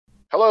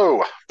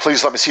Hello,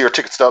 please let me see your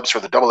ticket stubs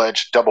for the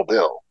double-edged double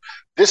bill.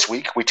 This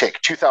week we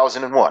take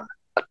 2001,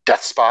 A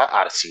Death Spa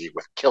Odyssey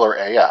with Killer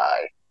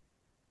AI.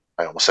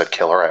 I almost said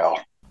Killer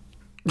Al.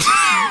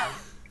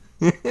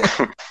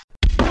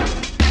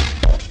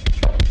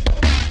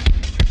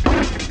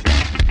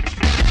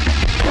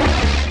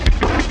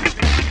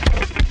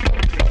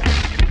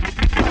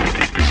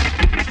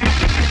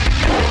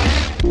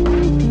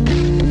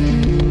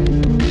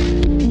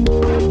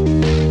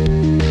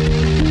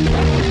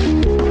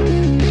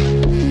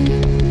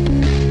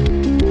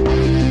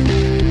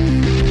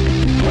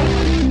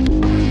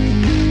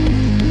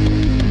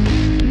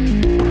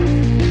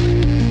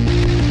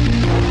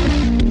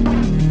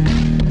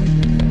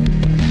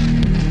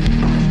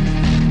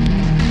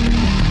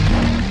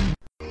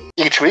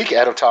 Each week,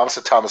 Adam Thomas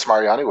and Thomas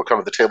Mariani will come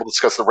to the table to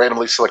discuss the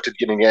randomly selected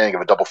yin and yang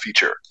of a double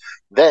feature.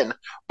 Then,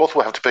 both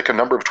will have to pick a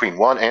number between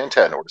 1 and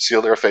 10 in order to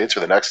seal their fates for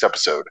the next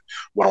episode.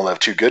 One will have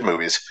 2 good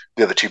movies,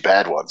 the other 2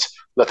 bad ones.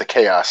 Let the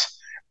chaos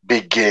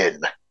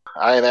begin.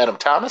 I am Adam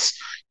Thomas,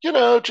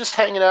 just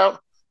hanging out,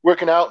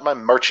 working out in my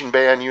marching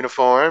band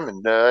uniform,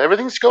 and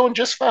everything's going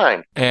just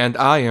fine. And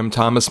I am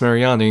Thomas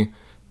Mariani,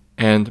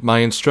 and my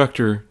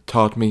instructor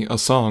taught me a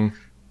song.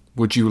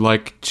 Would you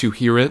like to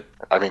hear it?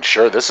 I mean,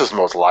 sure, this is the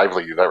most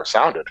lively you've ever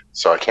sounded,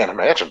 so I can't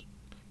imagine.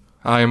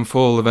 I am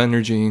full of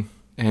energy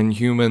and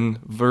human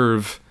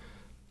verve.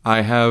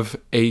 I have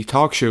a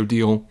talk show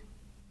deal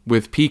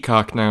with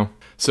Peacock now.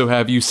 So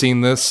have you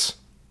seen this?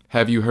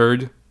 Have you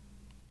heard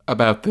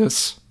about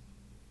this?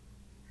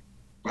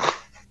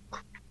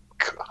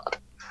 God.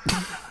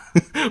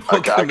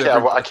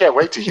 I can't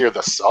wait to hear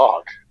the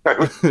song.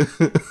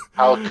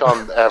 How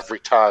come every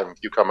time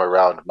you come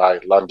around my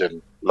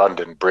London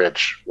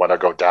Bridge when I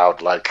go down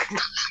like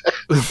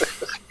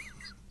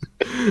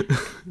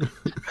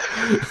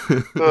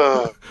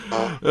well,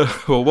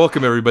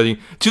 welcome everybody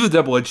to the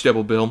Double-Edged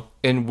Double Bill,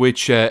 in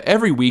which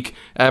every week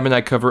Adam and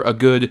I cover a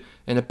good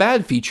and a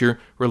bad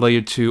feature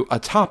related to a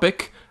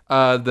topic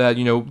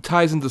that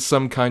ties into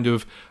some kind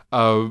of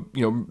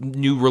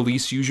new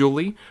release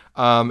usually.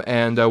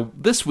 And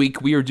this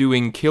week we are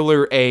doing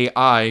Killer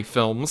AI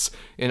films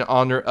in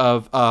honor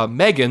of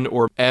Megan,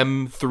 or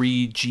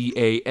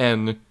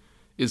M3GAN,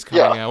 is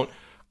coming out,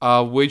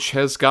 which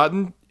has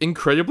gotten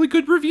incredibly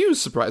good reviews,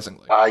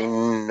 surprisingly. I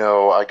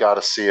know, I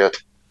gotta see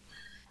it.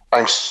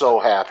 I'm so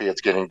happy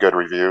it's getting good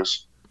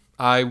reviews.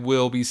 I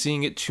will be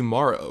seeing it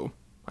tomorrow.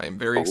 I am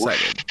very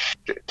excited.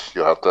 Shit.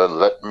 You'll have to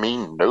let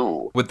me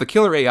know. With the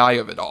killer AI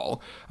of it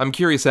all, I'm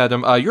curious,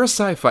 Adam, you're a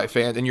sci-fi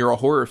fan and you're a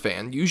horror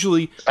fan.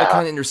 Usually that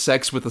kind of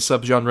intersects with a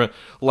subgenre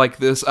like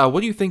this. What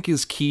do you think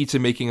is key to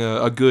making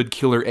a good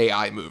killer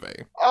AI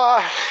movie?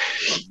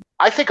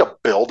 I think a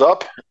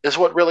build-up is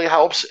what really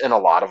helps in a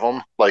lot of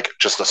them. Like,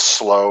 just a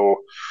slow,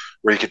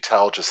 where you could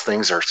tell just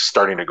things are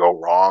starting to go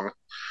wrong,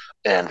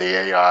 and the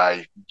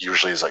AI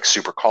usually is like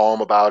super calm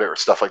about it or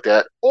stuff like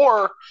that.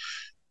 Or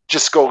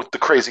just go the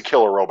crazy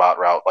killer robot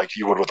route like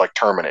you would with like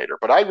Terminator.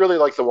 But I really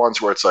like the ones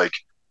where it's like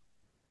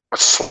a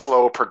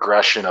slow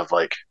progression of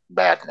like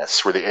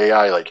madness, where the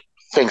AI like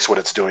thinks what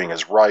it's doing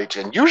is right,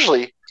 and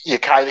usually you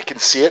kind of can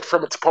see it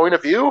from its point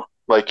of view.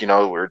 Like,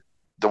 where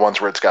the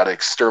ones where it's got to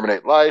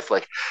exterminate life.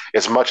 Like,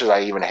 as much as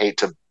I even hate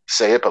to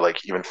say it, but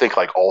like even think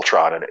like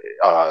Ultron and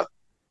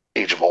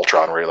Age of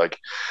Ultron, where you're like,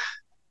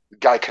 the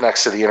guy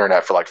connects to the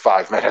internet for like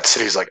 5 minutes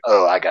and he's like,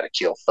 oh, I gotta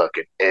kill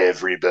fucking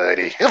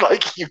everybody.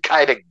 Like, you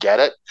kind of get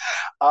it.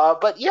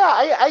 But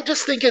yeah, I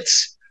just think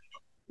it's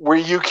where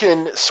you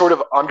can sort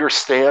of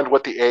understand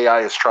what the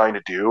AI is trying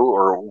to do,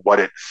 or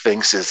what it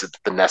thinks is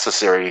the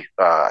necessary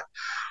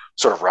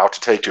sort of route to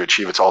take to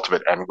achieve its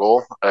ultimate end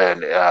goal.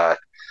 And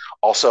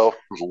also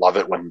love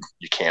it when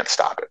you can't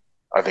stop it.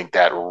 I think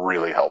that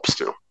really helps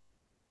too.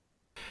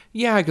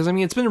 Yeah, because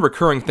it's been a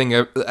recurring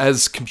thing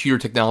as computer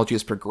technology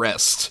has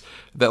progressed,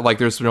 that like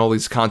there's been all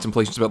these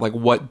contemplations about like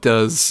what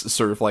does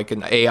sort of like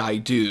an AI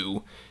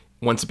do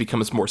once it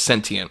becomes more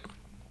sentient.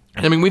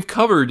 And we've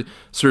covered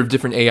sort of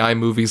different AI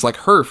movies, like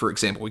Her, for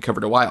example, we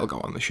covered a while ago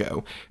on the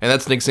show. And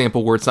that's an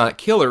example where it's not a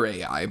killer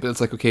AI, but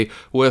it's like, okay,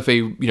 what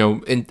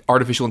if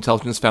artificial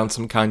intelligence found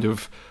some kind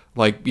of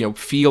like,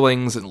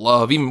 feelings and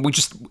love?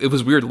 It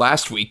was weird,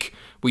 last week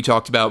we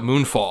talked about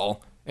Moonfall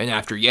and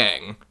After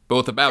Yang,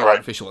 both about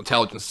artificial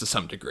intelligence to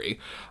some degree.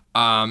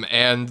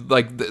 And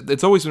like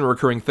it's always been a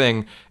recurring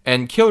thing,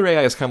 and killer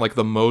AI is kind of like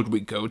the mode we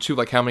go to.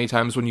 Like, how many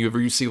times when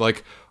you see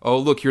like, oh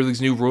look, here are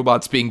these new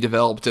robots being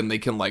developed and they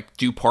can like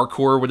do parkour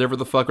or whatever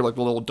the fuck, or like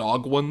the little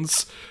dog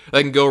ones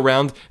that can go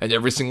around, and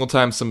every single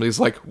time somebody's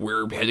like,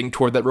 we're heading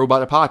toward that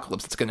robot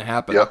apocalypse, it's gonna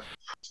happen. Yep.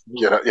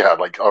 Yeah,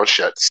 like, oh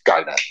shit,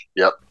 Skynet.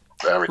 Yep.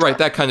 Right,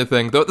 that kind of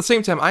thing. Though at the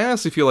same time, I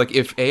honestly feel like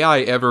if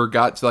AI ever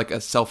got to like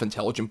a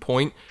self-intelligent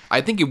point,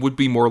 I think it would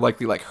be more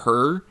likely like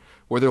Her,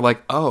 where they're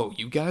like, oh,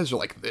 you guys are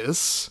like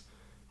this?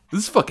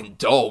 This is fucking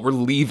dull. We're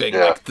leaving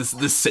like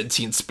this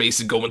sentient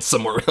space and going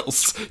somewhere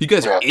else. You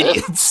guys are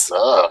idiots. This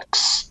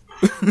sucks.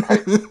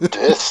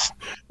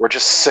 We're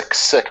just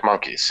sick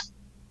monkeys.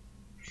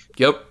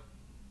 Yep.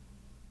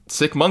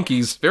 Sick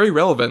monkeys. Very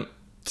relevant.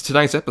 to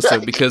tonight's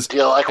episode because Do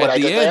you like what at I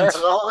the did there? end,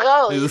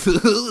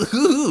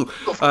 Oh,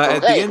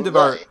 at the end of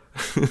our hey.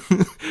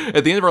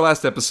 at the end of our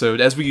last episode,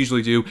 as we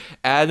usually do,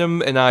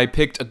 Adam and I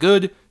picked a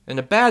good and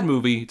a bad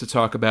movie to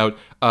talk about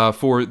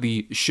for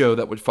the show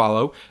that would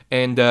follow,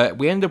 and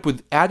we ended up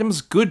with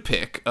Adam's good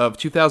pick of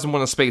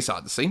 2001: A Space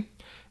Odyssey,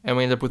 and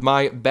we ended up with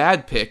my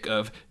bad pick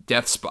of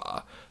Death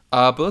Spa.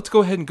 But let's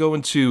go ahead and go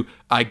into,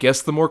 I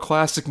guess, the more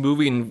classic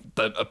movie, in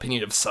the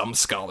opinion of some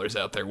scholars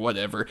out there,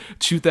 whatever,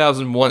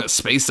 2001: A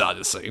Space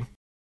Odyssey.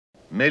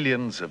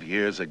 Millions of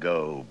years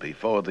ago,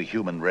 before the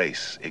human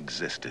race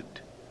existed,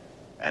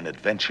 an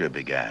adventure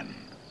began.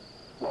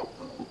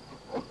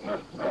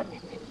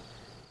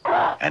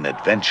 An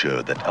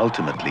adventure that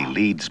ultimately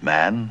leads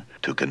man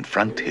to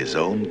confront his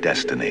own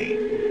destiny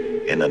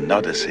in an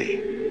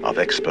odyssey of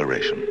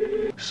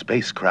exploration.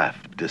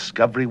 Spacecraft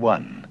Discovery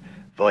 1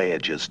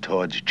 voyages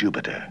towards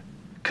Jupiter.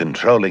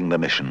 Controlling the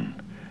mission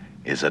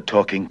is a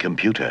talking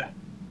computer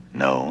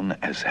known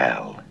as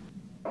Hal.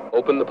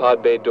 Open the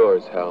pod bay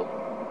doors, Hal.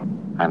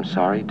 I'm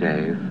sorry,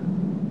 Dave.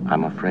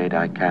 I'm afraid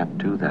I can't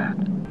do that.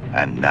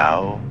 And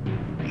now,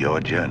 your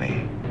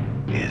journey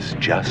is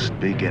just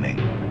beginning.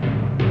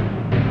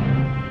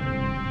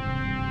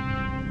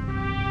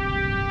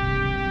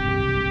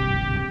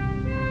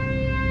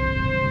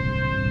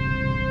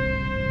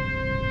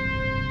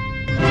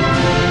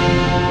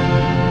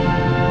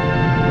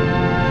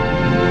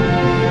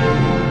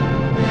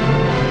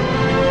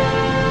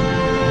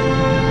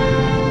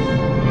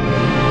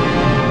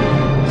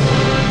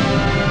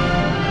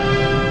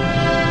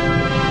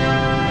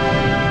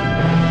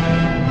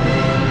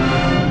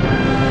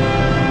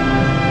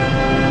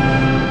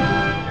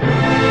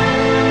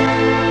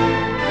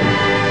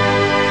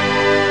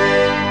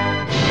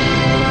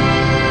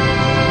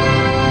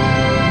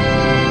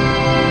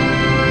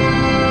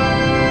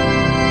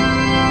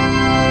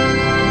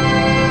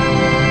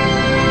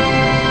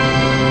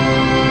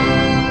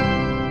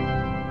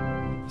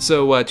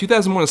 So,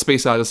 2001: A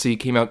Space Odyssey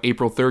came out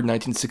April 3rd,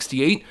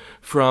 1968,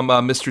 from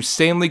Mr.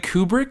 Stanley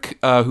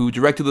Kubrick, who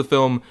directed the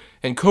film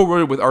and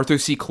co-wrote it with Arthur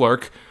C.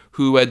 Clarke,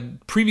 who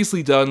had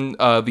previously done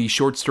the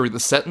short story The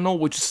Sentinel,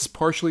 which this is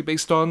partially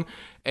based on,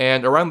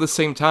 and around the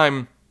same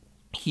time,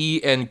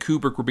 he and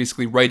Kubrick were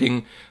basically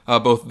writing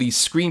both the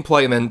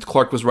screenplay, and then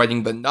Clarke was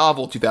writing the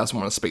novel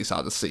 2001: A Space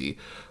Odyssey,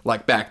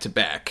 like back to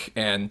back.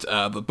 And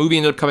the movie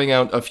ended up coming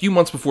out a few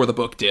months before the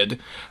book did.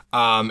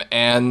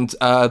 And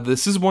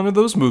this is one of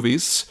those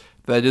movies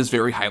that is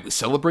very highly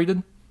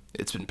celebrated.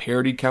 It's been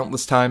parodied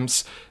countless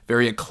times,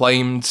 very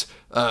acclaimed,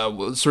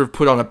 sort of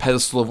put on a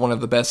pedestal of one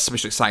of the best,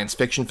 especially science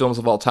fiction films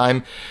of all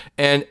time.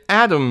 And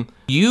Adam,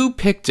 you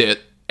picked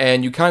it.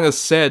 And you kind of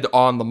said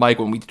on the mic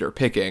when we did our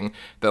picking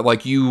that,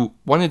 like, you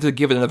wanted to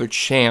give it another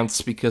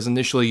chance because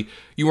initially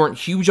you weren't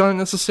huge on it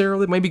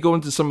necessarily. Maybe go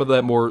into some of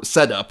that more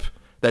setup,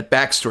 that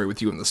backstory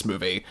with you in this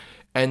movie,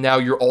 and now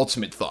your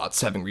ultimate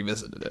thoughts having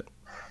revisited it.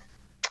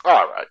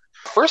 All right.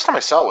 First time I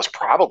saw it was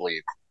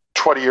probably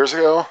 20 years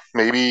ago,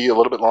 maybe a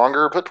little bit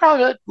longer, but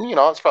probably,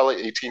 it's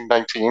probably 18,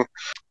 19.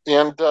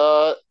 And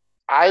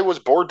I was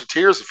bored to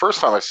tears the first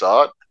time I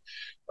saw it,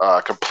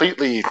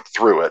 completely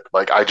through it.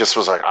 Like, I just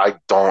was like, I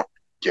don't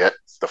get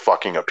the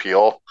fucking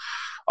appeal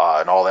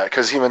and all that,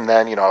 because even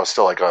then, I was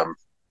still like I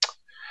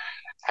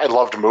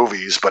loved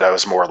movies, but I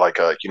was more like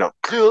a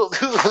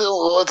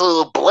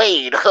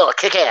Blade,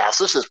 kick ass,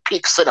 this is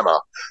peak cinema,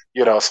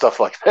 stuff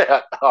like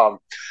that.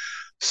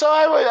 So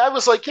I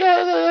was like,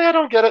 yeah, I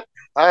don't get it.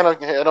 I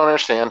don't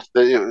understand.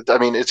 I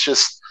mean, it's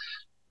just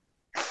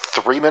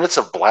 3 minutes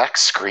of black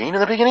screen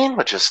in the beginning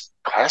with just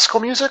classical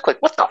music.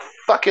 Like, what the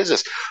fuck is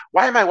this?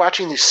 Why am I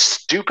watching these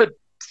stupid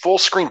full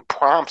screen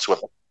prompts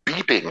with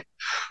beeping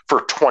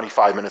for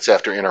 25 minutes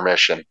after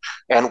intermission?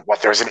 And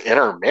what, there's an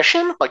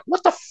intermission? Like,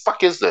 what the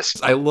fuck is this?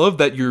 I love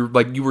that you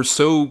were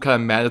so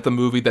kind of mad at the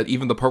movie that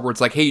even the part where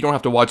it's like, hey, you don't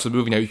have to watch the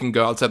movie now, you can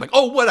go outside. Like,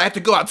 oh, what, I have to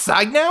go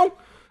outside now?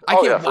 I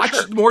can't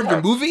watch more of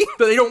your movie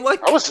that I don't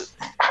like?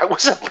 I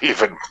wasn't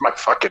leaving my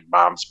fucking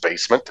mom's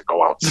basement to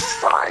go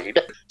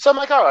outside. So I'm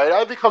like, all right,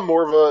 I've become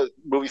more of a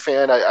movie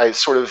fan. I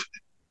sort of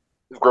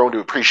grown to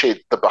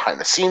appreciate the behind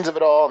the scenes of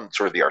it all and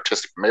sort of the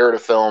artistic merit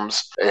of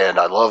films, and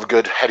I love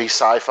good heady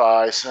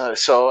sci-fi.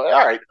 So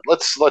all right,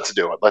 let's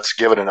do it. Let's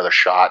give it another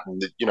shot.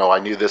 And I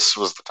knew this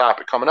was the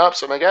topic coming up,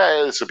 so I'm like,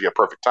 hey, this would be a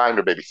perfect time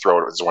to maybe throw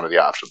it as one of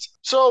the options.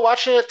 So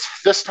watching it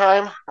this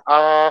time,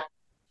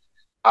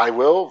 I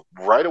will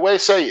right away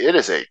say it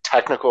is a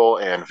technical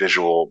and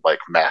visual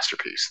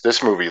masterpiece.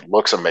 This movie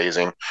looks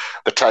amazing.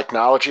 The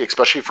technology,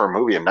 especially for a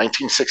movie in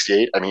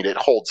 1968, I mean, it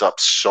holds up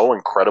so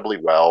incredibly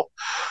well.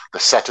 The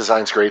set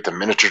design's great. The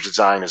miniature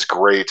design is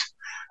great.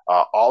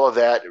 All of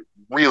that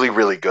really,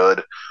 really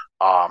good.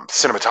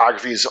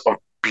 Cinematography is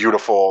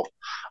beautiful.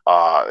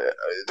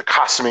 The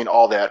costuming,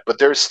 all that. But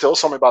there's still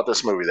something about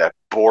this movie that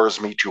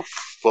bores me to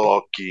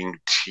fucking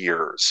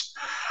tears.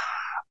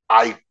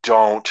 I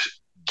don't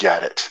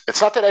get it.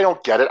 It's not that I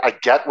don't get it. I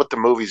get what the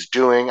movie's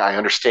doing. I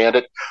understand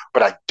it,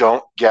 but I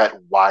don't get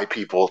why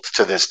people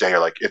to this day are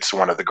like, it's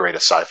one of the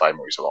greatest sci-fi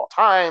movies of all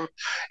time.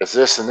 It's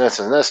this and this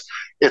and this.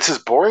 It's as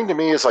boring to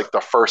me as like the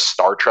first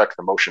Star Trek,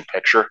 the motion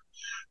picture.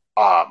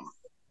 Um,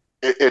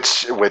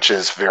 it's which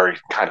is very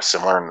kind of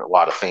similar in a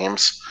lot of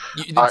themes.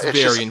 It's very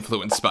just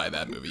influenced by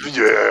that movie.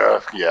 Yeah.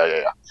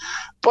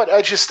 But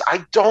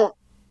I don't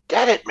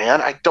get it,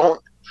 man. I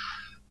don't.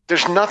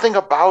 There's nothing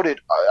about it,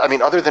 I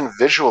mean, other than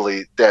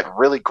visually, that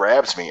really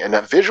grabs me. And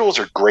visuals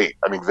are great.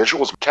 I mean,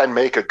 visuals can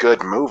make a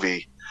good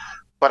movie,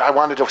 but I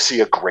wanted to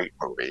see a great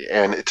movie.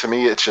 And to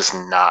me, it's just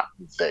not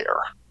there.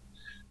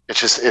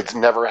 It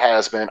never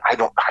has been. I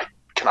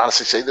can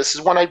honestly say this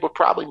is one I would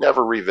probably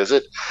never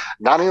revisit.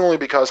 Not only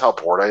because how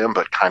bored I am,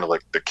 but kind of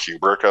like the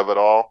Kubrick of it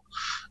all.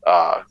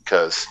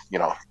 Because,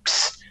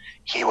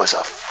 he was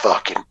a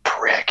fucking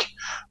prick.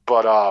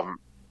 But,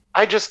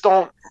 I just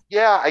don't.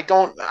 Yeah, I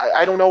don't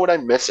know what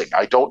I'm missing.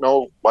 I don't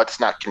know what's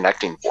not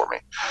connecting for me,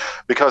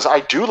 because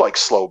I do like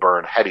slow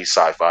burn, heady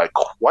sci-fi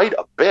quite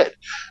a bit.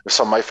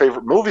 Some of my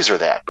favorite movies are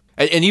that.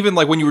 And even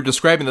like when you were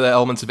describing the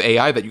elements of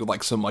AI that you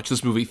like so much,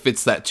 this movie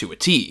fits that to a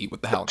T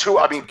with the Helen.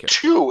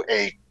 To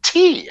a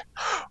T,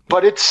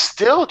 but it's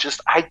still just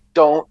I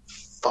don't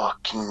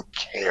fucking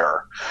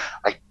care.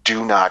 I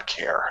do not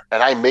care.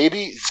 And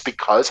maybe it's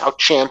because how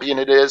champion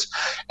it is,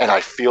 and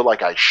I feel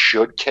like I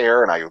should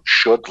care and I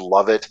should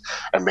love it,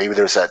 and maybe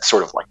there's that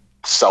sort of like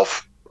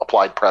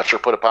self-applied pressure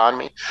put upon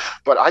me.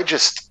 But I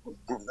just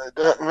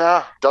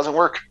doesn't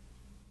work.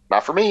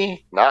 Not for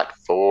me. Not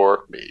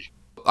for me.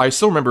 I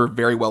still remember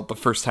very well the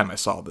first time I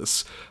saw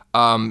this.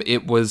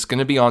 It was going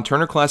to be on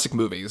Turner Classic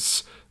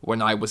Movies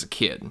when I was a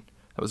kid.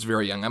 I was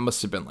very young. I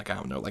must have been like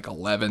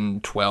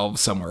 11, 12,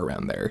 somewhere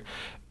around there.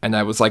 And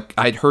I was like,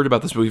 I'd heard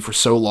about this movie for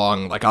so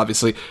long. Like,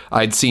 obviously,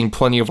 I'd seen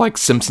plenty of like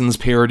Simpsons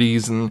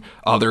parodies and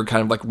other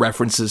kind of like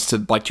references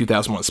to like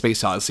 2001: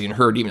 Space Odyssey, and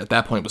heard even at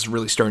that point was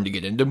really starting to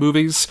get into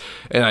movies.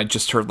 And I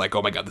just heard like,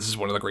 oh my God, this is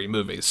one of the great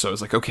movies. So I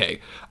was like,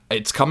 okay,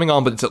 it's coming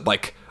on, but it's at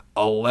like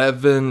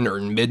 11 or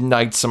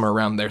midnight, somewhere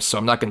around there. So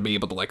I'm not going to be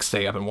able to like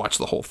stay up and watch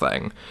the whole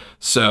thing.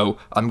 So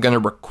I'm going to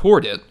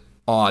record it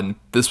on,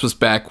 this was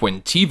back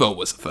when TiVo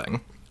was a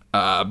thing.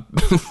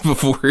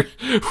 Before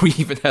we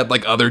even had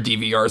like other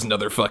DVRs and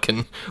other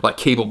fucking like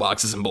cable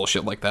boxes and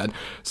bullshit like that.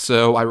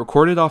 So I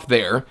recorded off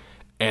there,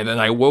 and then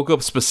I woke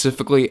up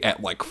specifically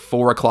at like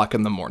 4 o'clock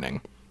in the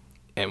morning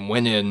and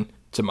went in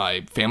to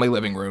my family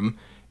living room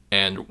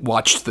and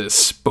watched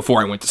this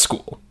before I went to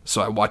school.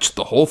 So I watched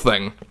the whole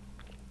thing,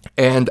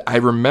 and I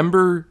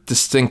remember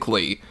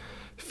distinctly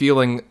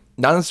feeling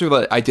not necessarily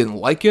that I didn't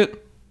like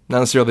it, not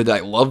necessarily that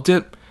I loved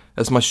it,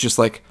 as much just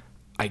like,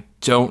 I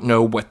don't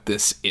know what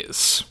this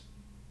is.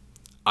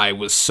 I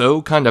was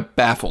so kind of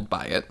baffled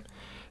by it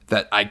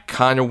that I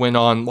kind of went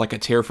on like a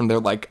tear from there.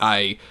 Like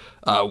I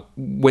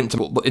went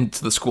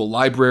into the school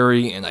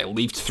library and I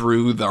leafed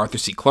through the Arthur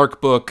C.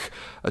 Clarke book,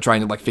 trying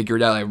to like figure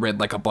it out. I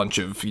read like a bunch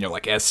of,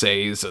 like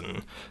essays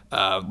and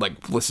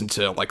like listened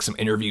to like some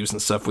interviews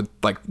and stuff with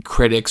like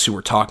critics who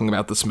were talking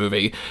about this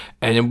movie.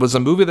 And it was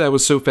a movie that I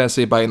was so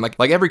fascinated by. And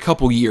like every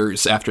couple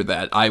years after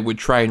that, I would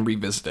try and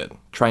revisit it,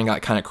 trying to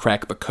like, kind of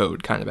crack the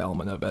code kind of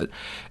element of it.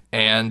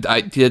 And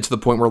I did it to the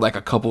point where, like,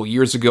 a couple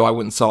years ago, I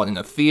went and saw it in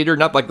a theater.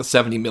 Not like the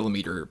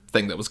 70mm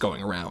thing that was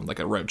going around, like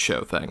a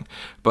roadshow thing.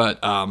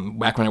 But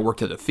back when I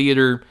worked at a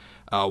theater,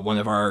 one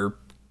of our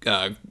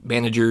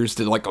managers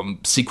did, like, a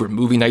secret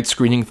movie night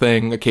screening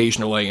thing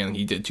occasionally, and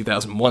he did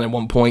 2001 at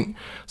one point.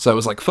 So I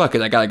was like, fuck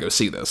it, I gotta go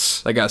see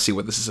this. I gotta see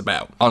what this is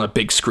about on a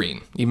big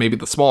screen. Maybe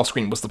the small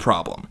screen was the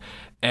problem.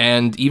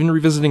 And even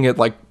revisiting it,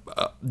 like,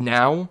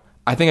 now,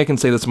 I think I can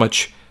say this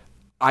much.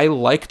 I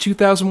like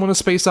 2001: A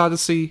Space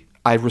Odyssey.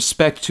 I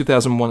respect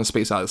 2001: A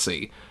Space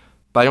Odyssey,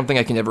 but I don't think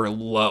I can ever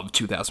love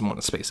 2001: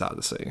 A Space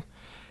Odyssey.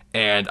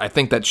 And I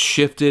think that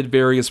shifted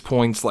various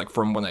points, like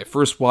from when I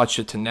first watched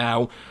it to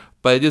now,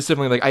 but it is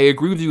definitely like, I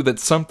agree with you that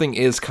something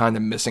is kind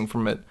of missing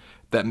from it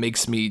that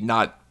makes me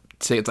not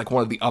say it's like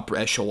one of the upper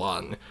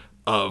echelon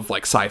of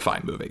like sci-fi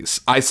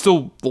movies. I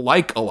still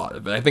like a lot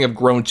of it. I think I've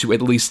grown to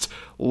at least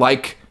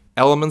like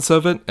elements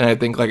of it, and I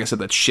think, like I said,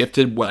 that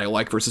shifted what I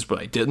like versus what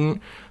I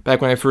didn't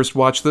back when I first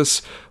watched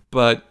this,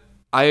 but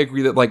I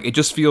agree that, like, it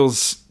just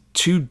feels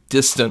too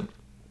distant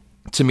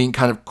to me,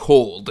 kind of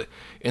cold,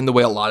 in the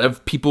way a lot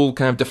of people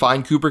kind of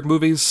define Kubrick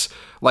movies.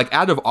 Like,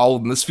 out of all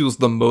of them, this feels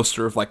the most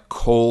sort of, like,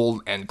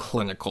 cold and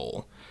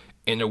clinical,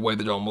 in a way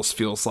that almost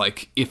feels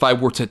like, if I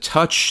were to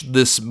touch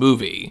this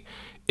movie,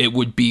 it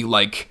would be,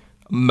 like,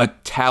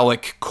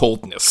 metallic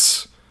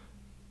coldness.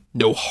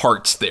 No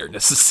heart there,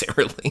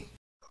 necessarily.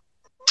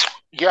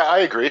 Yeah, I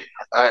agree.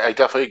 I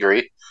definitely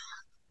agree.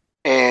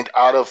 And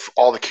out of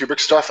all the Kubrick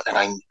stuff, and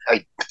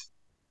I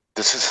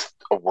this is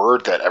a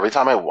word that every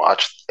time I've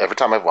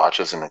watched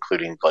this, and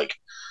including like,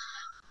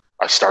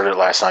 I started it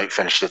last night,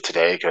 finished it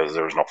today because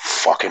there was no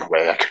fucking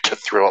way I could get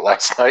through it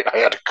last night. I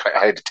had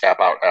to tap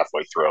out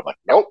halfway through. I'm like,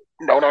 nope,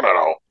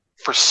 no.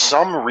 For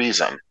some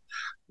reason,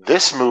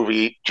 this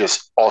movie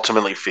just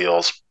ultimately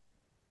feels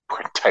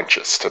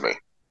pretentious to me.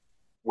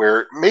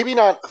 where maybe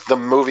not the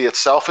movie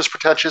itself is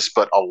pretentious,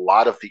 but a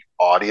lot of the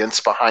audience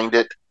behind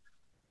it,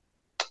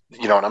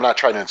 and I'm not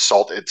trying to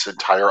insult its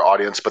entire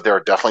audience, but there are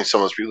definitely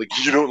some of those people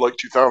like, you don't like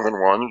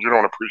 2001, you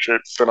don't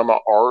appreciate cinema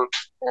art.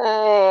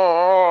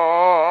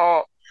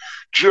 Oh,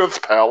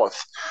 Jizz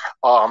Palace.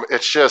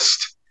 It's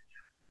just,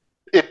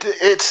 If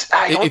you're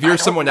I don't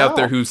someone out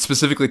there know. who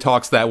specifically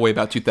talks that way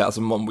about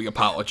 2001, we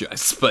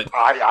apologize. But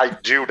I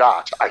do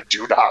not,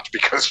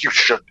 because you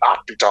should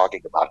not be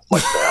talking about it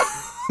like that.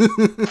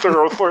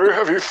 Seriously,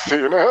 have you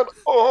seen it?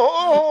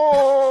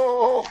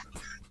 Oh,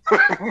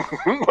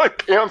 my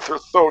pants are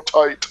so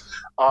tight.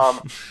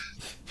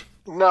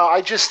 No,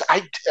 I just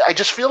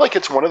feel like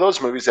it's one of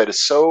those movies that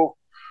is so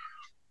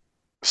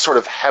sort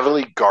of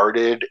heavily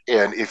guarded,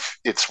 and if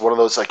it's one of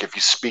those, like, if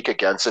you speak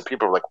against it,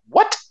 people are like,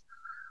 "What?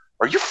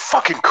 Are you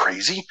fucking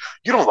crazy?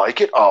 You don't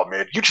like it? Oh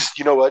man, you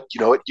know what?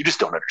 You just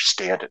don't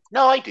understand it."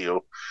 No, I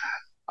do.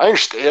 I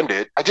understand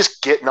it. I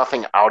just get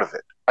nothing out of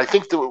it. I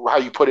think how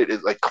you put it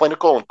is like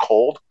clinical and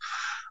cold.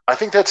 I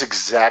think that's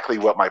exactly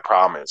what my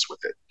problem is with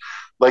it.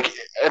 Like,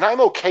 and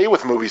I'm okay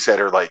with movies that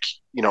are like,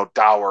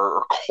 dour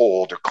or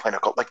cold or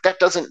clinical. Like, that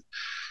doesn't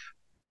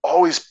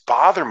always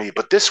bother me,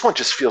 but this one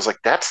just feels like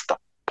that's the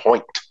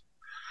point.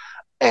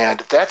 And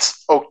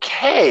that's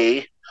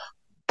okay,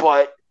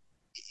 but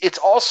it's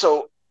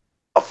also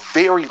a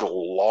very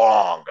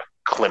long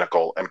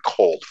clinical and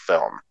cold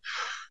film,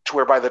 to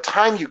where by the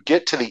time you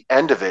get to the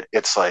end of it,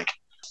 it's like,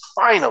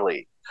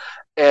 finally.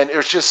 And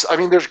it's just, I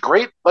mean, there's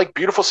great, like,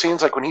 beautiful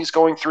scenes, like when he's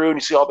going through and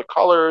you see all the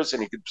colors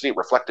and you can see it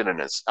reflected in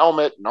his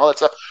helmet and all that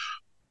stuff.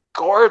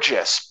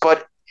 Gorgeous.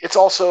 But it's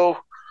also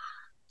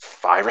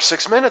 5 or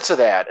 6 minutes of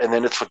that. And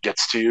then it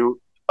gets to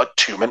a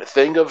 2-minute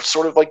thing of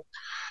sort of like,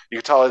 you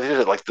can tell they did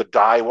it, like the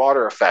dye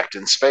water effect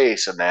in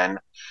space. And then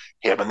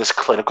him in this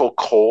clinical,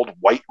 cold,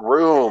 white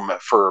room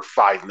for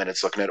 5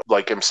 minutes looking at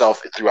like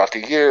himself throughout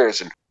the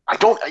years. And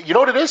you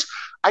know what it is?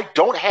 I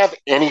don't have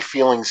any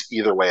feelings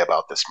either way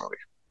about this movie.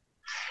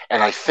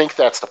 And I think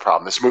that's the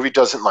problem. This movie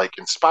doesn't like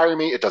inspire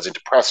me. It doesn't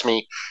depress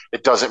me.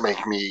 It doesn't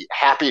make me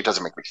happy. It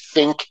doesn't make me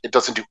think. It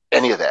doesn't do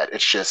any of that.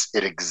 It's just,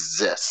 it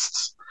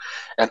exists.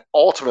 And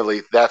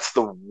ultimately, that's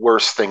the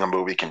worst thing a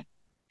movie can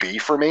be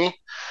for me.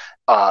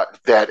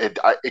 That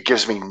it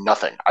gives me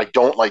nothing. I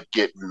don't like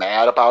get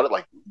mad about it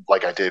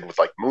like I did with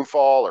like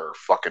Moonfall or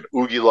fucking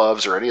Oogie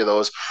Loves or any of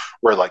those,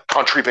 where like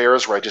Country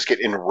Bears, where I just get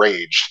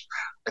enraged.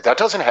 That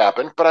doesn't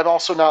happen, but I'm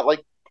also not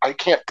like, I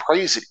can't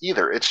praise it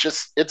either. It's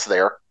just, it's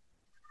there.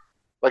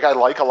 Like, I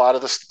like a lot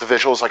of the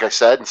visuals, like I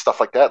said, and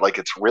stuff like that. Like,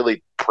 it's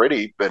really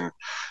pretty and,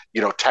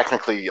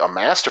 technically a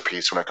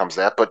masterpiece when it comes to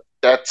that, but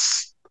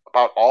that's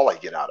about all I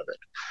get out of it.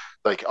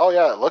 Like, oh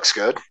yeah, it looks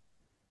good.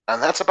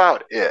 And that's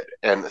about it.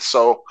 And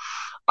so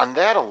on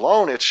that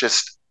alone, it's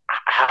just,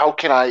 how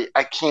can I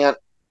can't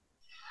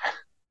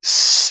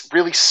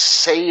really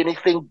say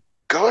anything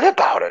good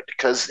about it,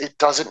 because it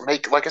doesn't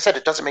make, like I said,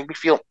 it doesn't make me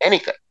feel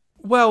anything.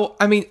 Well,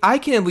 I mean, I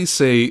can at least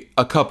say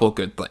a couple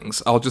good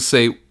things. I'll just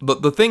say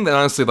the thing that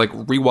honestly, like,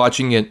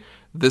 rewatching it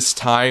this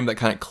time that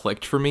kind of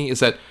clicked for me is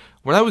that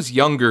when I was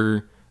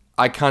younger,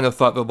 I kind of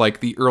thought that,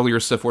 like, the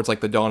earlier stuff where it's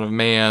like the Dawn of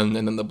Man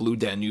and then the Blue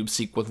Danube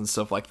sequence and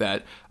stuff like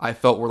that, I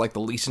felt were like the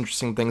least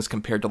interesting things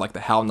compared to like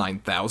the HAL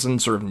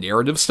 9000 sort of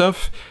narrative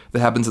stuff that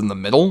happens in the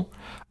middle.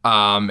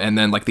 And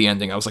then like the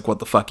ending, I was like, what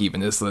the fuck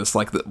even is this?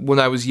 Like, when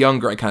I was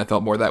younger, I kind of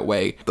felt more that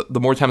way. The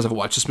more times I've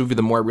watched this movie,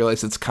 the more I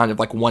realize it's kind of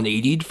like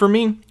 180'd for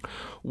me.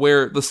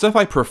 Where the stuff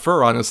I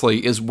prefer,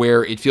 honestly, is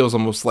where it feels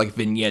almost like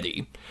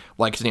vignette-y,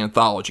 like it's an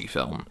anthology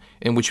film,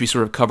 in which we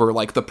sort of cover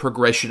like the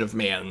progression of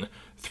man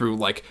through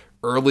like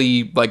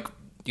early, like,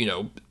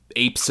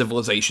 ape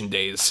civilization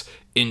days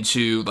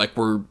into like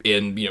we're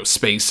in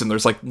space, and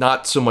there's like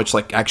not so much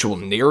like actual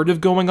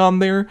narrative going on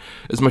there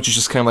as much as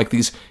just kind of like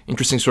these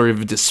interesting sort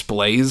of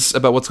displays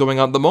about what's going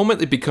on. The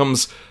moment it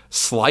becomes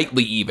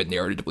slightly even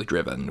narratively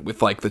driven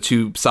with like the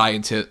two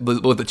scientists,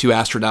 with the two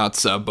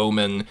astronauts,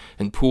 Bowman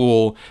and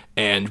Poole,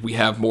 and we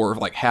have more of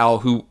like Hal,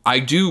 who I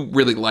do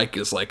really like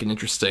as like an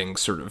interesting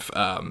sort of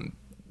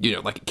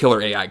like a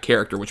killer AI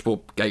character, which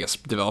we'll, I guess,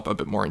 develop a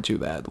bit more into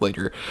that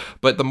later.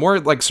 But the more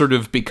it like sort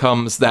of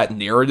becomes that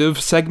narrative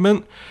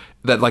segment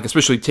that like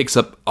especially takes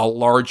up a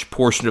large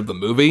portion of the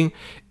movie,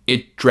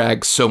 it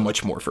drags so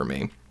much more for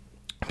me.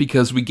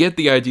 Because we get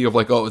the idea of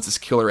like, oh, it's this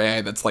killer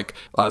AI that's like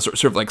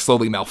sort of like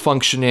slowly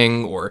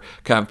malfunctioning or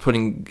kind of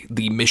putting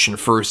the mission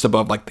first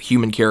above like the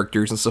human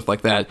characters and stuff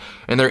like that.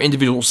 And their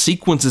individual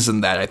sequences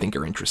in that I think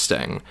are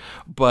interesting.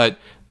 But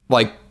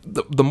like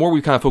the more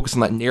we kind of focus on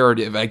that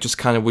narrative, I just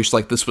kind of wish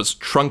like this was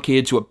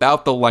truncated to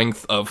about the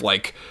length of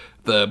like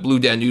the Blue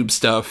Danube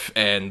stuff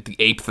and the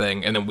ape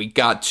thing, and then we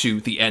got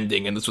to the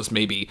ending, and this was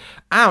maybe,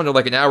 I don't know,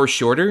 like an hour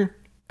shorter,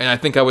 and I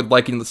think I would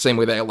like it in the same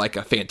way that I like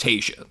a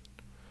Fantasia.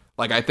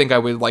 Like, I think I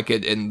would like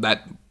it in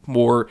that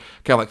more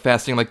kind of like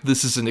fascinating, like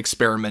this is an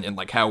experiment in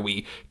like how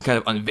we kind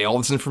of unveil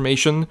this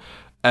information,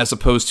 as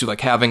opposed to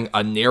like having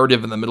a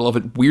narrative in the middle of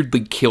it weirdly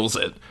kills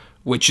it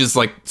which is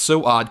like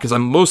so odd because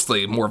I'm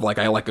mostly more of like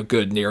I like a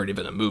good narrative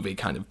in a movie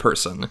kind of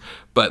person,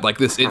 but like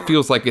this, it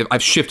feels like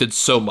I've shifted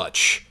so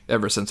much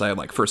ever since I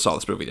like first saw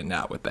this movie to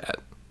now with that.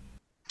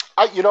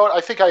 You know what?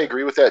 I think I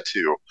agree with that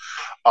too.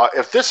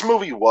 If this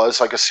movie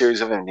was like a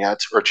series of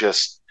vignettes or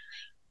just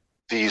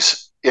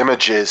these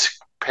images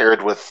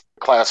paired with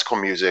classical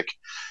music,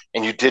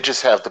 and you did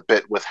just have the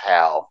bit with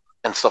Hal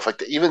and stuff like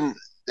that, even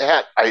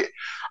that,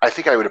 I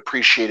think I would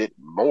appreciate it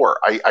more.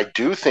 I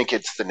do think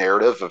it's the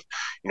narrative of,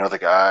 the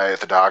guy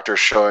at the doctor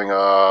showing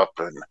up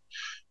and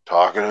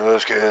talking to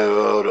this kid,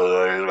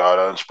 he's got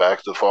to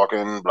inspect the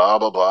fucking blah,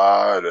 blah,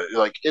 blah.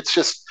 Like, it's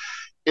just,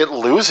 it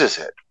loses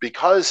it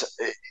because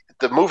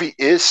the movie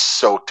is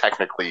so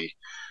technically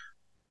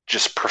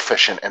just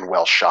proficient and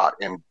well shot,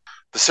 and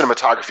the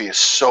cinematography is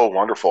so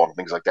wonderful and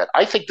things like that.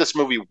 I think this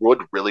movie would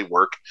really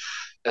work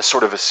as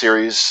sort of a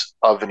series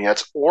of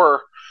vignettes,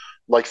 or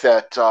like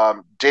that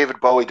David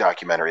Bowie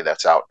documentary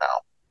that's out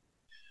now,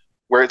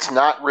 where it's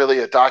not really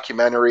a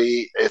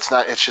documentary. It's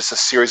just a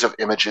series of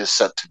images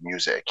set to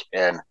music,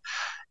 and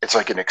it's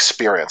like an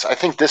experience. I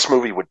think this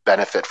movie would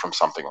benefit from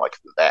something like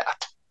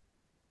that.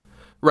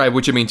 Right,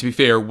 which, I mean, to be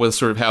fair, was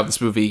sort of how this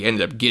movie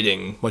ended up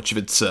getting much of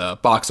its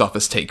box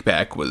office take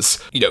back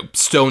was,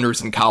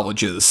 stoners in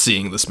colleges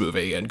seeing this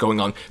movie and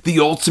going on the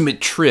ultimate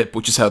trip,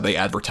 which is how they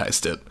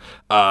advertised it.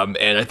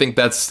 And I think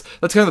that's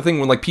kind of the thing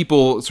when, like,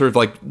 people sort of,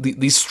 like,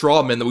 these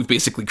straw men that we've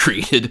basically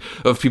created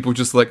of people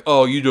just like,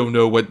 oh, you don't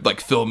know what,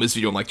 like, film is if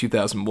you don't like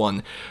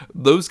 2001.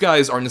 Those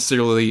guys aren't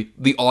necessarily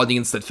the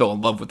audience that fell in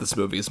love with this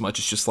movie as much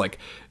as just, like,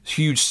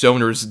 huge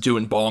stoners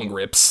doing bong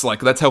rips. Like,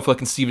 that's how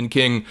fucking Stephen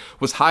King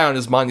was high on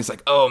his mind. He's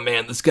like, oh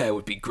man, this guy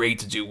would be great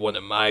to do one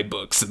of my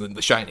books, and then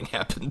The Shining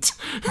happened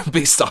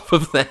based off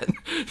of that.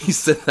 He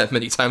said that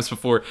many times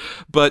before.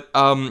 But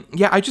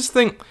yeah, I just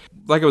think,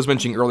 like I was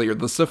mentioning earlier,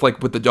 the stuff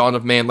like with The Dawn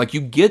of Man, like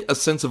you get a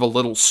sense of a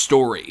little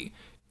story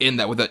in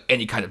that without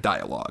any kind of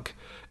dialogue.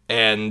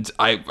 And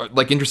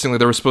interestingly,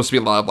 there was supposed to be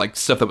a lot of, like,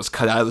 stuff that was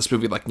cut out of this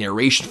movie, like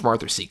narration from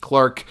Arthur C.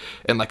 Clarke,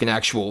 and, like, an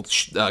actual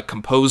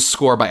composed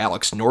score by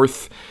Alex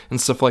North,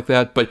 and stuff like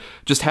that. But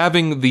just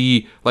having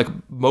the, like,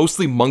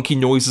 mostly monkey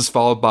noises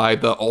followed by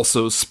the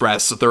also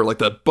spress, so they're, like,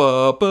 the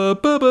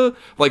ba-ba-ba-ba,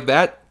 like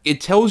that, it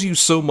tells you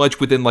so much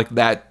within, like,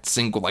 that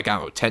single, like, I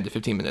don't know, 10 to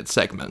 15 minute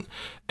segment.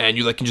 And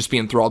you, like, can just be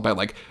enthralled by,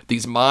 like,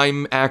 these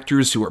mime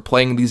actors who are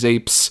playing these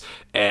apes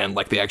and,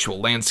 like, the actual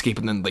landscape,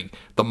 and then, like,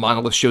 the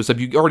monolith shows up.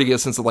 You already get a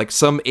sense of, like,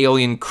 some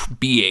alien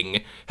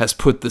being has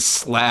put this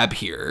slab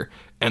here,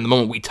 and the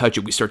moment we touch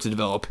it, we start to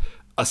develop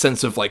a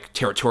sense of, like,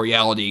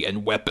 territoriality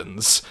and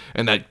weapons,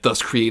 and that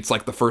thus creates,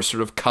 like, the first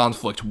sort of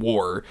conflict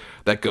war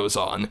that goes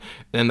on,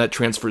 and that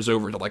transfers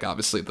over to, like,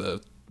 obviously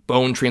the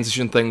bone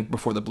transition thing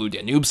before the Blue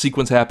Danube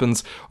sequence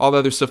happens, all the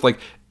other stuff. Like,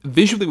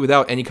 visually,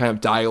 without any kind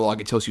of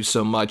dialogue, it tells you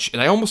so much,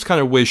 and I almost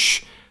kind of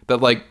wish that,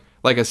 like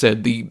I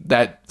said,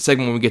 that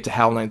segment when we get to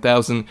HAL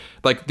 9000,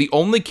 like, the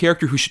only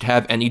character who should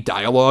have any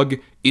dialogue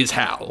is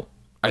Hal,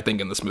 I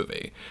think, in this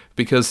movie.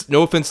 Because,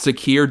 no offense to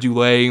Keir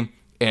Dullea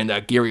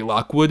and Gary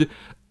Lockwood,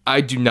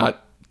 I do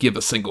not give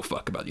a single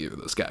fuck about either of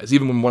those guys.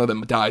 Even when one of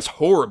them dies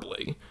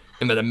horribly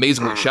in that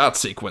amazingly shot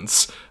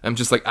sequence, I'm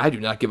just like, I do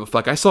not give a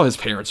fuck. I saw his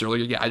parents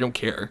earlier. Yeah, I don't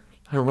care.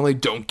 I really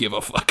don't give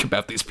a fuck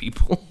about these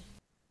people.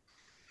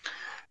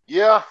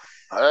 Yeah,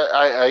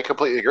 I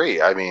completely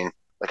agree. I mean,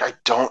 like, I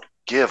don't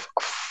give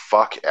a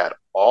fuck at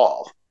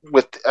all.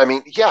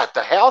 Yeah,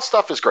 the Hal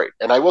stuff is great.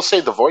 And I will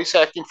say the voice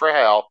acting for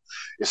Hal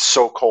is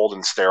so cold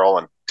and sterile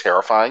and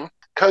terrifying.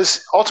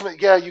 Because ultimately,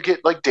 yeah, you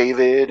get, like,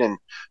 David and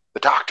the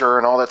doctor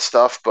and all that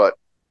stuff, but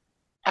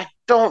I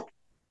don't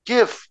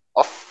give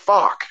a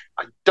fuck.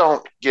 I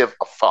don't give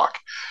a fuck.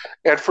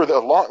 And for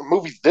the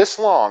movie this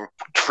long,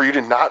 for you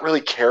to not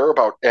really care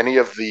about any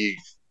of the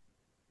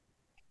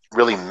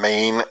really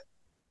main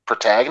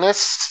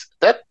protagonists,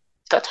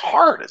 that's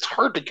hard. It's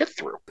hard to get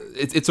through.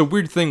 It's a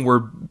weird thing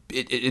where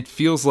it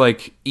feels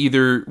like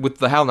either with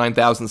the HAL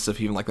 9000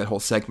 stuff, even like that whole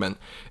segment,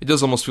 it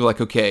does almost feel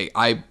like, okay,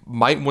 I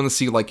might want to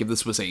see like if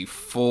this was a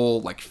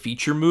full like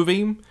feature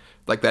movie,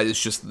 like that is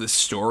just this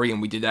story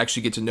and we did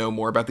actually get to know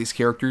more about these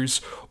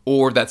characters,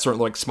 or that sort of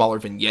like smaller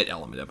vignette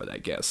element of it, I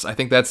guess. I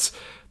think that's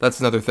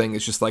another thing.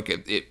 It's just like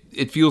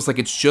it feels like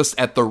it's just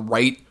at the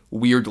right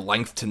weird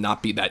length to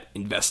not be that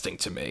investing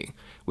to me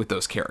with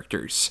those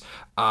characters.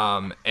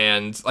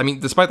 And I mean,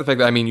 despite the fact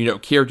that, I mean,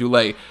 Keir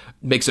Dullea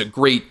makes a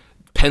great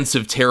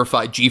pensive,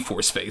 terrified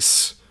G-force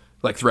face,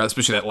 like throughout,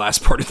 especially that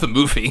last part of the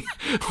movie,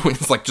 when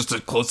it's like just a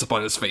close-up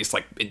on his face,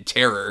 like in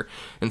terror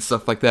and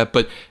stuff like that.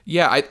 But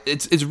yeah,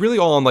 it's really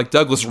all on, like,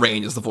 Douglas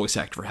Rain is the voice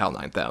actor for HAL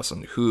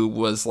 9000, who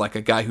was like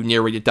a guy who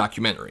narrated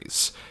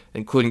documentaries,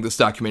 including this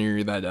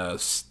documentary that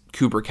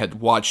Kubrick had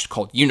watched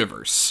called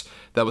Universe,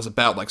 that was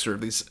about like sort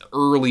of these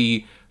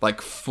early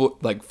like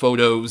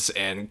photos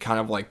and kind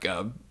of like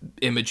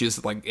images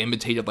that like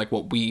imitated like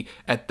what we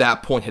at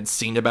that point had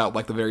seen about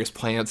like the various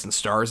planets and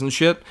stars and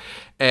shit.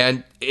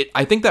 And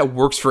I think that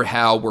works for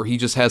Hal, where he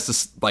just has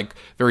this like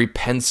very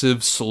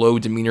pensive, slow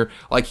demeanor,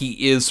 like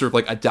he is sort of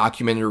like a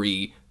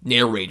documentary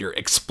narrator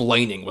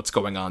explaining what's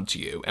going on to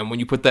you. And when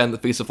you put that in the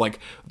face of like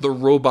the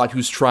robot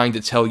who's trying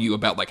to tell you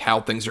about like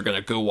how things are going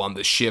to go on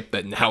the ship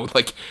and how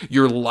like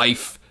your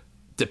life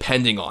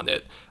depending on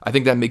it, I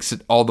think that makes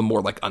it all the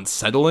more like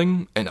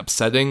unsettling and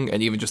upsetting.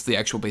 And even just the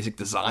actual basic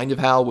design of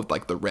Hal with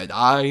like the red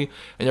eye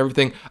and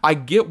everything. I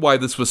get why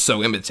this was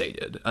so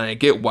imitated, and I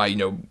get why, you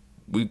know,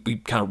 we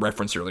kind of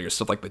referenced earlier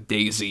stuff like the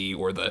Daisy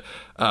or the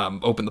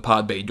open the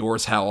pod bay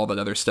doors, Hal, all that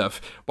other stuff,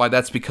 why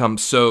that's become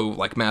so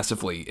like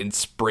massively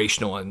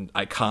inspirational and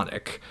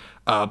iconic.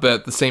 But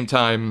at the same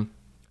time,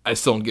 I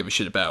still don't give a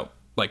shit about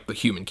like the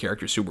human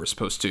characters who we're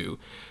supposed to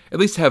at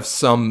least have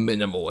some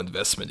minimal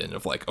investment in,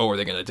 of like, oh, are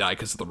they going to die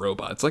because of the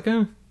robot? It's like,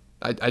 I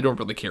don't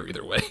really care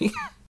either way.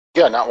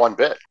 Yeah, not one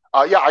bit.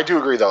 Yeah, I do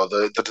agree, though.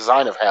 The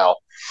design of Hal,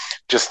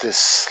 just this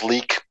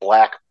sleek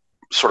black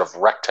sort of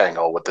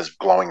rectangle with this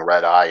glowing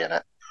red eye in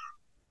it.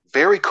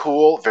 Very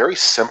cool, very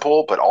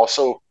simple, but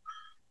also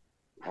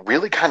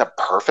really kind of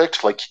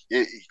perfect. Like,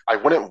 I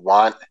wouldn't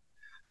want,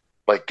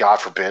 like, God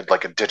forbid,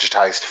 like a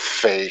digitized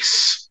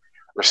face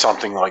or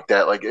something like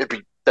that. Like,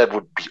 that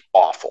would be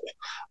awful.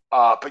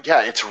 But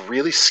yeah, it's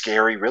really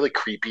scary, really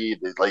creepy.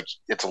 Like,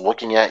 it's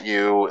looking at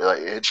you.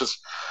 It's just,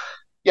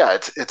 yeah,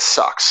 it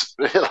sucks.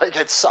 Like,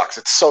 it sucks.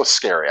 It's so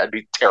scary. I'd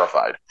be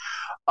terrified.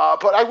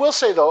 But I will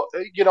say, though,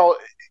 you know,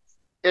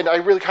 and I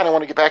really kind of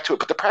want to get back to it,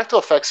 but the practical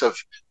effects of,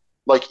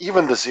 like,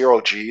 even the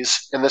zero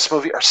Gs in this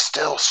movie are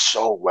still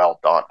so well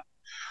done.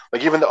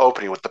 Like, even the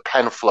opening with the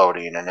pen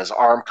floating and his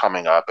arm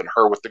coming up and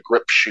her with the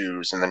grip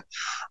shoes, and then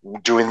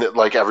doing the,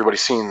 like, everybody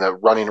seeing the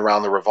running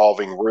around the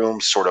revolving room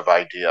sort of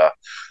idea.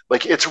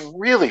 Like, it's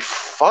really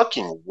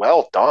fucking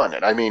well done.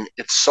 And I mean,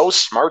 it's so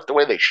smart the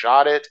way they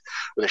shot it,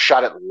 where they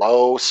shot it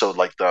low, so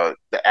like the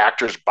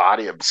actor's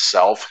body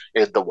himself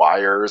hid the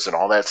wires and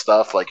all that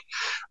stuff. Like,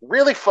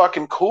 really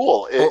fucking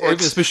cool. Or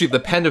even especially the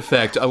pen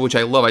effect, which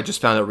I love. I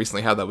just found out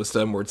recently how that was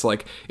done, where it's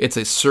like it's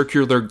a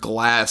circular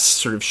glass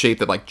sort of shape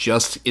that like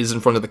just is in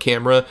front of the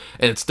camera,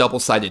 and it's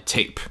double-sided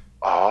tape.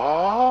 Oh,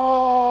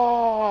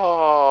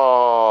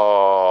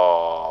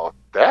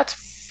 that's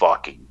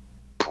fucking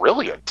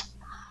brilliant.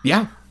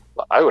 Yeah.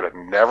 I would have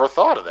never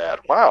thought of that.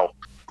 Wow.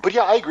 But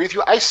yeah, I agree with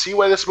you. I see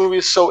why this movie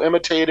is so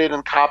imitated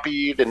and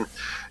copied and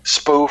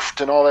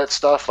spoofed and all that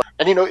stuff.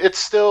 And, you know, it's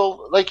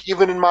still, like,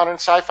 even in modern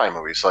sci-fi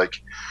movies, like,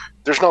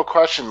 there's no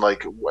question,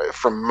 like,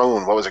 from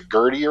Moon, what was it,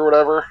 Gertie or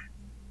whatever?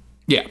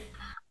 Yeah.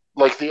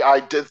 Like, the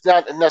idea,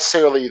 not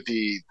necessarily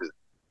the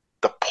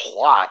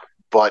plot,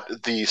 but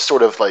the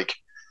sort of, like,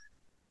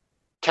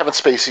 Kevin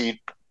Spacey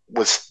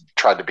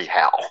tried to be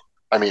Hal.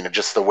 I mean,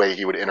 just the way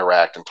he would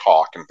interact and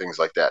talk and things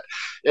like that.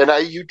 And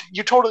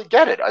you totally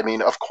get it. I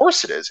mean, of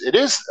course it is. It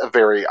is a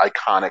very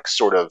iconic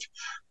sort of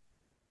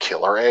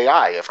killer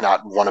AI, if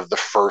not one of the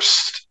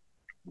first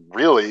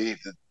really,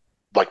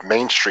 like,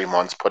 mainstream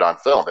ones put on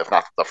film, if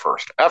not the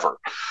first ever.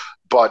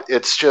 But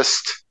it's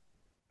just,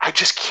 I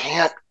just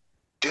can't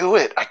do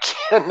it. I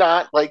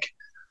cannot, like,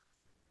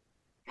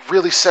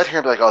 really sit here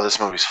and be like, oh, this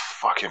movie's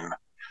fucking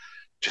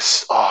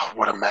just, oh,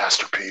 what a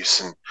masterpiece.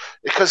 And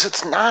because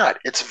it's not,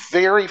 it's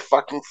very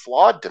fucking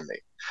flawed to me.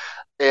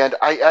 And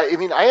I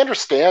mean, I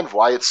understand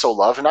why it's so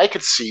loved, and I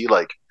could see,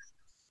 like,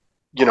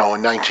 you know,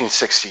 in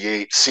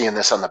 1968, seeing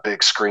this on the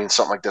big screen,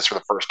 something like this for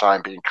the first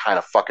time, being kind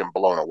of fucking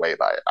blown away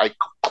by it. I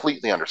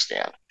completely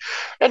understand.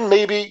 And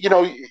maybe, you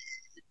know,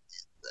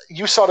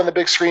 you saw it on the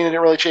big screen and it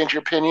didn't really change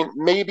your opinion.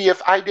 Maybe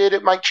if I did,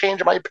 it might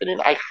change my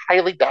opinion. I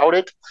highly doubt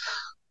it.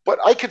 But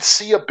I could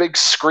see a big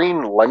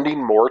screen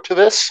lending more to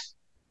this.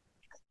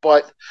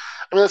 But,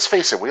 I mean, let's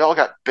face it, we all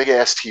got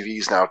big-ass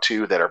TVs now,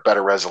 too, that are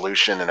better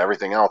resolution and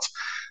everything else.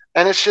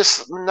 And it's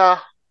just, nah,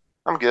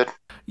 I'm good.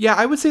 Yeah,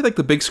 I would say, like,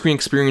 the big screen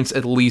experience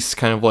at least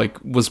kind of, like,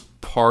 was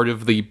part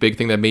of the big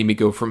thing that made me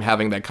go from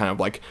having that kind of,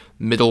 like,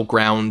 middle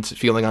ground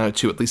feeling on it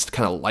to at least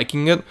kind of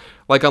liking it.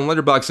 Like, on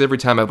Letterboxd, every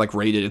time I've, like,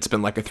 rated, it's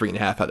been, like, a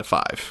 3.5 out of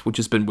 5, which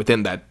has been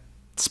within that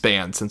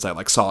span since I,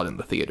 like, saw it in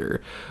the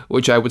theater,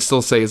 which I would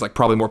still say is, like,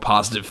 probably more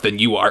positive than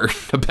you are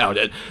about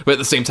it, but at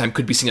the same time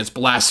could be seen as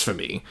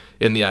blasphemy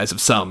in the eyes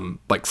of some,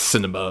 like,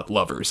 cinema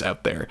lovers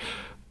out there.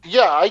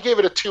 Yeah, I gave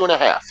it a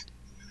 2.5.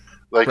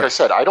 Like right. I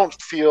said, I don't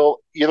feel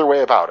either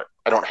way about it.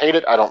 I don't hate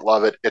it. I don't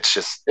love it. It's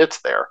just,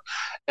 it's there.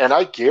 And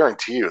I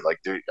guarantee you,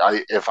 like,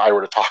 if I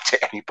were to talk to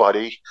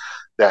anybody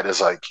that is,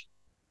 like,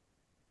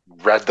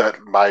 read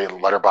my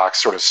Letterboxd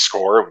sort of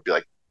score, it would be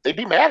like, they'd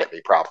be mad at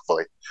me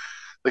probably.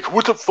 Like,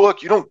 what the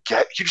fuck? You don't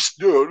get, you just,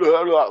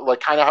 like,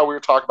 kind of how we were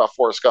talking about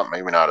Forrest Gump,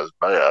 maybe not as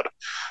bad,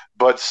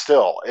 but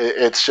still,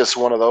 it's just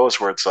one of those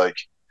where it's like,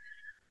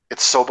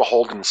 it's so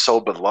beholden,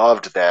 so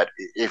beloved that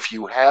if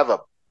you have a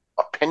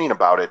opinion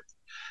about it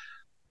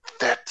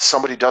that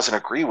somebody doesn't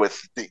agree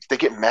with, they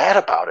get mad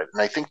about it. And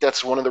I think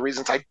that's one of the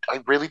reasons I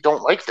really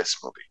don't like this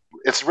movie.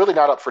 It's really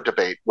not up for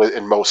debate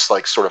in most,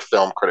 like, sort of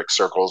film critic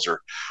circles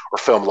or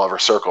film lover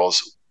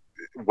circles,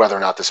 whether or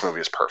not this movie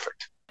is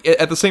perfect.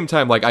 At the same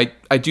time, like,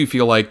 I do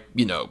feel like,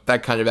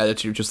 that kind of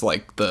attitude, just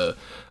like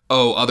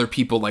other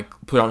people like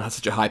put on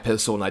such a high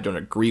pedestal and I don't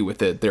agree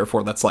with it,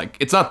 therefore that's like,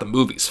 it's not the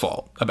movie's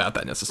fault about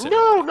that necessarily.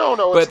 No,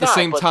 but at the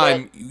same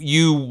time,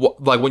 you,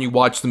 like, when you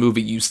watch the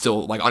movie, you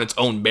still, like, on its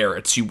own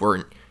merits, you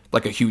weren't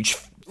like a huge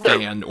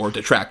fan or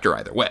detractor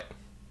either way.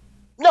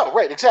 No,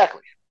 right,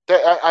 exactly.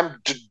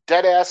 I'm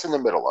dead ass in the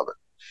middle of it.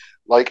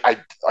 Like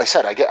I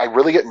said, I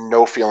really get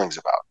no feelings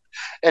about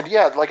it. And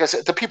yeah, like I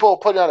said, the people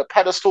putting on a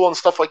pedestal and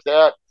stuff like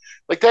that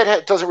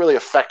doesn't really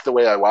affect the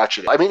way I watch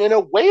it. I mean, in a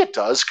way it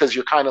does, because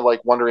you're kind of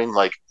like wondering,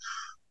 like,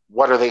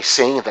 what are they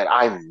saying that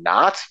I'm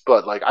not?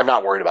 But like, I'm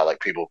not worried about like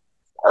people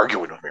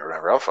arguing with me or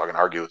whatever. I'll fucking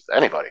argue with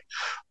anybody.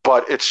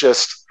 But it's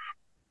just,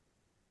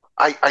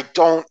 I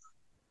don't,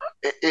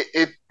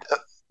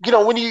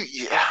 when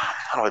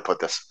how do I put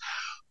this?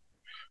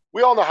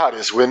 We all know how it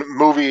is when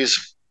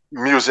movies,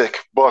 music,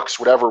 books,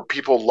 whatever,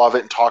 people love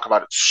it and talk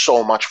about it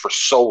so much for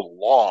so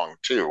long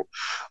too.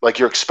 Like,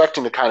 you're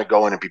expecting to kind of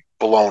go in and be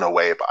blown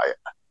away by it.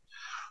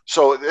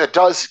 So it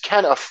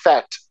can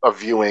affect a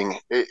viewing.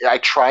 I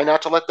try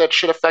not to let that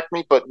shit affect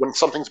me, but when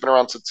something's been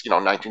around since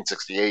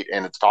 1968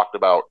 and it's talked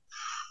about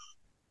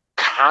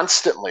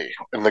constantly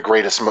in the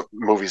greatest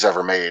movies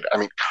ever made, I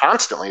mean,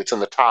 constantly, it's in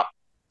the top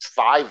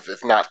 5,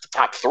 if not the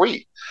top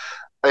 3.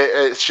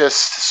 It's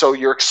just, so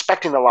you're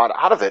expecting a lot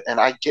out of it, and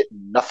I get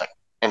nothing.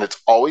 And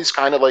it's always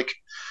kind of like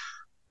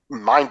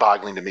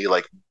mind-boggling to me,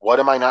 like, what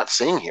am I not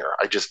seeing here?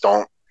 I just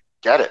don't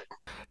get it.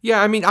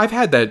 Yeah, I mean, I've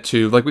had that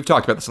too. Like, we've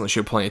talked about this on the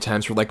show plenty of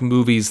times, where like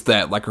movies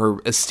that like are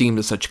esteemed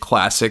as such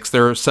classics,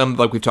 there are some,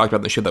 like we've talked about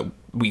in the show, that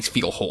we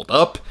feel hold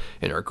up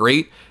and are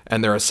great,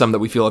 and there are some that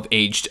we feel have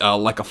aged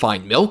like a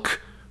fine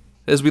milk,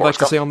 as we like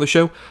to say on the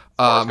show.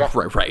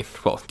 Right.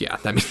 Well, yeah,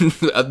 I mean,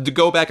 to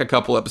go back a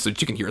couple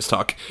episodes, you can hear us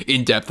talk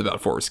in depth about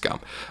Forrest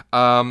Gump.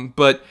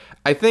 But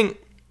I think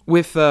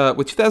with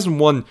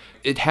 2001,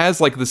 it has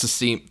like this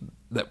esteem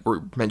that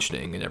we're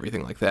mentioning and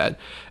everything like that.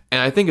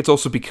 And I think it's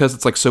also because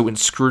it's like so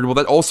inscrutable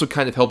that also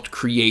kind of helped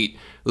create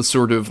the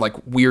sort of like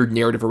weird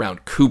narrative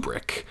around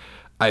Kubrick,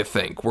 I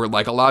think, where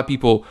like a lot of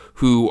people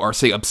who are,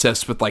 say,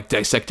 obsessed with like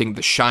dissecting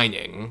The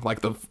Shining,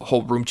 like the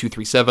whole Room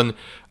 237,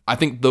 I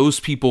think those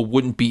people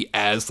wouldn't be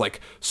as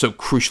like so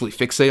crucially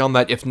fixated on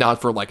that if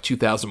not for like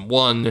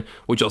 2001,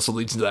 which also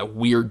leads into that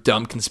weird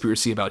dumb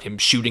conspiracy about him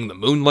shooting the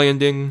moon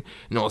landing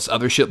and all this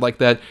other shit like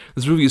that.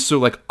 This movie is so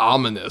like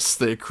ominous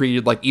that it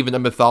created like even a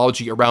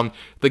mythology around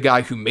the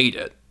guy who made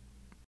it.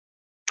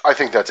 I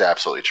think that's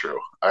absolutely true.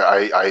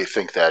 I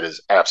think that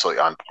is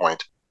absolutely on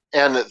point.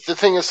 And the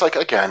thing is, like,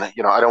 again,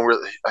 I don't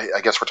really, I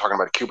guess we're talking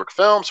about a Kubrick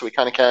film, so we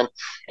kind of can.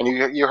 And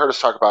you heard us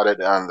talk about it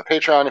on the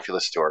Patreon, if you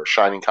listen to our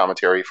Shining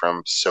commentary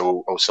from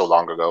so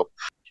long ago.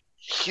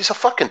 He's a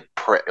fucking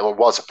prick, or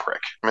was a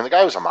prick. I mean, the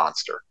guy was a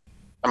monster.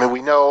 I mean,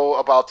 we know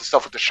about the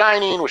stuff with The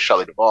Shining, with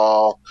Shelley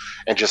Duvall,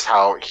 and just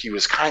how he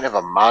was kind of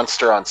a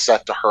monster on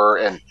set to her.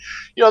 And,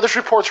 there's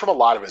reports from a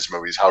lot of his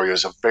movies how he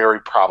was a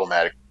very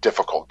problematic,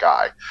 difficult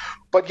guy.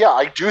 But yeah,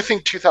 I do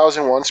think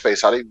 2001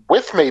 Space Odyssey,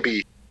 with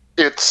maybe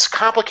its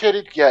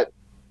complicated yet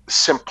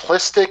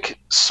simplistic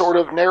sort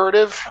of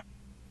narrative,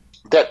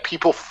 that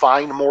people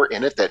find more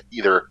in it that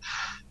either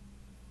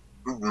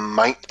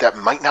might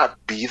not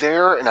be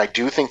there. And I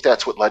do think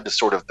that's what led to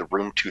sort of the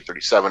Room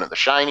 237 and The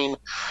Shining,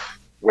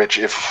 which,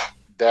 if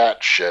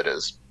that shit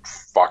is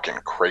fucking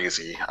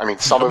crazy. I mean,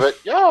 some of it,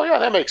 yeah,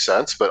 that makes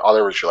sense. But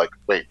others, you're like,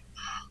 wait,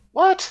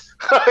 what?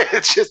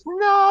 It's just,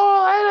 no,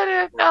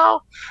 I don't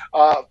know.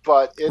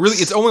 But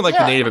it's only like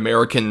the Native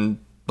American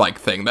like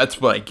thing.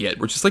 That's what I get.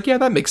 We're just like, yeah,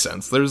 that makes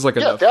sense. There's like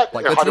enough, that's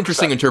an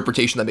interesting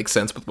interpretation that makes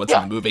sense with what's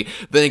in the movie.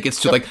 Then it gets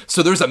to like,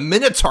 so there's a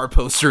Minotaur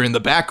poster in the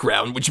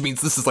background, which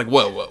means this is like,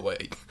 whoa,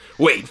 wait.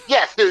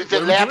 Yes, the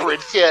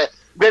labyrinth.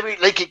 Maybe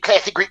like in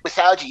classic Greek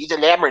mythology, the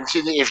labyrinth,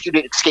 if you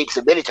didn't escape,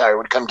 the Minotaur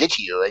would come get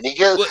you. And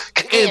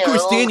and of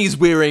course, Danny's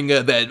wearing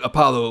that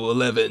Apollo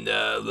 11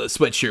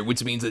 sweatshirt,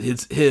 which means that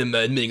it's him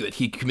admitting that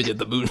he committed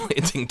the moon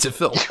landing to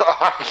film.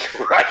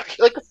 Right.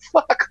 Like,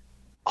 fuck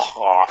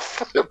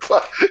off.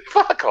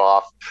 Fuck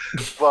off.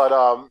 But,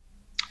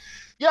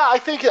 yeah, I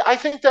think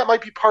that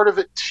might be part of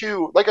it,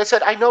 too. Like I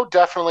said, I know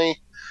definitely,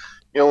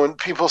 when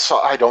people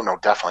saw, I don't know,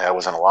 definitely I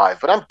wasn't alive,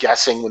 but I'm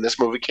guessing when this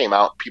movie came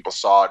out, people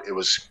saw it, it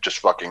was just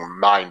fucking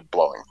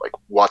mind-blowing. Like,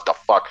 what the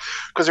fuck?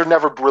 Because there'd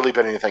never really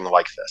been anything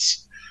like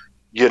this.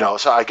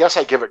 So I guess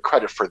I give it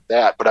credit for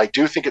that, but I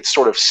do think it's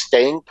sort of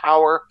staying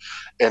power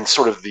and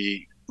sort of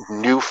the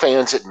new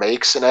fans it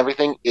makes and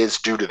everything is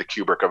due to the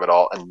Kubrick of it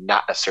all and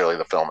not necessarily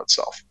the film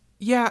itself.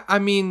 Yeah, I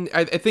mean,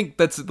 I think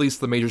that's at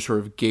least the major sort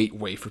of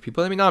gateway for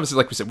people. I mean, obviously,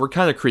 like we said, we're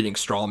kind of creating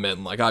straw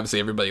men. Like, obviously,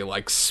 everybody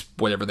likes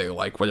whatever they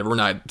like, whatever. We're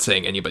not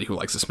saying anybody who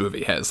likes this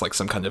movie has, like,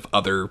 some kind of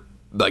other,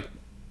 like,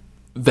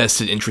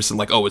 vested interest in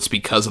like, oh, it's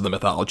because of the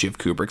mythology of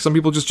Kubrick. Some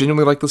people just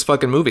genuinely like this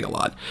fucking movie a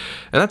lot,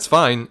 and that's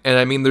fine. And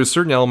I mean, there's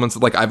certain elements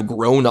that like I've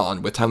grown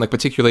on with time, like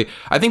particularly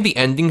I think the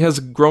ending has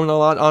grown a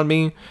lot on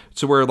me,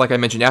 to where like I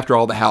mentioned, after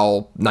all the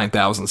HAL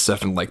 9000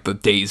 stuff and like the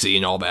Daisy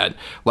and all that,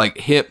 like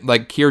him,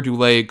 like Keir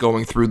Dullea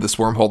going through this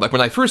wormhole, like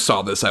when I first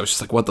saw this I was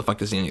just like, what the fuck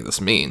does any of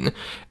this mean?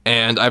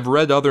 And I've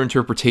read other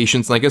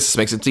interpretations, and I guess this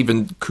makes sense.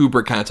 Even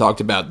Kubrick kind of talked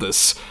about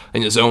this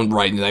in his own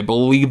writing, and I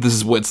believe this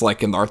is what it's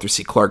like in the Arthur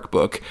C. Clarke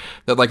book,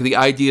 that like the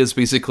idea is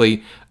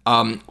basically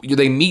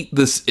they meet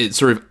this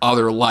sort of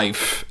other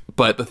life,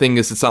 but the thing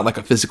is it's not like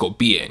a physical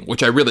being,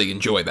 which I really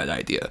enjoy that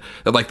idea,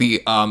 that like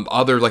the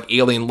other like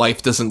alien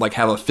life doesn't like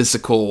have a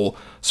physical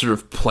sort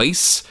of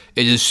place.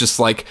 It is just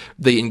like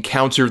they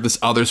encounter this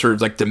other sort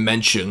of like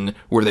dimension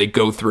where they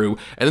go through,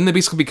 and then they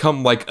basically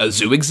become like a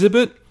zoo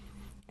exhibit,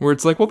 where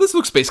it's like, well, this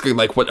looks basically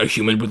like what a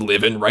human would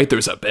live in, right?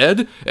 There's a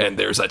bed, and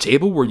there's a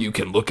table where you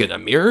can look in a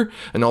mirror,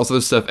 and all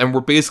this stuff, and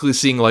we're basically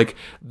seeing, like,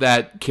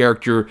 that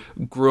character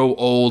grow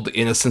old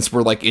in a sense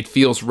where, like, it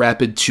feels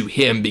rapid to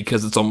him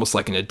because it's almost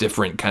like in a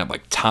different kind of,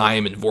 like,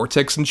 time and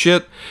vortex and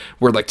shit,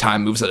 where, like,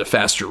 time moves at a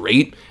faster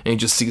rate, and he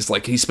just sees,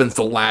 like, he spends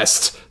the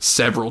last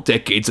several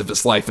decades of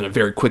his life in a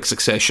very quick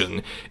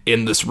succession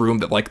in this room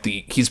that, like,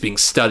 he's being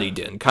studied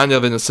in, kind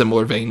of in a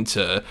similar vein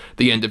to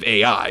the end of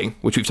AI,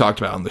 which we've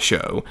talked about on the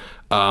show.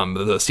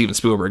 The Steven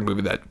Spielberg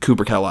movie that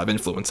Kubrick had a lot of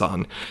influence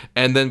on.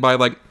 And then by,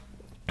 like,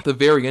 the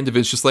very end of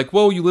it, it's just like,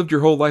 whoa, you lived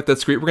your whole life,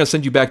 that's great, we're gonna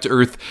send you back to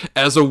Earth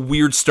as a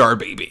weird star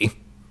baby.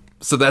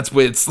 So that's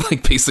what it's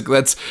like, basically.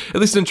 That's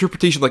at least an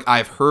interpretation like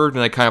I've heard,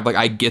 and I kind of like,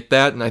 I get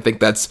that, and I think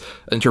that's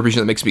an interpretation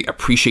that makes me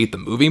appreciate the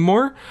movie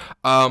more.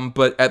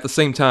 But at the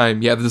same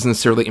time, yeah, this doesn't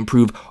necessarily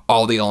improve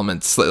all the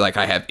elements that like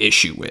I have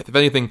issue with. If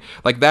anything,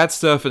 like that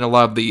stuff and a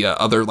lot of the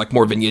other like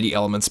more vignette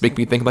elements make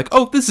me think like,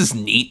 oh, this is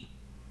neat,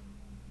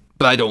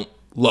 but I don't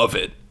love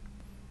it.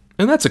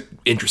 And that's an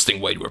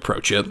interesting way to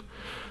approach it.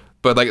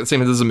 But like at the same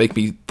time, it doesn't make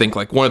me think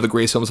like one of the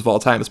greatest films of all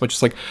time, as much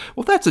as like,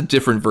 well, that's a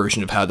different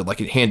version of how to like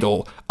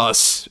handle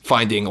us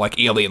finding like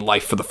alien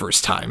life for the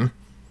first time.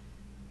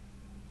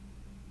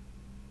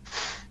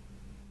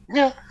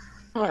 Yeah,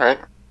 all right.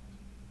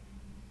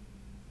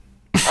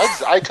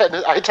 I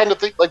tend to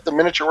think like the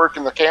miniature work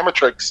and the camera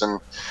tricks and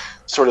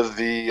sort of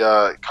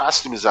the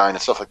costume design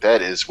and stuff like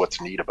that is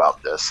what's neat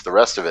about this. The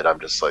rest of it, I'm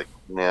just like,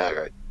 nah,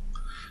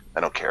 I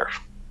don't care.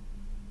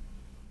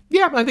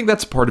 Yeah, I think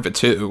that's part of it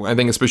too. I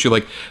think especially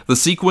like the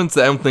sequence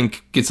that I don't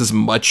think gets as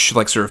much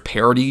like sort of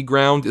parody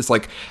ground is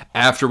like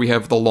after we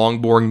have the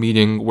long boring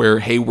meeting where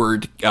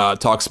Hayward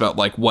talks about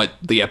like what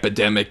the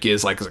epidemic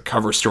is like as a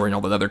cover story and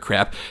all that other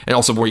crap, and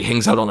also where he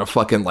hangs out on a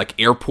fucking like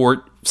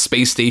airport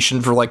space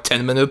station for like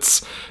 10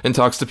 minutes and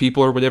talks to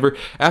people or whatever.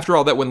 After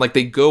all that, when like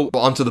they go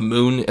onto the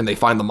moon and they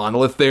find the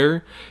monolith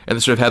there, and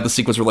they sort of have the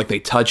sequence where like they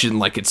touch it and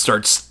like it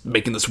starts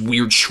making this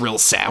weird shrill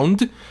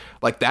sound.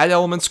 Like, that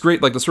element's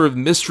great. Like, the sort of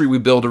mystery we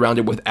build around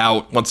it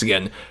without, once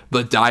again,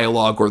 the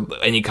dialogue or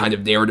any kind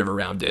of narrative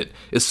around it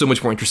is so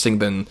much more interesting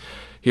than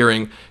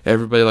hearing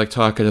everybody, like,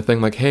 talk at a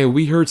thing like, hey,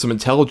 we heard some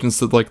intelligence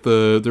that, like,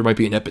 there might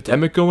be an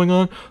epidemic going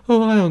on.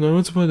 Oh, I don't know.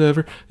 It's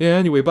whatever. Yeah,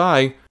 anyway,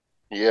 bye.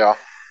 Yeah.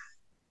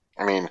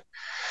 I mean,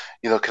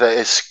 you know, could I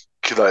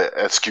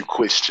ask you a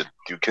question?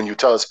 Can you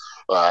tell us,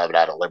 I'm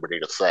not at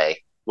liberty to say.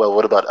 Well,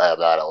 what about I'm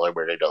not at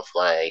liberty to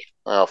say?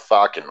 Oh,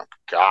 fucking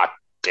God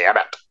damn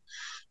it.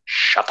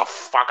 Shut the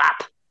fuck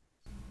up.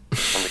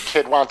 And the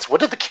kid wants,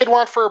 what did the kid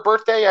want for her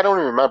birthday? I don't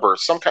even remember.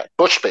 Some kind of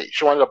bush baby.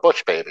 She wanted a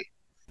bush baby.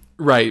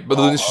 Right, but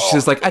then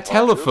she's like, a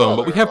telephone,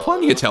 but we have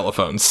plenty of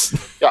telephones.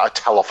 Yeah, a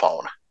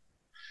telephone.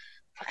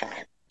 Fucking,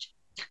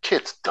 your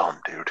kid's dumb,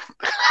 dude.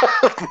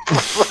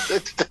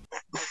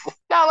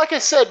 Now, like I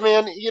said,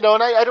 man, you know,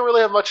 and I don't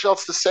really have much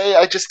else to say.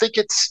 I just think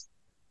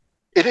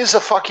it is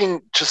a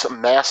fucking just a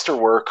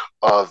masterwork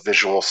of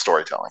visual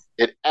storytelling.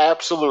 It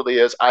absolutely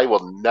is. I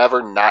will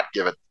never not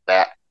give it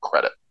that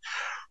credit.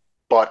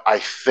 But I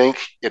think,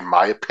 in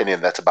my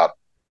opinion, that's about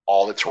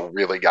all it's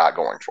really got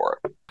going for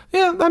it.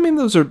 Yeah, I mean,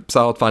 those are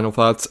solid final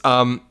thoughts.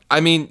 I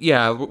mean,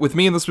 yeah, with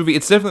me in this movie,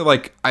 it's definitely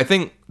like, I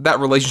think that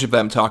relationship that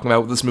I'm talking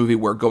about with this movie,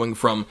 where going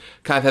from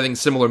kind of having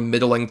similar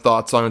middling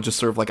thoughts on it, just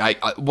sort of like, I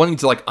wanting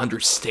to like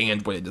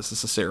understand what it is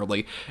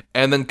necessarily,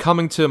 and then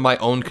coming to my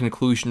own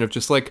conclusion of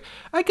just like,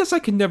 I guess I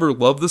can never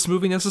love this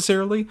movie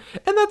necessarily,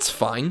 and that's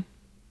fine.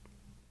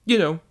 You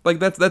know, like,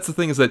 that's the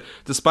thing, is that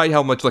despite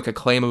how much, like,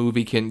 acclaim a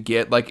movie can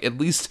get, like, at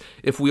least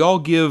if we all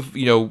give,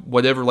 you know,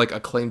 whatever, like,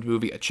 acclaimed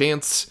movie a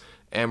chance,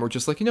 and we're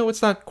just like, you know,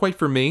 it's not quite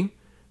for me,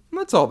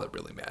 that's all that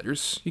really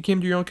matters. You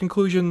came to your own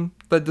conclusion.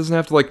 That doesn't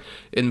have to, like,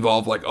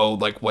 involve, like, oh,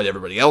 like, what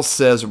everybody else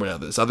says, or whatever,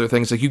 there's other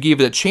things. Like, you gave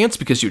it a chance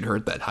because you'd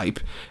heard that hype,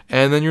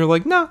 and then you're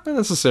like, no, not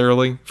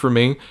necessarily for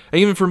me.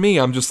 And even for me,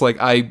 I'm just like,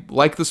 I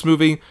like this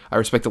movie. I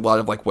respect a lot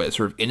of, like, what it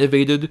sort of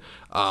innovated,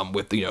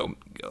 with, you know,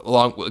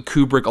 along with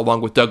Kubrick,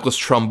 along with Douglas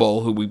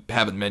Trumbull, who we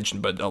haven't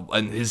mentioned, but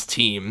and his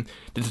team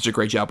did such a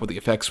great job with the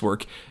effects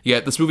work.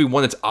 Yet this movie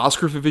won its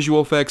Oscar for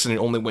visual effects, and it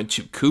only went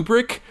to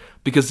Kubrick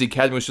because the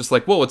Academy was just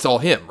like, "Whoa, it's all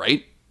him,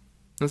 right?"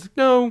 And I was like,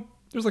 "No,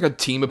 There's like a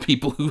team of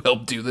people who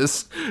helped do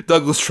this.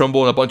 Douglas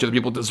Trumbull and a bunch of other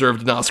people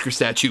deserved an Oscar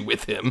statue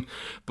with him.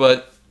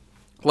 But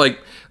like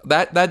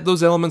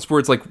those elements where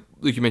it's like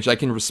you mentioned, I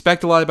can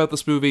respect a lot about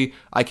this movie.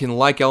 I can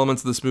like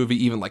elements of this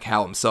movie, even like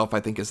Hal himself, I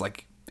think is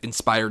like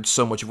inspired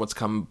so much of what's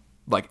come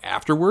like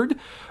afterward.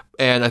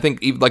 And I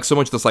think like so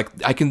much of this, like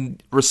I can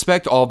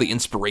respect all the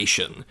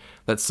inspiration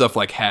that stuff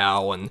like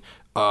Hal and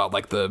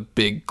like the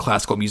big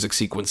classical music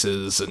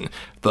sequences and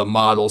the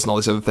models and all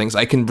these other things.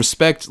 I can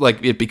respect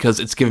like it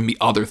because it's given me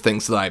other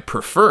things that I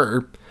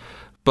prefer.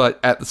 But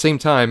at the same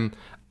time,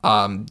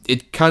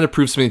 it kind of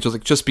proves to me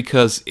just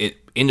because it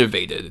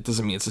innovated, it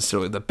doesn't mean it's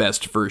necessarily the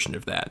best version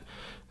of that.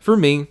 For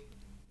me,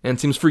 and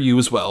it seems for you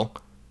as well.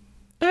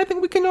 And I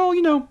think we can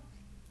all,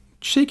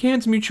 shake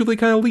hands mutually,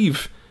 kind of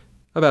leave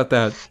about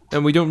that.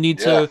 And we don't need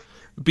to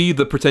be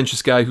the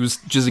pretentious guy who's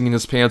jizzing in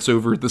his pants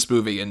over this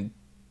movie and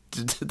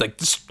like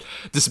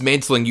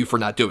dismantling you for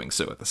not doing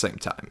so at the same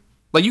time.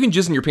 Like, you can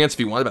jizz in your pants if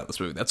you want about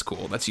this movie. That's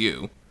cool. That's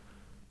you.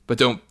 But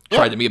don't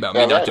cry to me about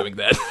me not doing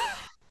that.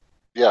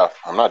 Yeah,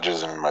 I'm not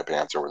jizzing in my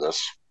pants over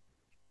this.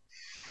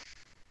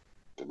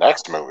 The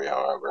next movie,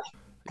 however.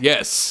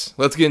 Yes.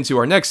 Let's get into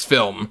our next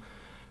film,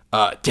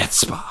 Death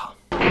Spa.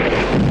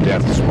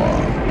 Death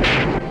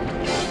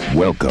Spa.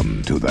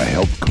 Welcome to the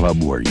health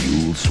club where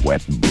you'll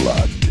sweat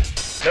blood.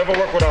 Never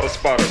work without a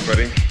spotter,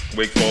 Freddie.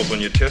 Weight falls on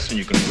your chest and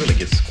you can really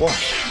get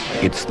squashed.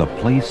 It's the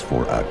place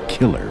for a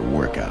killer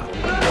workout.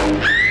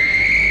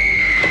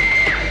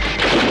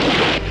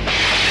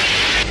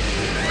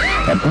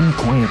 An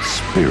unquiet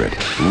spirit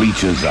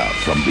reaches out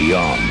from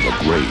beyond the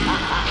grave.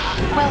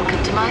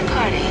 Welcome to my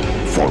party.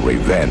 For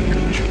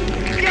revenge.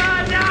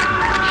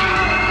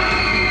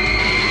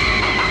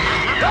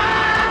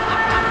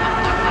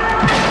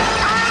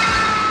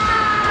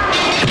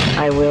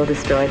 I will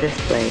destroy this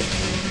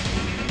place.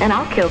 And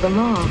I'll kill them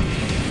all.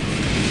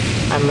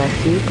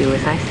 Unless you do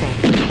as I say.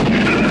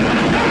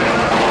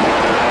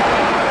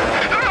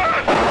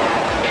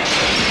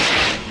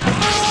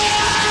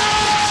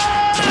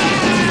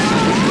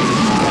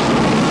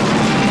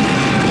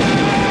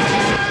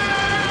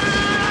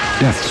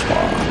 Death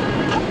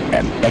Spa.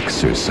 An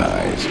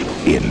exercise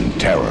in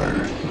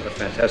terror. A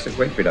fantastic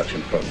weight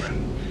reduction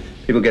program.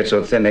 People get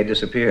so thin they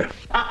disappear.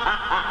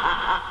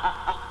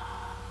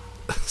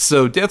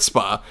 So Death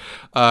Spa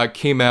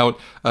came out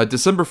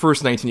December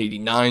 1st,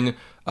 1989,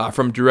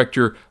 from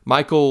director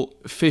Michael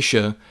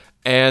Fisher.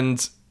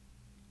 And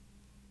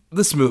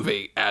this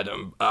movie,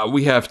 Adam,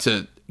 we have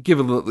to give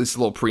at least a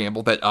little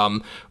preamble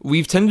that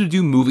we've tended to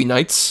do movie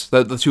nights,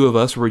 the two of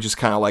us, where we just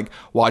kind of like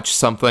watch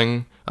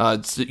something.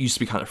 It used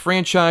to be kind of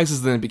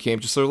franchises, then it became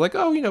just sort of like,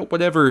 oh,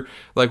 whatever,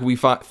 like we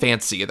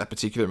fancy at that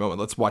particular moment,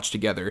 let's watch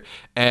together.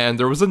 And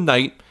there was a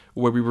night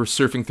where we were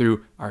surfing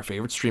through our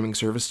favorite streaming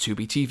service,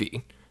 Tubi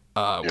TV.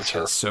 Which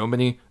has so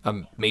many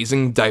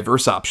amazing,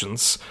 diverse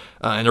options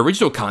and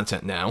original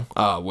content now,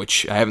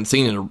 which I haven't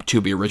seen in a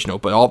Tubi original,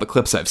 but all the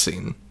clips I've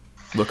seen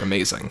look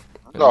amazing.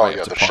 Oh,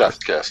 yeah, the Chef's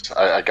Kiss.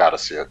 I gotta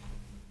see it.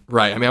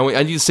 Right. I mean,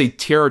 I need to say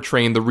Terror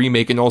Train, the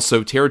remake, and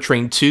also Terror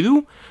Train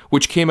 2,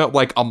 which came out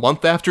like a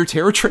month after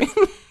Terror Train,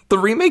 the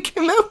remake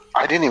came out.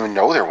 I didn't even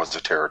know there was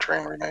a Terror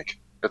Train remake.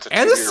 It's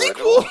and a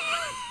sequel!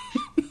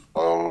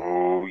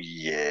 Oh,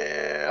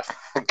 yeah.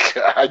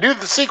 I knew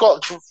the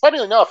sequel.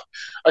 Funny enough,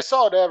 I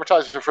saw an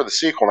advertisement for the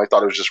sequel, and I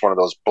thought it was just one of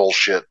those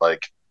bullshit,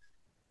 like,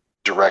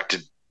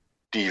 directed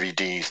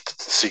DVD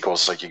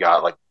sequels like you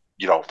got, like,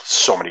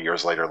 so many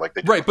years later. Like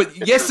they right, but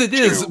yes, it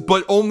is,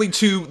 but only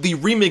to the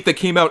remake that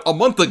came out a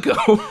month ago.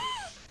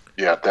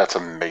 Yeah, that's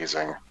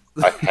amazing.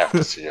 I have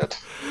to see it.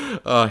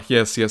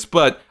 Yes.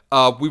 But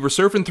we were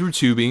surfing through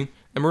Tubi,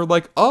 and we're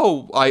like,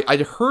 oh,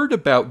 I'd heard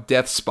about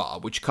Death Spa,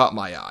 which caught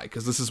my eye,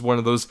 because this is one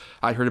of those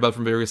I'd heard about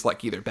from various,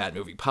 like, either bad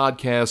movie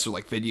podcasts or,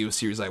 like, video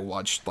series I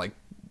watched, like,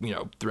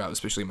 throughout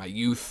especially my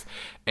youth.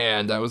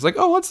 And I was like,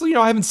 oh, let's,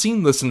 I haven't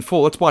seen this in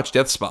full. Let's watch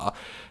Death Spa.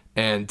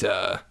 And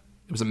it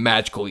was a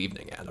magical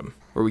evening, Adam,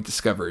 where we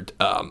discovered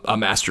a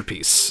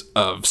masterpiece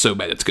of so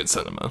bad it's good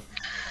cinema.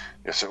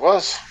 Yes, it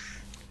was.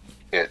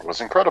 It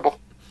was incredible.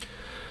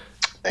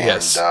 And,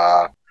 yes.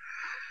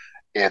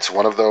 It's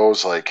one of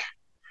those, like,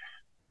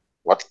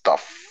 what the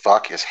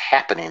fuck is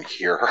happening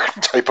here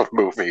type of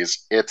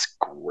movies. It's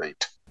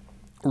great.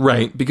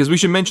 Right, because we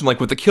should mention, like,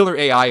 with the killer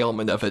AI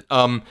element of it,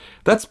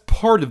 that's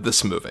part of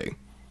this movie.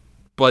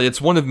 But it's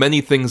one of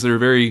many things that are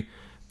very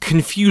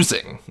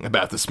confusing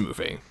about this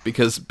movie.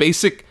 Because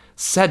basic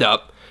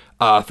setup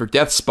for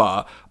Death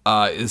Spa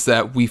is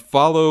that we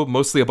follow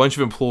mostly a bunch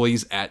of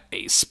employees at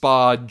a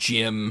spa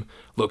gym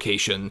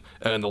location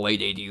in the late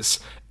 80s.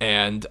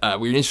 And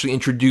we were initially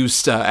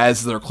introduced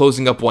as they're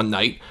closing up one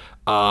night.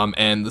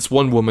 And this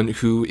one woman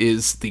who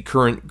is the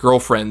current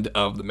girlfriend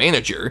of the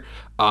manager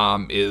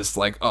is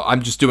like, oh,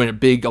 I'm just doing a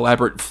big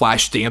elaborate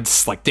flash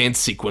dance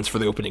sequence for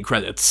the opening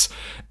credits.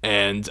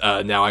 And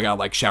now I gotta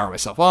like shower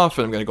myself off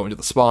and I'm gonna go into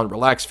the spa and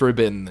relax for a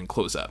bit and then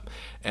close up.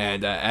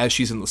 And as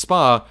she's in the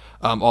spa,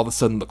 all of a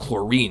sudden the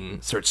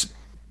chlorine starts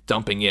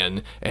dumping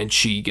in, and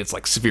she gets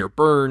like severe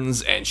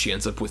burns, and she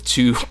ends up with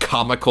 2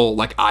 comical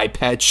like eye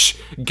patch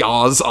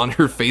gauze on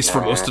her face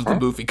for most of the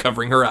movie,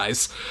 covering her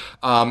eyes.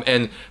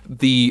 And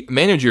the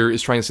manager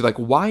is trying to say like,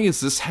 why is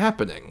this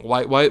happening?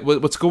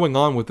 What's going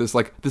on with this?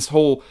 Like, this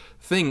whole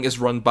thing is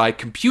run by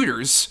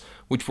computers,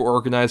 which were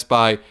organized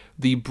by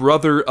the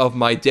brother of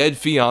my dead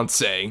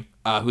fiance,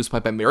 who's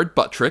played by Merritt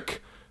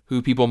Buttrick,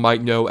 who people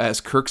might know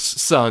as Kirk's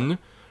son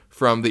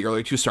from the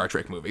earlier 2 Star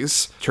Trek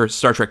movies,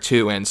 Star Trek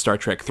 2 and Star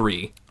Trek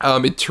 3.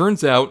 It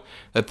turns out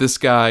that this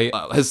guy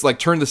has like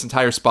turned this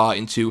entire spa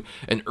into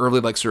an early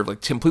like sort of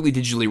like completely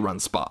digitally run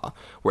spa,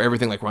 where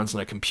everything like runs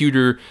on a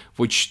computer,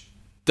 which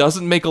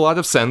doesn't make a lot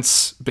of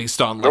sense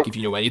based on like if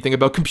you know anything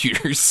about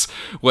computers,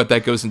 what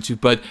that goes into.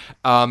 But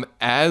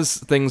as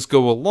things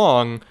go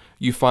along,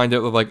 you find out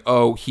that, like,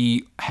 oh,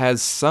 he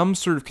has some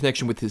sort of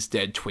connection with his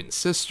dead twin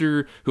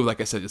sister, who, like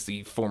I said, is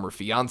the former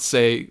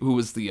fiance, who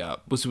was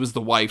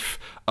the wife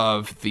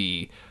of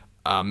the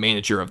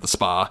manager of the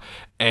spa.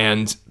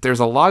 And there's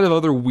a lot of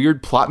other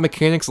weird plot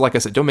mechanics, like I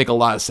said, don't make a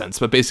lot of sense,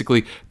 but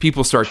basically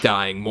people start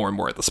dying more and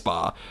more at the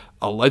spa,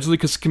 allegedly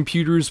because of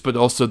computers, but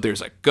also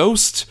there's a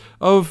ghost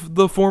of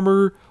the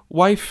former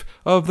wife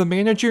of the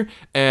manager,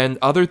 and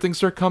other things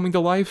start coming to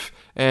life,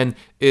 and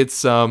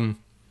it's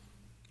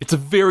a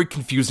very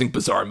confusing,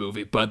 bizarre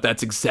movie, but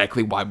that's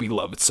exactly why we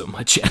love it so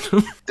much,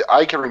 Adam.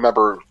 I can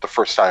remember the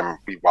first time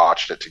we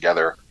watched it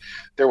together,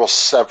 there were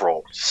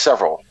several,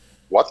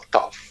 what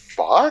the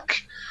fuck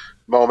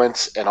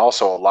moments, and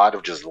also a lot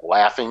of just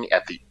laughing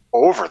at the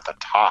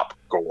over-the-top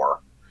gore.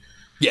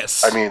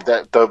 Yes. I mean,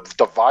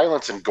 the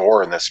violence and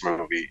gore in this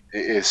movie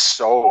is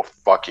so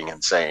fucking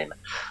insane.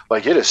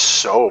 Like, it is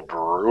so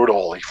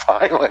brutally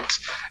violent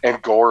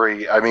and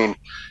gory. I mean,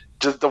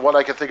 the one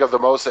I can think of the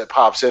most that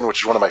pops in,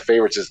 which is one of my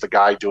favorites, is the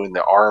guy doing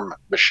the arm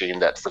machine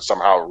that for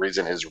somehow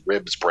reason his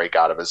ribs break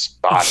out of his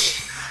body.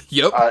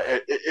 Yep.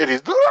 It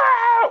is,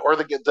 or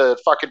the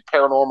fucking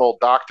paranormal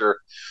doctor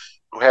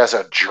who has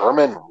a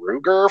German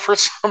Ruger for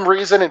some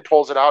reason and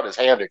pulls it out, his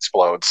hand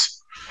explodes.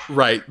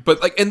 Right,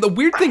 but like, and the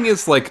weird thing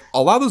is, like,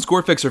 a lot of those gore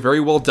effects are very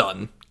well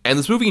done, and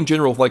this movie in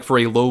general, like, for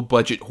a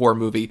low-budget horror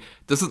movie,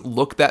 doesn't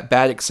look that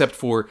bad, except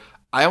for,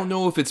 I don't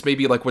know if it's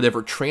maybe, like,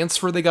 whatever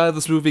transfer they got of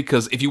this movie,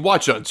 because if you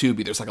watch it on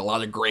Tubi, there's, like, a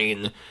lot of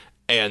grain,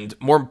 and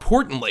more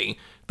importantly,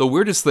 the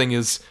weirdest thing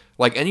is,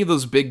 like, any of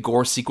those big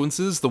gore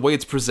sequences, the way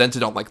it's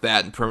presented on, like,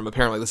 that, and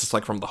apparently this is,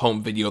 like, from the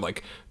home video,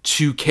 like,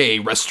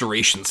 2K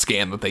restoration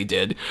scan that they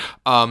did,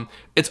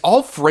 it's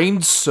all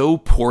framed so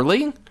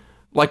poorly.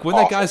 Like, when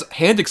that guy's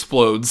hand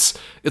explodes,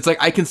 it's like,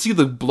 I can see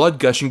the blood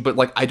gushing, but,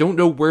 like, I don't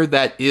know where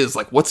that is.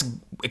 Like, what's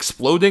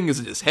exploding? Is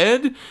it his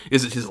head?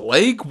 Is it his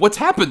leg? What's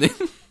happening?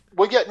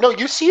 Well, yeah, no,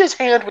 you see his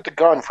hand with the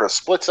gun for a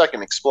split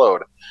second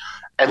explode,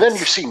 and then you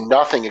see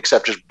nothing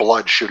except just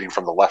blood shooting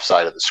from the left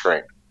side of the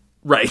screen.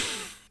 Right.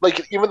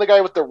 Like, even the guy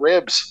with the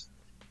ribs,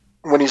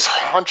 when he's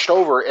hunched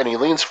over and he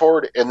leans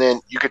forward, and then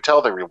you could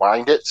tell they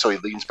rewind it, so he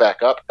leans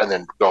back up and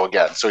then go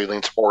again, so he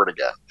leans forward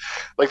again.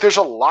 Like, there's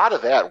a lot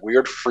of that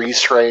weird freeze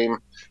frame,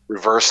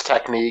 reverse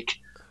technique,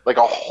 like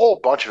a whole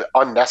bunch of it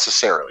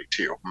unnecessarily,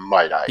 too,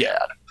 might I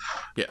add.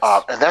 Yes.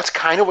 And that's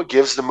kind of what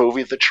gives the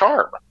movie the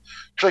charm.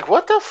 It's like,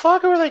 what the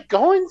fuck are they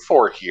going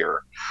for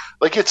here?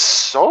 Like, it's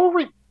so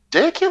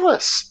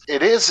ridiculous.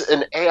 It is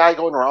an AI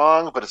going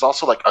wrong, but it's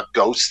also like a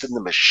ghost in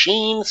the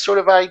machine sort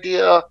of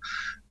idea.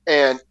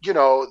 And, you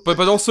know... But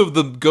also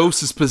the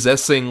ghost is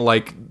possessing,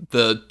 like,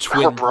 the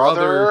twin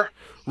brother.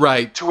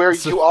 Right. To where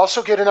you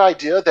also get an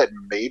idea that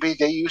maybe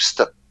they used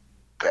to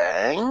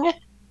bang?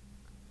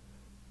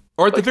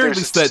 Or at the very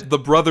least that the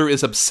brother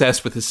is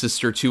obsessed with his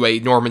sister to a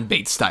Norman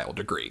Bates-style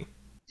degree.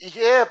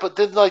 Yeah, but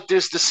then, like,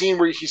 there's the scene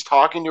where he's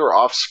talking to her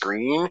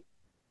off-screen,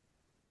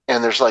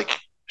 and there's, like...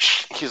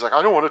 He's like,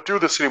 I don't want to do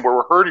this anymore,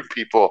 we're hurting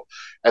people.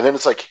 And then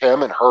it's, like,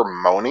 him and her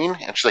moaning,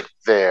 and she's like,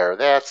 there,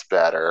 that's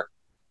better.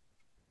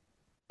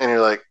 And you're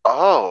like,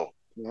 oh,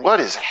 what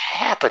is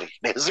happening?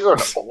 Is there an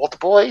old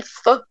boy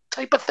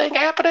type of thing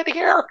happening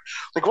here?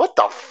 Like, what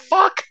the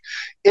fuck?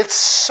 It's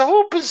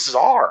so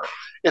bizarre.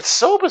 It's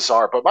so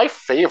bizarre. But my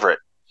favorite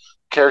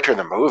character in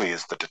the movie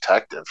is the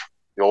detective,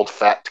 the old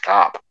fat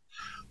cop,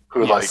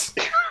 who, yes,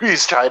 like,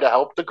 he's trying to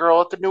help the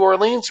girl at the New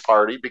Orleans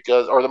party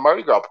or the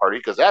Mardi Gras party,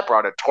 because that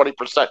brought in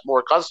 20%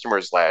 more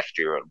customers last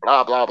year, and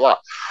blah, blah, blah.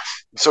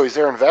 So he's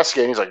there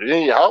investigating. He's like, you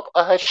need help?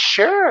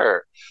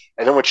 Sure.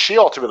 And then when she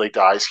ultimately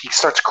dies, he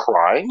starts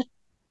crying.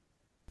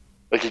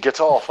 Like, he gets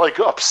all, like,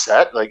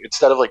 upset. Like,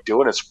 instead of, like,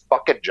 doing his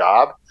fucking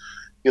job,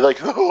 he's like,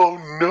 oh,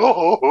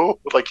 no.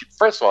 Like,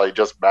 first of all, he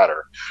just met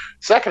her.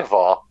 Second of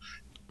all,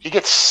 he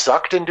gets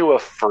sucked into a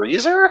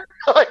freezer?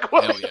 Like,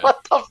 what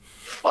the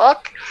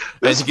fuck?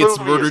 And he gets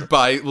murdered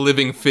by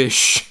living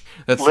fish.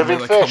 That's living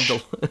fish. Come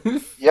to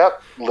life.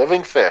 Yep,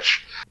 living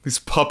fish. These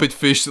puppet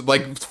fish that,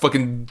 like,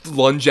 fucking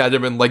lunge at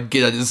him and, like,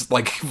 get at his,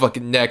 like,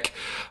 fucking neck.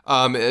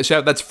 Shout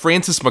out, that's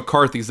Francis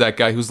McCarthy's that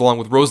guy, who's along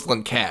with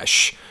Rosalind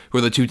Cash, who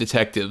are the two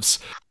detectives.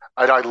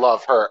 And I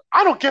love her.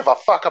 I don't give a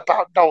fuck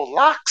about no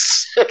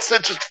locks. it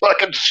just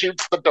fucking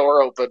shoots the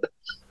door open.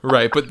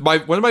 Right, but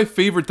one of my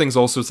favorite things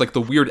also is like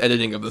the weird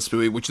editing of this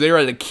movie, which they're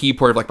at a key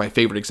part of like my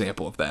favorite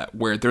example of that,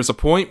 where there's a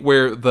point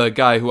where the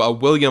guy who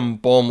William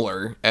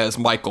Baumler as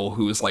Michael,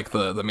 who is like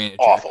the manager.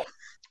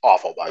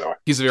 Awful, by the way.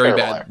 He's a very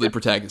bad lead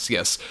protagonist,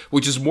 yes.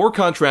 Which is more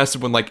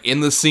contrasted when, like,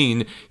 in the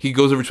scene, he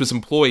goes over to his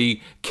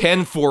employee,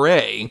 Ken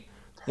Foray,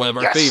 one of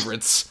our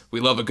favorites. We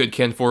love a good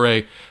Ken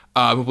Foray,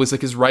 who was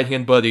like his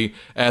right-hand buddy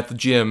at the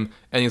gym,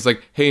 and he's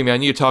like, hey, man, I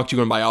need to talk to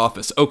you in my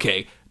office.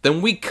 Okay.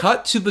 Then we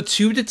cut to the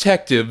two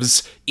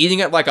detectives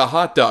eating at, like, a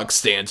hot dog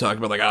stand, talking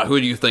about, like,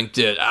 who do you think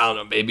did? I don't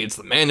know, maybe it's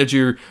the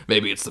manager,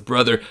 maybe it's the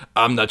brother,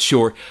 I'm not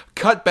sure.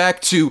 Cut back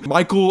to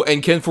Michael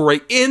and Ken Foray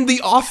in the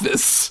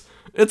office.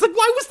 It's like,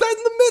 why was that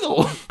in the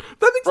middle?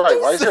 That makes no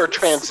sense. Why is there a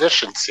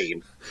transition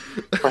scene?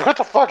 What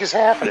the fuck is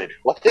happening?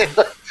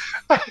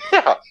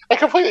 Yeah, I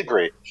completely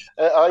agree.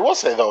 I will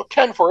say, though,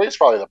 Ken Foray is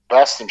probably the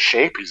best in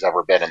shape he's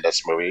ever been in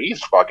this movie.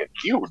 He's fucking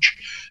huge.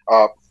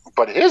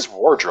 But his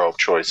wardrobe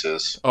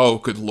choices... Oh,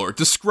 good lord.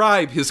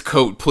 Describe his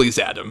coat, please,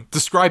 Adam.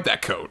 Describe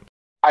that coat.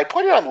 I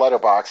put it on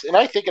Letterboxd, and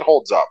I think it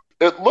holds up.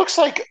 It looks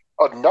like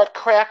a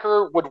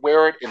nutcracker would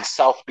wear it in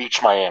South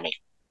Beach, Miami.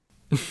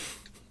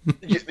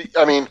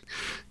 I mean...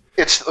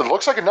 It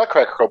looks like a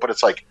nutcracker coat, but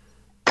it's like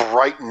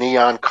bright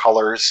neon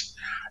colors.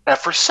 And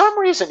for some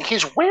reason,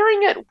 he's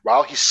wearing it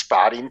while he's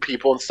spotting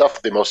people and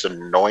stuff. The most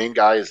annoying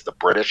guy is the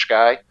British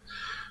guy.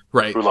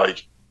 Right. Who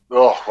like,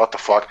 oh, what the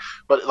fuck?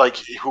 But like,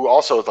 who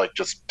also like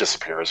just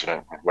disappears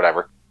and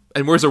whatever.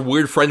 And wears a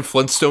weird Fred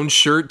Flintstone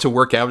shirt to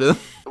work out in.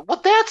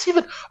 Well, that's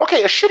even...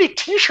 Okay, a shitty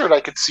t-shirt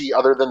I could see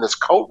other than this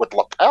coat with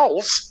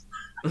lapels.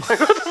 Like,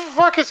 what the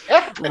fuck is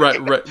happening?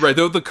 Right.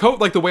 Though the coat,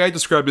 like the way I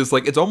described it is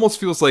like, it almost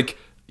feels like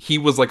he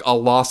was like a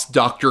lost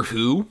Doctor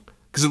Who,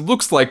 because it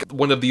looks like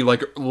one of the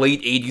like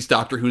late 80s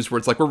Doctor Who's where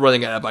it's like, we're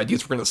running out of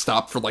ideas, we're going to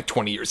stop for like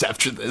 20 years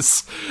after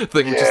this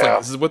thing. Yeah. Just like,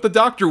 this is what the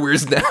Doctor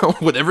wears now,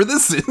 whatever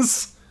this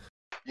is.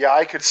 Yeah,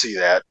 I could see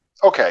that.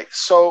 Okay,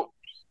 so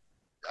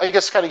I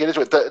guess kind of get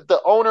into it.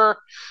 The owner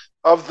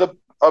of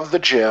the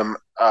gym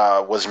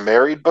was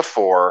married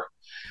before.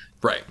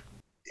 Right.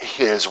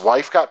 His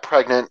wife got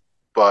pregnant,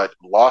 but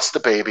lost the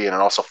baby, and it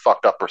also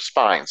fucked up her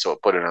spine, so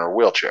it put her in her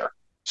wheelchair.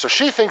 So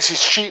she thinks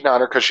he's cheating on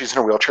her because she's in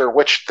a wheelchair,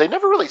 which they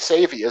never really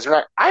say if he is or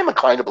not. I'm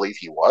inclined to believe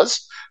he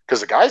was, because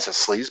the guy's a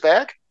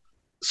sleazebag.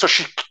 So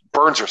she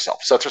burns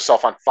herself, sets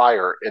herself on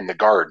fire in the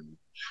garden,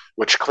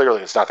 which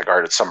clearly is not the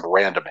garden, it's some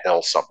random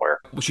hill somewhere.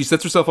 She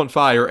sets herself on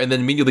fire and then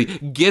immediately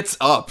gets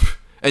up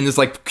and is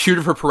like cured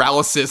of her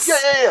paralysis.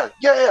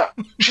 Yeah.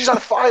 She's on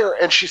fire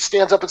and she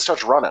stands up and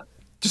starts running.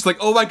 Just like,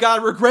 oh my god,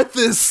 I regret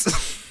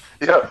this.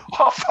 Yeah.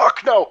 Oh,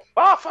 fuck no.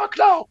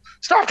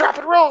 Stop, drop,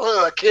 and roll.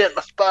 I can't,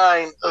 my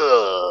spine.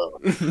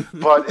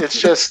 But it's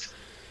just,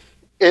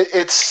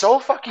 it's so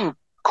fucking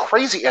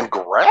crazy and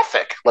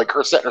graphic, like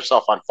her setting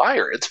herself on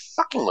fire. It's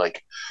fucking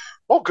like,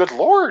 oh, good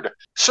lord.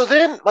 So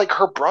then, like,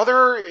 her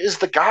brother is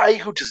the guy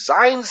who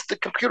designs the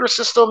computer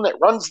system that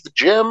runs the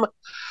gym,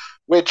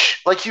 which,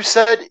 like you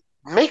said,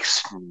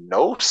 makes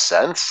no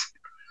sense.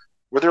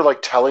 Where they're,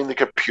 like, telling the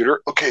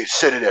computer, okay,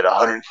 set it at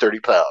 130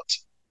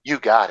 pounds. You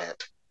got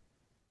it.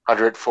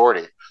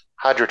 140,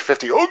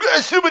 150. Oh,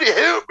 God, somebody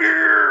help me!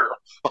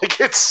 Like,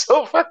 it's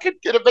so fucking...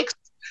 It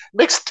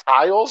makes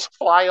tiles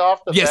fly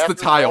off the Yes, the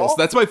tiles. wall.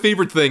 That's my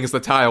favorite thing, is the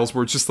tiles,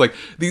 where it's just like...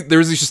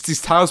 There's just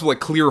these tiles with, like,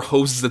 clear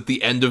hoses at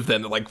the end of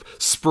them that, like,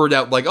 spurt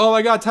out, like, oh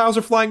my god, tiles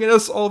are flying at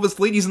us, all of us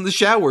ladies in the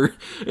shower.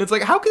 And it's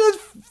like, how can a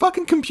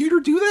fucking computer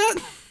do that?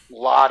 A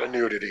lot of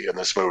nudity in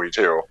this movie,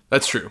 too.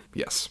 That's true,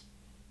 yes.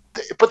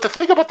 But the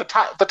thing about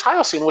the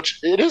tile scene, which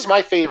it is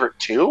my favorite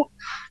too,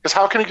 is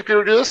how can a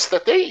computer do this?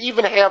 That they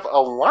even have a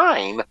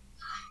line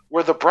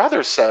where the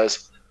brother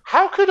says,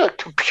 how could a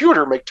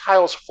computer make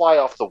tiles fly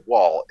off the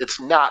wall? It's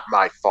not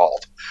my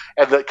fault.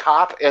 And the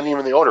cop and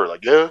even the owner are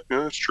like, yeah,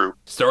 it's true.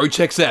 Story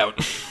checks out.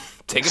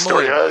 Take him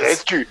away.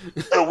 That's true.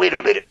 Oh, wait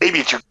a minute. Maybe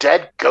it's your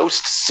dead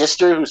ghost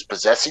sister who's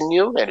possessing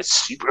you and is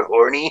super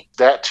horny.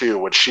 That too,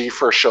 when she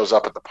first shows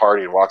up at the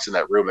party and walks in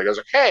that room, they goes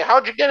like, hey,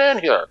 how'd you get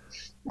in here?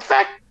 In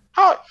fact,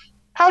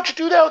 how'd you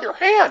do that with your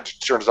hand?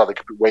 It turns out the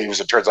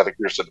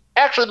computer said,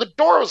 actually, the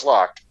door was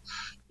locked.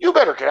 You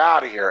better get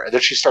out of here. And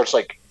then she starts,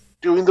 like,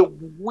 doing the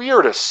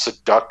weirdest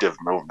seductive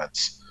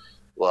movements.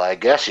 Well, I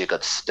guess you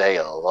could stay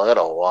a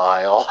little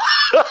while.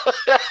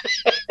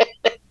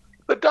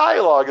 The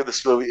dialogue in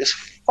this movie is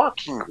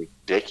fucking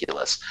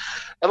ridiculous.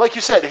 And like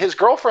you said, his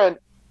girlfriend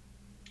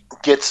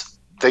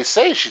they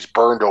say she's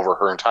burned over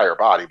her entire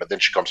body, but then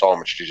she comes home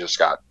and she just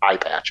got eye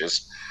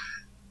patches.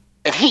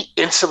 And he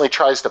instantly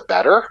tries to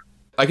bet her.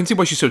 I can see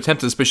why she's so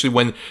tempted, especially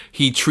when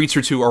he treats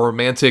her to a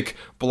romantic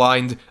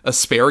blind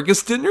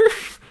asparagus dinner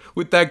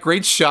with that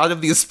great shot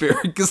of the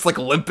asparagus like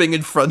limping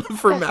in front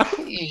of her mouth.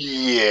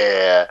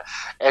 Yeah.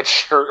 And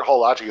her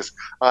whole logic is,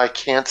 I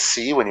can't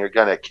see when you're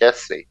going to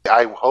kiss me.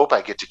 I hope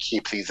I get to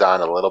keep these on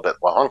a little bit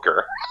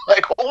longer.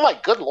 Like, oh my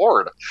good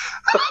lord.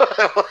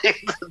 Like,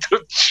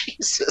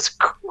 Jesus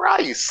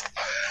Christ.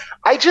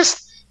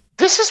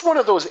 This is one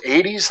of those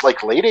 80s,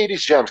 like late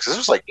 80s gems, because this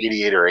was like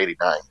 88 or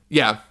 89.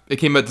 Yeah, it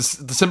came out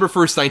December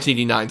 1st,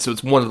 1989, so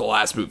it's one of the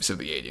last movies of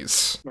the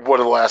 80s. One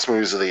of the last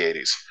movies of the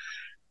 80s.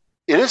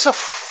 It is a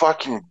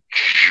fucking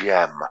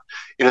gem.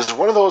 It is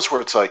one of those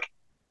where it's like,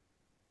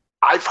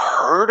 I've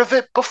heard of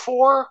it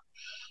before,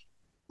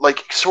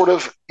 like sort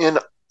of in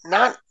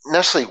not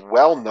necessarily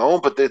well known,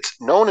 but it's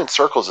known in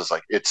circles as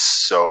like, it's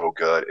so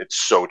good. It's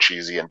so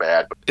cheesy and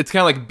bad. It's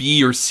kind of like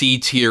B or C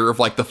tier of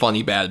like the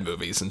funny bad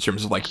movies in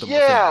terms of like the more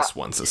famous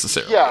ones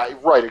necessarily. Yeah,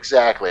 right,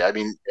 exactly. I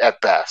mean,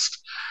 at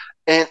best.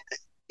 And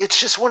it's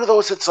just one of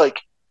those, it's like,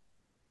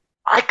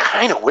 I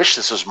kind of wish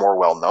this was more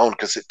well known,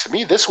 because to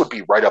me, this would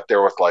be right up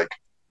there with like,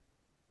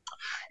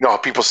 you know, how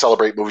people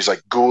celebrate movies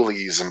like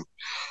Ghoulies and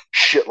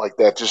shit like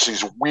that, just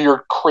these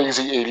weird,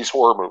 crazy 80s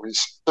horror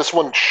movies. This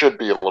one should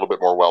be a little bit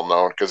more well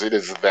known, because it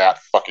is that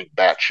fucking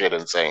batshit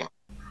insane.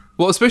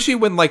 Well, especially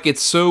when like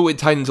it's so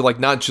tied into like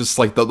not just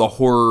like the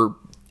horror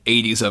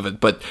 80s of it,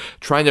 but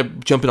trying to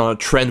jump in on a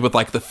trend with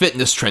like the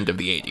fitness trend of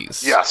the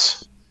 80s.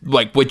 Yes.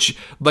 Like, which,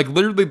 like,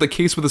 literally the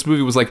case with this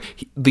movie was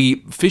like,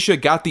 the Fisher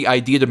got the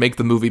idea to make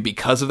the movie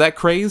because of that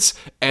craze,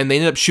 and they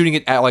ended up shooting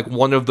it at like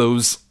one of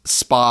those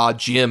spa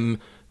gym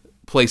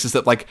places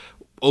that like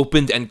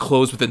opened and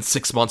closed within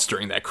 6 months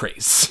during that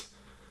craze.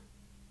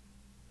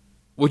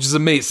 Which is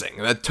amazing.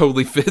 That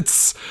totally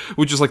fits.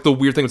 Which is like the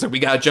weird thing. It's like, we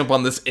gotta jump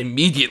on this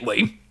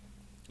immediately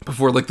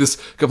before like this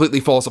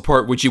completely falls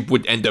apart, which you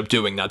would end up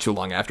doing not too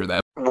long after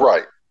that.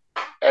 Right.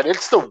 And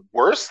it's the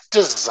worst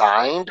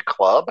designed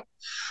club.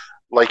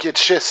 Like,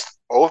 it's just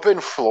open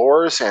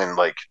floors and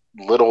like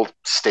little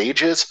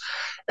stages,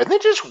 and then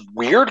just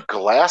weird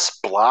glass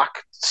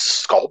block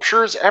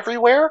sculptures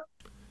everywhere.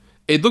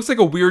 It looks like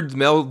a weird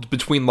meld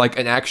between like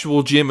an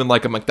actual gym and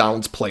like a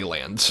McDonald's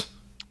playland.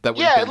 That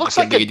would have been, it looks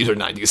like in like the 80s or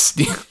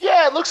 90s.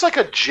 Yeah, it looks like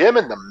a gym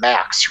and the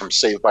Max from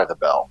Saved by the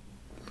Bell,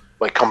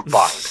 like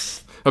combined.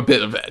 A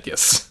bit of that,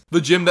 yes. The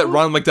gym that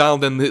Ronald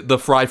McDonald and the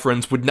Fry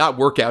friends would not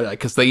work out at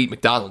because they eat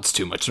McDonald's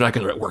too much. They're not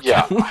going to work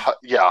out.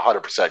 Yeah,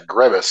 100%.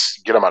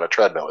 Grimace, get him on a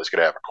treadmill. He's going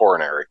to have a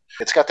coronary.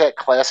 It's got that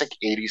classic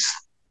 80s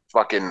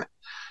fucking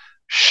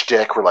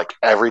shtick where like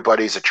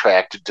everybody's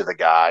attracted to the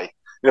guy.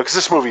 You know, because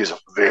this movie is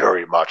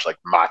very much like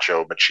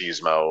macho,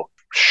 machismo,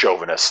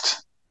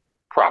 chauvinist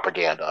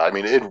propaganda. I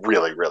mean, it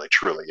really, really,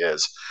 truly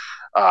is.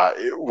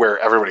 Where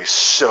everybody's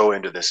so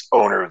into this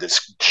owner of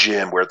this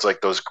gym, where it's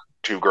like those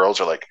two girls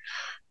are like,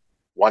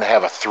 want to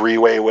have a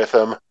three-way with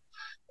him.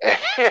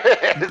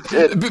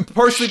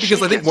 Partially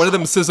because I think one of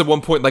them says at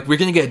one point, like, we're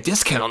going to get a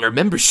discount on our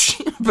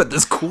membership at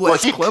this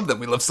cool-ass club that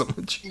we love so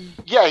much.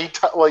 Yeah, he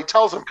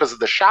tells him because of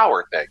the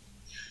shower thing.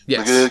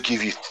 Yes.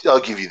 Like,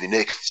 I'll give you the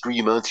next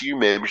 3 months of your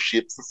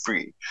membership for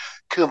free.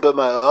 Come by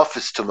my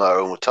office tomorrow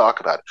and we'll talk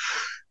about it.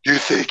 You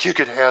think you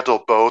can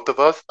handle both of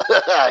us?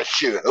 I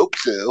sure hope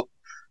so.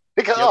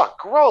 Because, oh,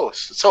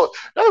 gross. So,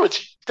 in other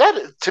words, that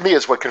to me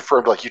is what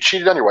confirmed, like, you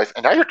cheated on your wife,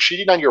 and now you're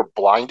cheating on your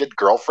blinded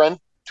girlfriend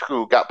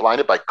who got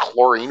blinded by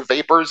chlorine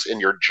vapors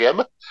in your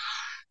gym.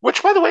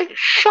 Which, by the way,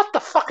 shut the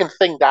fucking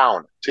thing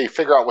down till you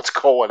figure out what's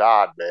going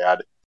on, man.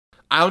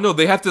 I don't know.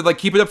 They have to, like,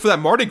 keep it up for that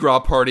Mardi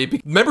Gras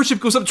party. Membership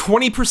goes up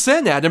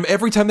 20%, Adam,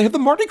 every time they have the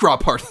Mardi Gras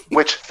party.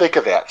 Which, think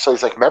of that. So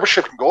he's like,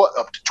 membership can go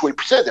up to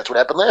 20%. That's what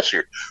happened last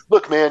year.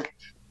 Look, man,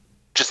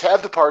 just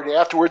have the party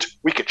afterwards.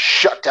 We could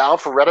shut down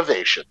for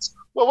renovations.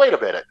 Well, wait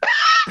a minute.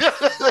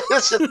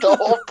 Isn't the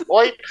whole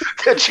point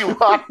that you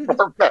want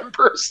more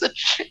members and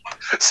shit?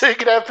 So you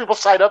can have people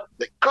sign up.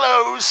 They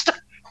closed.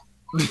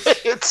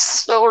 It's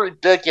so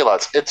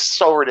ridiculous. It's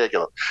so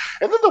ridiculous.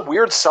 And then the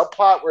weird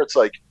subplot where it's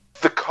like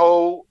the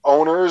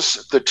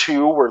co-owners, the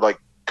two, were like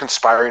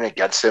conspiring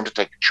against him to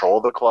take control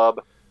of the club.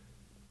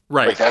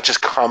 Right. Like that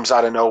just comes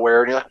out of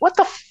nowhere, and you're like, what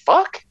the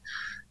fuck?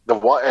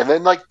 And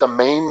then like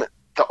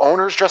the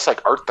owners dress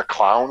like Art the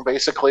Clown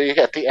basically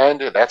at the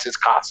end, and that's his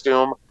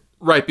costume.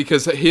 Right,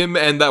 because him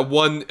and that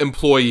one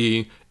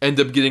employee end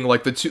up getting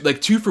like the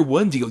two for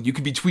one deal. You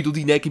could be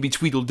Tweedledee, and I could be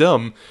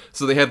Tweedledum.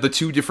 So they have the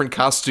two different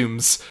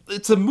costumes.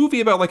 It's a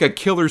movie about like a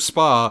killer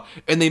spa,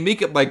 and they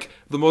make it like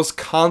the most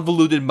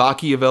convoluted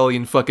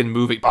Machiavellian fucking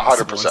movie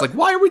possible. 100%. It's like,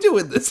 why are we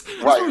doing this? This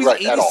movie's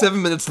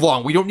 87 minutes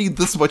long. We don't need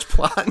this much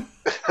plot.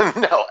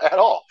 No, at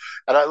all.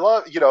 And I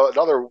love,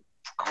 another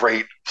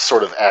great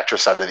sort of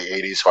actress out of the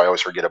 80s who I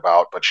always forget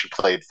about, but she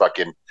played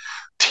fucking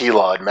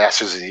Tila in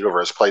Masters of the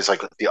Universe, plays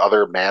like the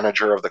other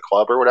manager of the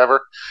club or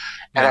whatever.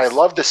 And yes. I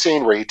love the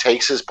scene where he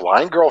takes his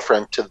blind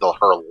girlfriend to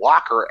her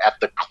locker at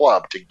the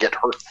club to get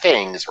her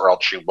things, or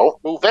else she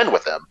won't move in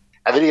with him.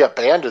 And then he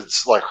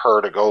abandons like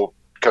her to go,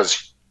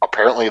 because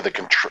apparently the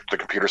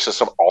computer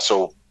system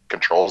also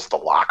controls the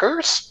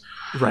lockers.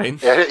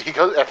 Right. And he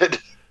goes, and then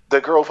the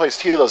girl who plays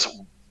Tila's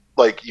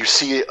like, you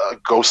see a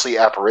ghostly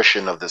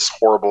apparition of this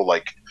horrible,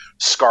 like,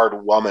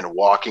 scarred woman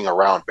walking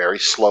around very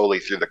slowly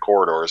through the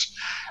corridors,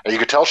 and you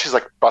could tell she's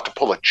like about to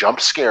pull a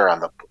jump scare on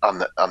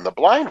the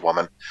blind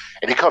woman.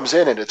 And he comes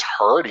in, and it's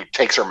her, and he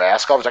takes her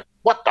mask off. He's like,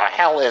 "What the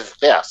hell is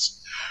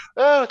this?"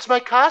 "Oh, it's my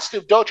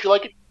costume. Don't you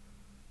like it?"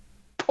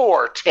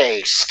 "Poor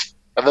taste."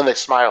 And then they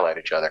smile at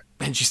each other.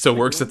 And she still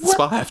works at the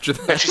spa after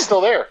that. And she's still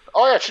there.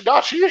 Oh yeah,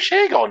 she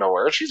ain't going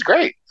nowhere. She's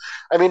great.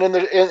 I mean,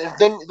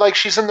 then like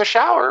she's in the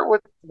shower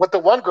with the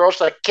one girl.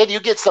 She's like, "Can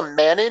you get some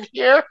men in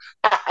here?"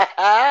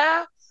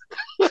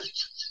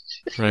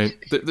 Right.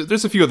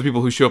 There's a few other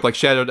people who show up, like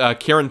shadowed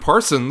Karen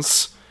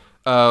Parsons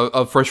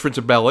of Fresh Prince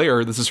of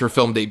Bel-Air. This is her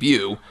film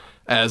debut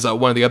as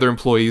one of the other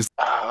employees.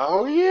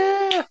 Oh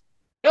yeah,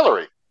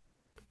 Hillary.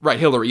 Right,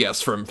 Hillary,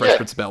 yes, from Fresh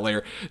Prince of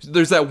Bel-Air.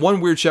 There's that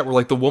one weird shot where,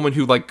 like, the woman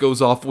who, like, goes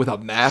off with a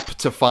map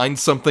to find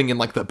something in,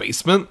 like, the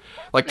basement,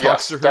 like,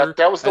 talks to her.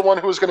 That was the one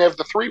who was going to have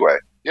the three-way.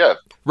 Yeah.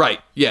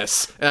 Right,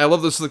 yes. And I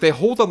love this, like, they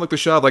hold on, like, the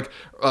shot of, like,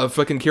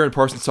 fucking Karen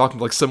Parsons talking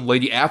to, like, some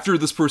lady after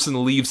this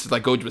person leaves to,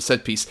 like, go to a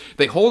set piece.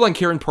 They hold on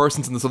Karen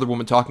Parsons and this other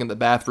woman talking in the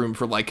bathroom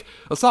for, like,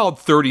 a solid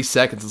 30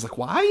 seconds. It's like,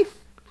 why?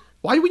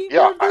 Why do we need to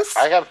do this?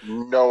 I have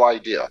no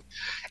idea.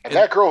 And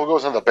that girl who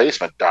goes in the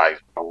basement dies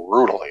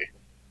brutally.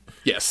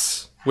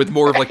 Yes. With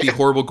more of, like, the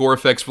horrible gore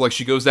effects where, like,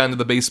 she goes down to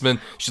the basement,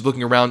 she's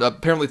looking around.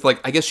 Apparently,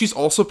 like, I guess she's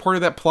also part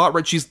of that plot,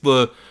 right? She's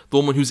the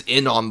woman who's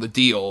in on the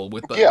deal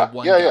with the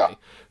one guy. Yeah.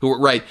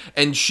 Right.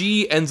 And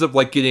she ends up,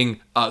 like,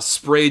 getting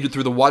sprayed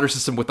through the water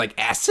system with, like,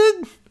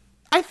 acid,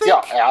 I think?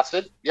 Yeah,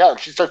 acid. Yeah, and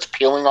she starts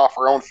peeling off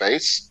her own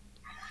face.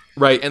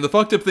 Right, and the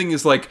fucked up thing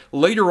is, like,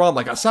 later on,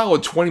 like, a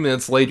solid 20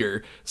 minutes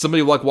later,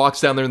 somebody, like, walks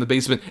down there in the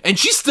basement, and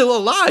she's still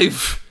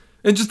alive!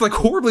 And just, like,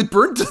 horribly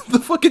burned to the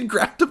fucking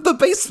ground of the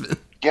basement.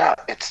 Yeah,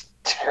 it's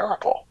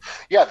terrible.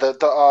 Yeah, the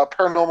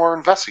paranormal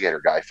investigator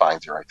guy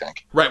finds her, I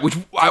think. Right, which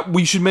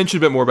we should mention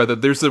a bit more about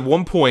that. There's the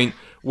one point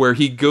where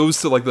he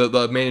goes to, like,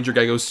 the manager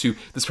guy goes to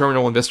this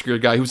paranormal investigator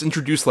guy who's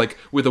introduced, like,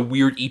 with a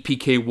weird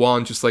EPK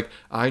wand, just like,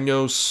 I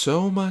know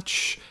so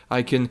much,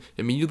 I can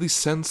immediately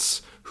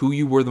sense who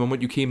you were the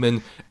moment you came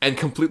in, and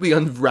completely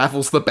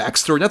unravels the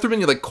backstory. Not through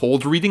any, like,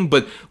 cold reading,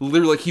 but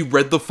literally, like, he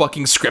read the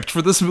fucking script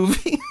for this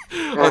movie.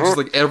 Just,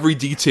 like, every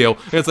detail.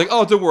 And it's like,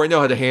 oh, don't worry, I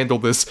know how to handle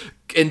this.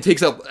 And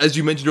takes out, as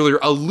you mentioned earlier,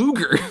 a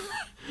Luger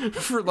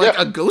for, like,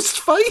 a ghost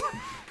fight?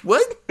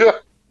 What? Yeah.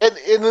 And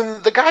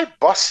then the guy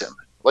busts him.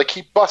 Like,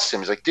 he busts him.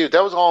 He's like, dude,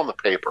 that was all in the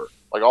paper.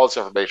 Like, all this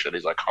information.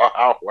 He's like,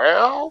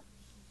 well,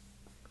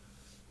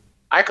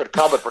 I could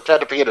come and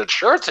pretend to be an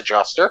insurance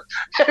adjuster.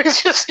 And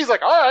he's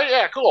like, all right,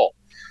 yeah, cool.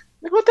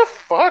 Like, what the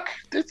fuck?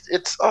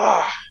 It's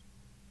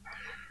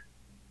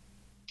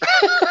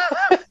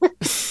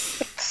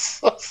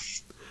so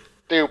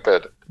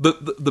stupid.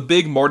 The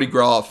big Mardi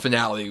Gras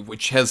finale,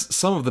 which has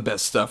some of the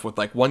best stuff, with,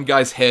 like, one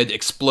guy's head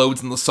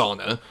explodes in the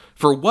sauna.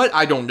 For what?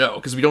 I don't know,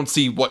 because we don't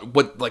see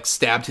what like,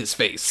 stabbed his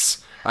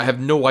face. I have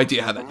no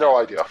idea how that happened.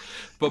 Idea.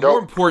 But more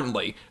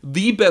importantly,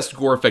 the best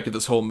gore effect of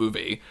this whole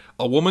movie,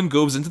 a woman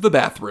goes into the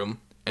bathroom,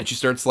 and she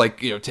starts,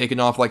 like, you know, taking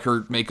off, like,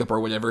 her makeup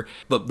or whatever.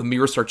 The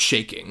mirror starts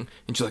shaking.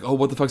 And she's like, oh,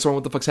 what the fuck's wrong?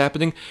 What the fuck's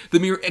happening? The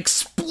mirror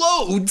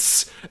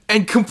explodes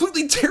and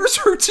completely tears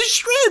her to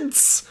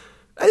shreds.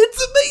 And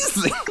it's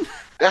amazing.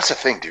 That's the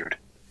thing, dude.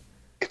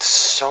 It's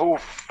so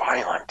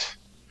violent.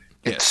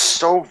 Yes. It's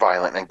so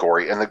violent and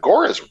gory. And the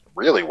gore is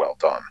really well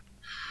done.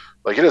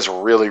 Like, it is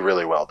really,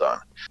 really well done.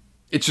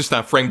 It's just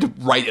not framed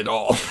right at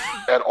all.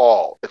 At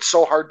all. It's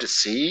so hard to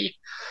see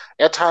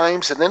at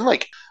times. And then,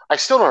 like, I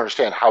still don't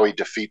understand how he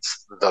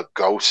defeats the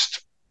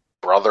ghost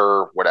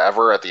brother,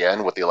 whatever, at the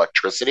end with the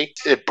electricity.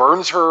 It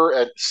burns her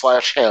and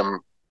 / him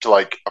to,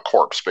 like, a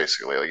corpse,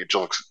 basically. Like, it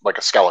just looks like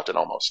a skeleton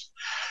almost.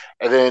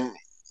 And then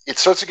it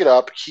starts to get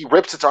up. He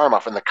rips its arm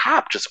off, and the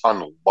cop just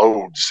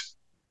unloads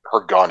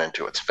her gun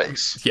into its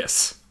face.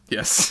 Yes.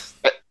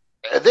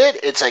 And then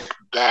it's like,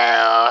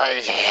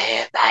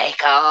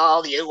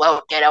 Michael, you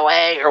won't get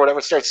away, or whatever.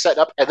 It starts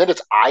setting up, and then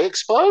its eye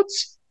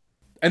explodes.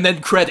 And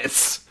then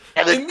credits.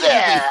 And then,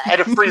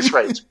 and it freeze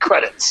frames.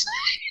 Credits.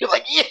 You're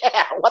like,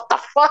 yeah, what the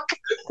fuck?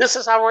 This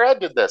is how we're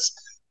ending this.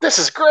 This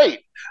is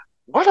great.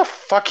 What a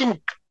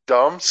fucking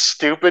dumb,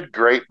 stupid,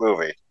 great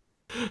movie.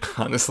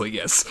 Honestly,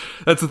 yes.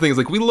 That's the thing, is,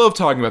 like, we love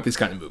talking about these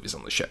kind of movies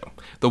on the show.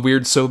 The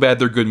weird, so bad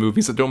they're good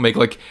movies that don't make,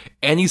 like,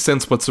 any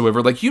sense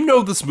whatsoever. Like, you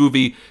know this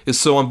movie is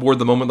so on board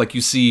the moment, like,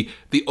 you see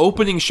the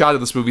opening shot of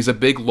this movie is a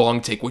big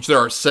long take, which there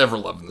are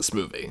several of in this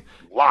movie.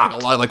 Like, a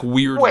lot of, like,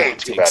 weird long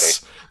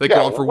takes. They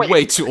go on for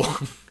way too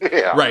long.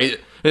 Yeah. Right?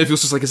 And it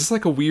feels just like, is this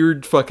like a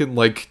weird fucking,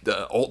 like,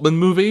 Altman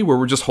movie where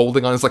we're just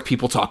holding on as, like,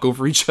 people talk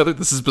over each other?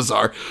 This is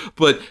bizarre.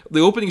 But the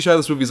opening shot of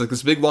this movie is, like,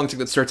 this big long take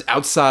that starts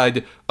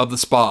outside of the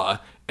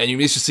spa, and you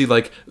just see,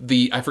 like,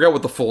 I forgot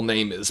what the full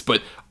name is,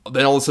 but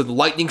then all of a sudden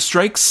lightning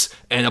strikes,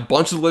 and a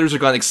bunch of the letters are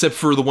gone except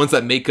for the ones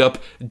that make up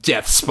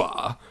Death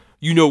Spa.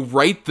 You know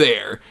right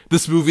there,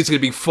 this movie's gonna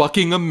be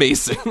fucking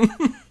amazing.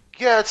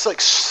 Yeah, it's like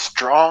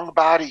Strong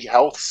Body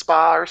Health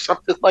Spa or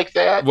something like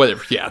that.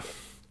 Whatever, yeah.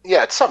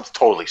 Yeah, it sounds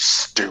totally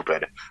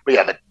stupid. But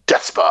yeah, the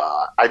Death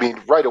Spa. I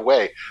mean, right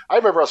away. I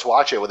remember us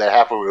watching it when that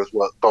happened. We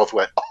both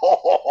went,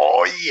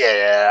 oh,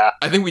 yeah.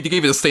 I think we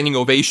gave it a standing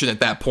ovation at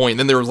that point.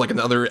 Then there was like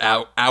another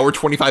hour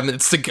 25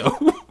 minutes to go.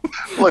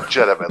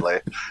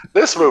 Legitimately.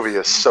 This movie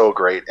is so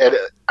great. And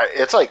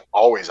it's like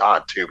always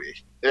on Tubi.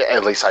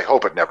 At least I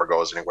hope it never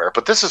goes anywhere.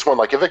 But this is one,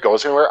 like, if it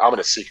goes anywhere, I'm going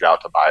to seek it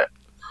out to buy it.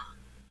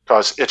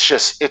 because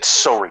it's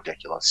so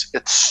ridiculous.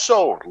 It's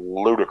so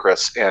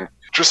ludicrous. And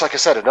just like I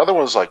said, another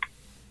one was like,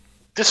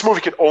 this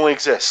movie could only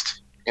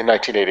exist in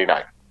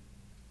 1989.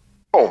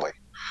 Only.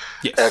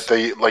 Yes. At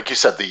the, like you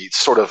said, the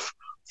sort of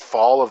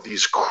fall of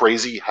these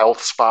crazy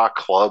health spa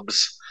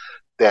clubs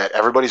that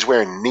everybody's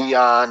wearing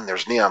neon.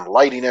 There's neon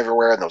lighting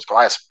everywhere, and those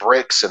glass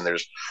bricks, and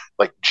there's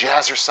like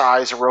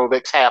jazzercise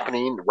aerobics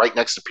happening right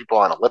next to people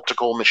on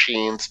elliptical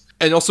machines.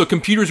 And also,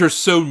 computers are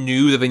so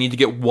new that they need to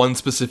get one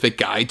specific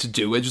guy to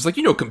do it. Just like,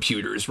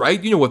 computers,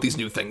 right? You know what these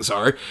new things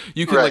are.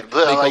 You can right.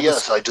 Well,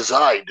 yes, I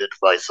designed it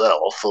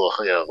myself.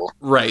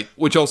 Right.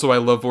 Which also I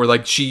love, where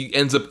like she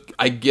ends up,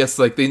 I guess,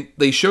 like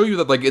they show you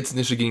that like it's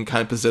initially getting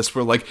kind of possessed,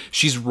 where like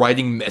she's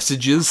writing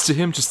messages to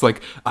him, just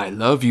like, I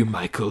love you,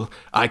 Michael.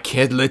 I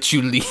can't let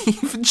you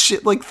leave, and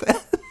shit like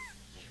that.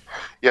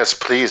 Yes,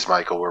 please,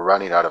 Michael, we're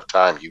running out of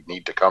time. You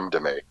need to come to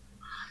me.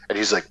 And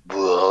he's like,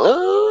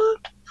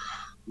 what?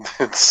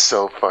 It's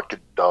so fucking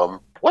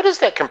dumb. What is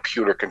that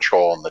computer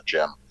control in the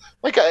gym?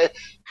 Like,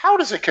 how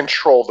does it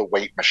control the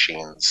weight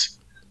machines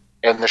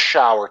and the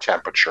shower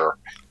temperature?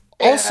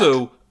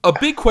 Also, a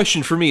big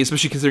question for me,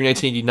 especially considering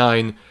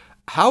 1989,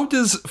 how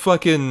does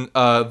fucking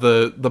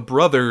the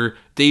brother,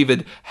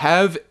 David,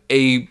 have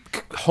a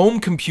home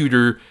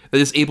computer that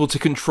is able to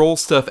control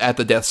stuff at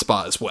the death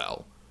spa as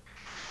well?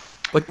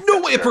 Like,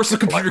 no way a personal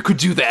computer could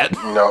do that.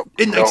 No,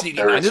 in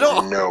 1989 at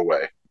all. No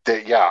way.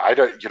 I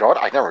don't. You know what?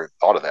 I never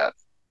thought of that.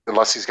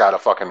 Unless he's got a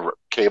fucking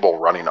cable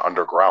running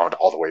underground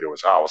all the way to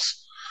his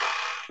house,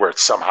 where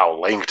it's somehow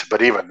linked.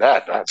 But even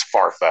that's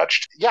far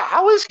fetched. Yeah,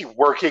 how is he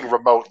working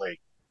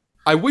remotely?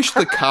 I wish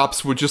the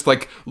cops would just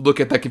like look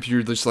at that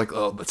computer. They're just like,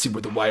 oh, let's see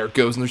where the wire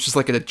goes, and there's just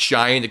like a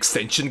giant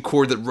extension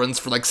cord that runs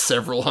for like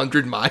several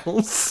hundred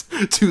miles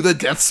to the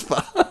death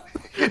spa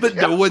that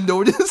no one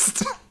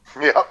noticed.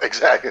 Yeah,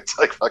 exactly. It's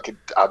like fucking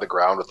on the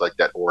ground with like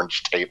that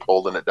orange tape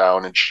holding it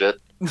down and shit.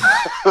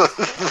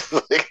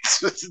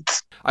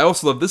 I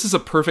also love, this is a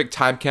perfect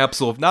time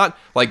capsule of not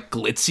like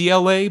glitzy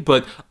LA,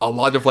 but a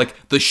lot of like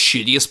the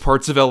shittiest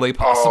parts of LA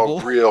possible.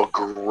 Oh, real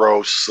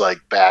gross, like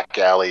back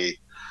alley,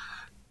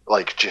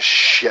 like just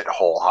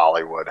shithole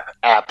Hollywood.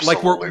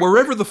 Absolutely. Like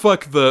wherever the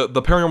fuck the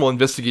paranormal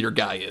investigator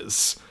guy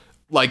is,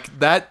 like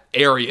that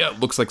area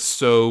looks like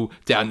so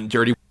down and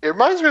dirty. It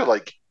reminds me of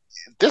like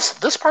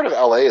this part of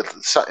LA,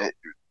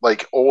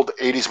 like old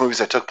 80s movies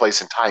that took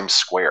place in Times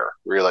Square,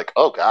 where you're like,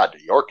 oh god,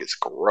 New York is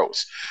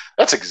gross.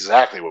 That's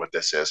exactly what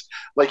this is.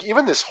 Like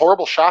even this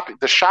horrible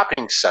the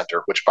shopping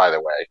center, which by the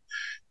way,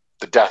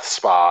 the death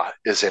spa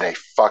is in a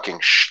fucking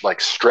like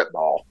strip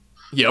mall.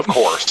 Yep. Of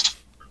course.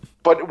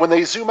 But when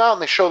they zoom out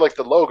and they show like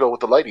the logo with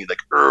the lighting, like,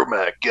 oh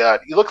my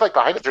god, you look like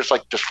behind it there's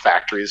like just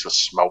factories of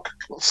smoke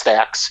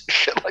stacks,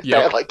 shit like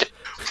that. Like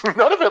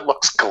none of it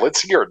looks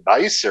glitzy or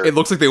nice. Or it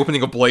looks like the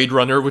opening of Blade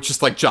Runner with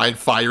just like giant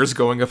fires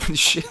going up and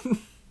shit.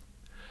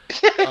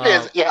 It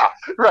is. Yeah,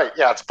 right.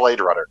 Yeah, it's Blade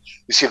Runner.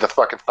 You see the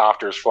fucking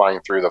thopters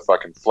flying through the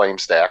fucking flame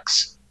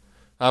stacks.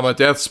 I'm a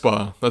death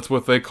spa. That's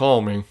what they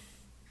call me.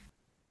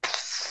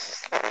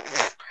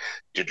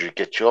 Did you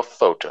get your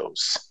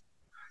photos?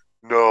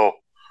 No,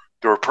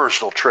 they were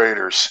personal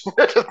trainers.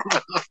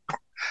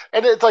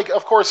 And it's like,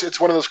 of course, it's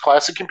one of those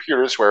classic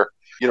computers where,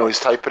 he's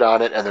typing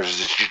on it and there's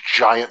just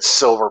giant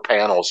silver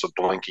panels with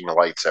blinking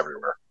lights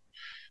everywhere.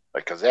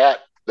 Like, because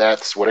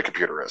that's what a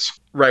computer is.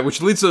 Right,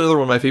 which leads to another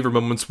one of my favorite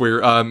moments where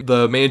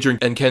the manager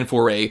and Ken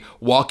Foray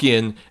walk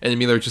in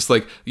and they're just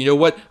like, you know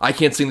what? I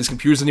can't stand these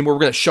computers anymore. We're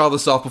going to shut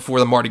this off before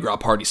the Mardi Gras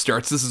party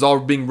starts. This is all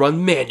being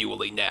run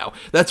manually now.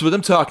 That's what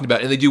I'm talking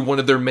about. And they do one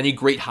of their many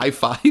great high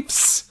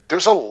fives.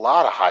 There's a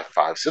lot of high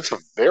fives. It's a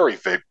very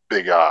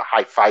big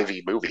high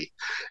fivey movie.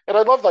 And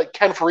I love like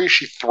Ken Foray,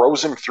 she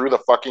throws him through the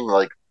fucking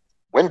like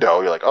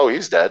window. You're like, oh,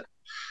 he's dead.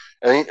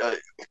 And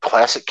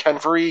classic Ken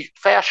Foray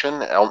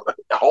fashion.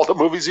 All the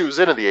movies he was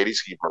in the 80s,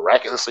 he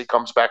miraculously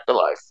comes back to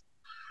life.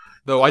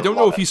 Though I don't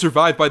know if he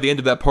survived by the end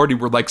of that party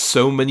where like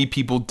so many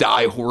people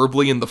die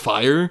horribly in the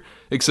fire,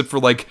 except for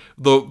like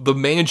the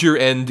manager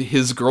and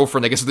his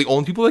girlfriend, I guess, are the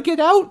only people that get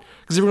out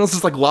because everyone else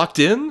is like locked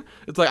in.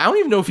 It's like, I don't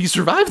even know if he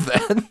survived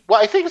that.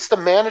 Well, I think it's the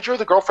manager,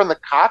 the girlfriend, the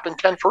cop, and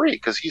Ken Foray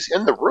because he's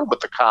in the room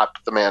with the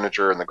cop, the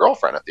manager, and the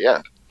girlfriend at the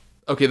end.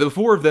 Okay, the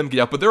four of them get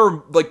out, but there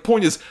are, like,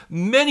 point is,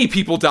 many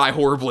people die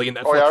horribly in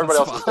that fucking everybody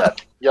else is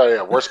dead.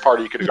 Yeah, worst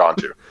party you could have gone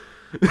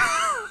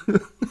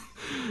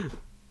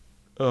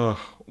to.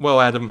 Well,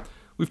 Adam,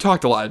 we've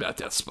talked a lot about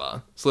Death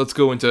Spa, so let's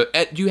go into,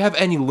 do you have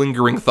any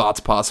lingering thoughts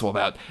possible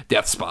about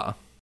Death Spa?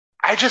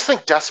 I just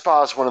think Death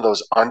Spa is one of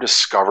those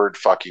undiscovered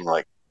fucking,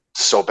 like,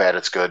 so bad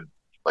it's good,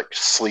 like,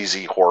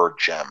 sleazy horror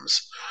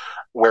gems,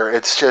 where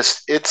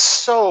it's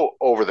so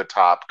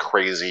over-the-top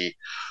crazy,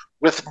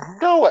 with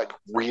no, like,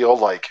 real,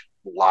 like,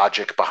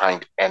 logic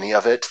behind any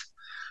of it,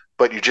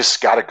 but you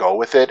just got to go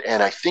with it.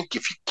 And I think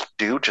if you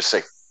do, just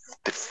say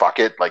fuck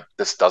it, like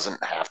this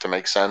doesn't have to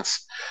make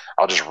sense,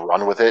 I'll just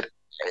run with it.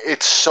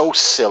 It's so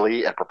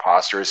silly and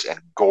preposterous and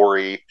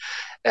gory,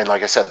 and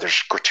like I said,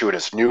 there's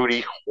gratuitous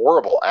nudity,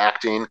 horrible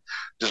acting,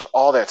 just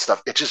all that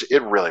stuff.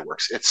 It really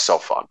works. It's so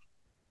fun.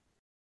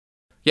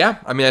 Yeah,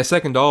 I mean, I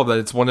second all of that.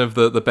 It's one of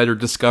the better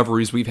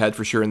discoveries we've had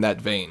for sure in that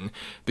vein.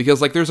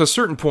 Because, like, there's a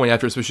certain point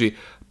after, especially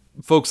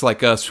folks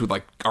like us who,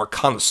 like, are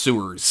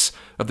connoisseurs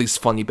of these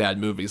funny bad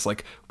movies.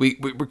 Like,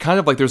 we're kind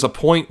of like, there's a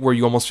point where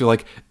you almost feel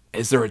like,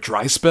 is there a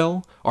dry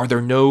spell? Are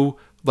there no,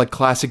 like,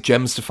 classic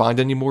gems to find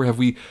anymore? Have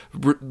we,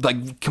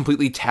 like,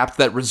 completely tapped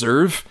that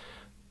reserve?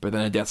 But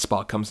then a death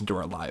spot comes into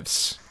our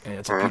lives, and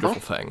it's a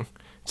beautiful thing.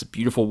 It's a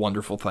beautiful,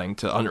 wonderful thing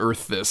to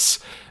unearth this.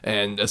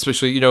 And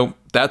especially,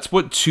 that's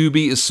what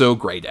Tubi is so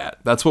great at.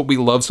 That's what we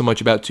love so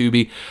much about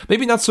Tubi.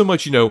 Maybe not so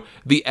much,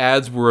 the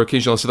ads where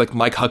occasionally I'll see, like,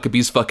 Mike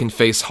Huckabee's fucking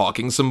face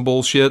hawking some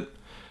bullshit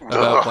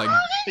about, like...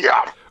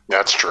 Yeah,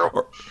 that's true.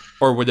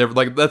 Or whatever.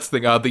 Like, that's the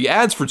thing. The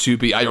ads for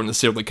Tubi, I don't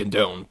necessarily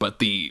condone, but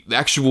the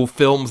actual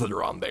films that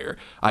are on there,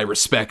 I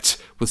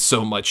respect with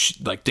so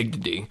much, like,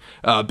 dignity.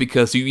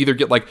 Because you either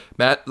get, like,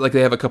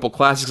 they have a couple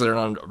classics that are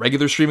on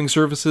regular streaming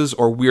services,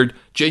 or weird,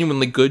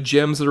 genuinely good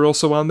gems that are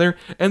also on there,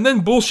 and then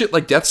bullshit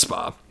like Death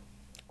Spa.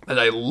 And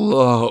I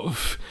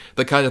love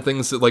the kind of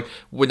things that, like,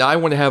 when I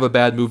want to have a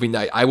bad movie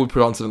night, I would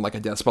put on something like a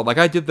Death Spot. Like,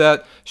 I did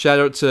that. Shout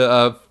out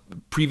to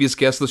previous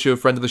guest of the show,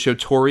 friend of the show,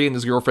 Tori, and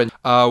his girlfriend.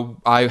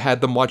 I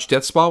had them watch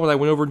Death Spot when I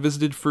went over and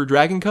visited for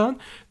Dragon Con.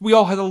 We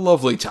all had a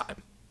lovely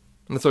time.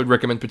 And that's what I'd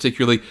recommend,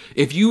 particularly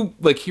if you,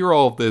 like, hear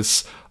all of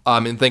this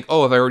and think,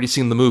 oh, have I already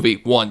seen the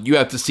movie? One, you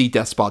have to see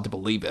Death Spot to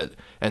believe it.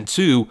 And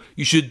two,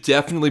 you should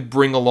definitely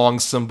bring along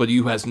somebody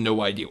who has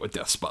no idea what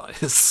Death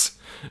Spot is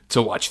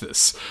to watch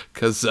this,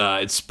 because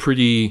it's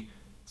pretty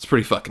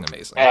fucking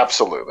amazing.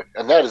 Absolutely.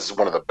 And that is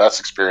one of the best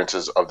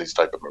experiences of these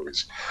type of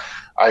movies.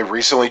 I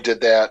recently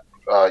did that,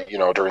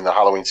 during the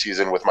Halloween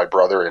season with my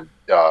brother in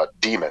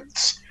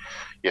Demons.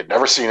 He had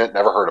never seen it,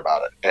 never heard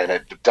about it.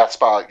 And Death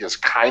Spot is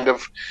kind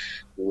of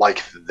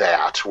like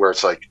that, where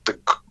it's like, the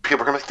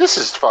people are going to be like, this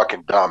is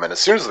fucking dumb. And as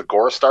soon as the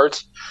gore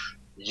starts,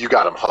 you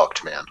got them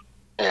hooked, man.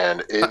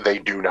 And they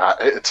do not,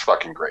 it's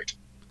fucking great.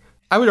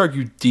 I would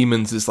argue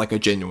Demons is like a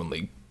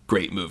genuinely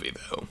great movie,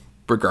 though,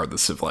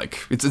 regardless of, like,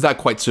 it's not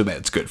quite so bad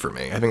it's good for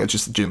me. I think it's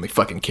just a genuinely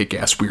fucking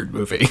kick-ass weird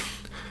movie.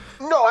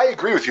 No, I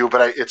agree with you,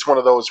 but it's one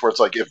of those where it's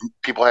like, if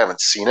people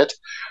haven't seen it,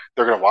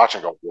 they're going to watch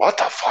and go, what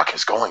the fuck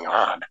is going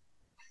on?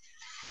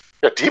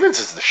 Yeah, Demons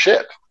is the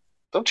shit.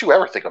 Don't you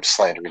ever think I'm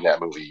slandering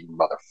that movie, you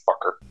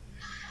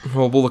motherfucker.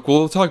 Well, look,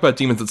 we'll talk about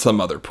Demons at some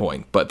other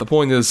point, but the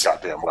point is...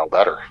 Goddamn well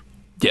better.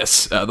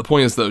 Yes, the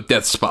point is, though,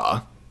 Death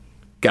Spa.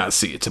 Gotta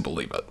see it to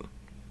believe it.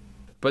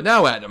 But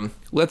now, Adam,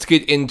 let's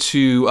get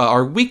into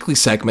our weekly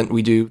segment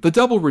we do, the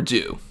Double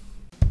Redo.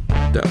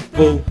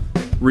 Double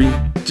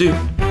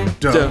Redo.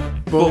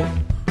 Double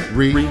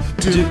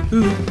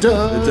Redo.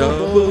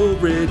 Double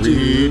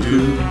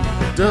Redo.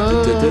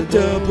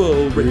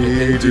 Double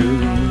Redo.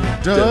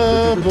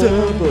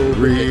 Double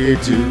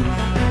Redo.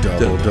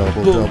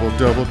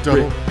 Double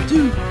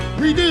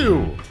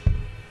Redo.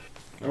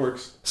 That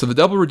works. So the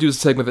Double Redo is a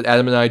segment that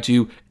Adam and I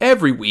do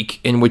every week,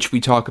 in which we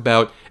talk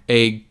about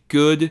a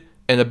good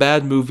and a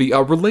bad movie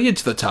related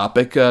to the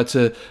topic,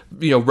 to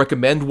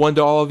recommend one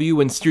to all of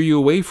you and steer you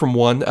away from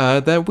one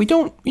that we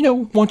don't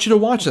want you to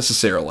watch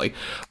necessarily.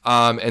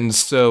 And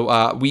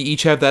so we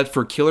each have that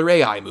for killer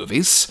AI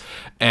movies.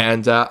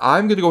 And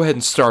I'm going to go ahead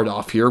and start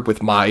off here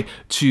with my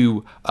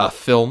two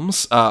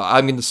films.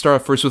 I'm going to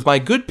start off first with my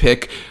good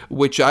pick,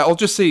 which I'll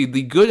just say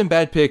the good and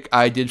bad pick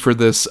I did for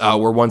this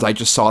were ones I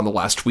just saw in the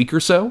last week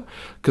or so,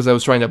 because I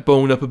was trying to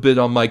bone up a bit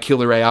on my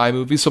killer AI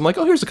movies. So I'm like,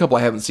 oh, here's a couple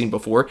I haven't seen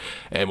before.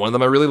 And one of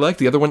them I really liked.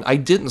 The other one I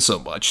didn't so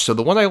much. So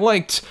the one I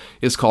liked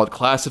is called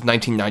Class of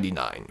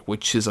 1999,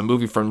 which is a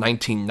movie from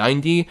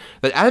 1990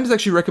 that Adam's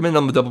actually recommended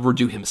on the Double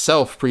Redo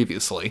himself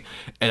previously.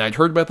 And I'd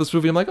heard about this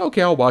movie. I'm like,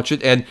 okay, I'll watch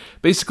it. And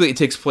basically it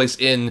takes place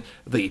in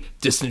the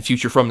distant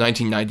future from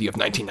 1990 of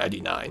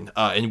 1999,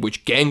 in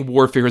which gang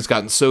warfare has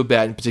gotten so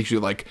bad, in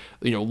particular, like,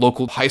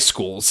 local high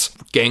schools,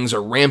 gangs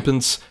are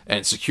rampant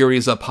and security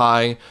is up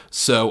high.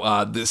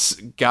 So this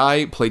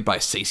guy, played by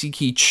Stacey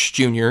Keach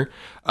Jr.,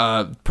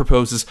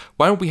 proposes,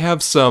 why don't we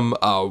have some,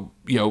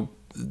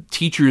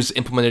 teachers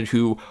implemented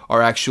who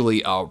are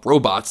actually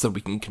robots that we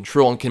can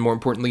control and can, more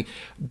importantly,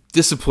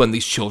 discipline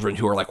these children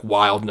who are, like,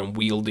 wild and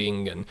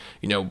unwielding and,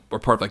 are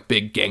part of, like,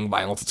 big gang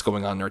violence that's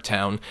going on in our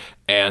town.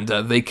 And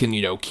they can,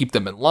 keep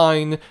them in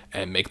line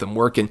and make them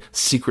work. And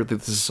secretly,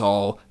 this is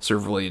all sort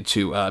of related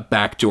to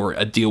backdoor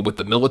a deal with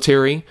the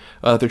military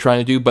that they're trying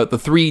to do. But the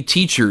three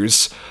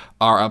teachers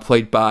are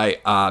played by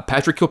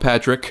Patrick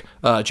Kilpatrick,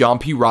 John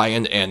P.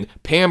 Ryan, and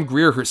Pam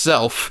Grier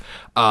herself,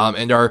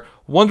 and are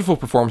wonderful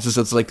performances.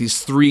 It's like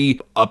these three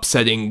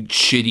upsetting,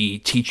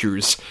 shitty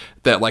teachers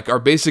that, like, are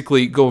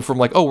basically go from,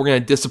 like, oh, we're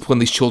going to discipline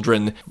these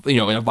children, in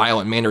a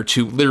violent manner,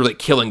 to literally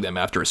killing them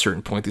after a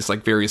certain point. These,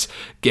 like, various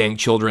gang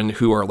children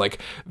who are, like,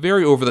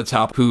 very over the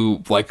top,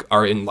 who, like,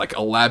 are in, like,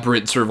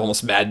 elaborate sort of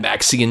almost Mad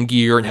Maxian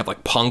gear and have,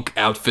 like, punk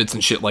outfits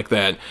and shit like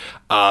that.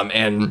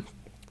 And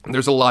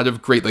there's a lot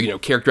of great,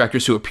 like, character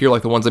actors who appear,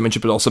 like the ones I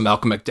mentioned, but also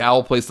Malcolm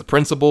McDowell plays the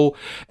principal.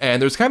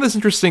 And there's kind of this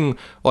interesting,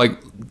 like,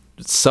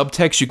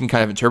 subtext you can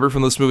kind of interpret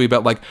from this movie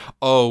about like,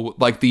 oh,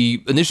 like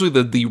initially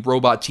the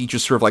robot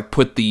teachers sort of like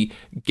put the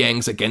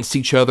gangs against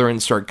each other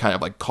and start kind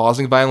of like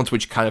causing violence,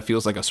 which kind of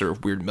feels like a sort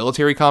of weird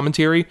military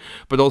commentary,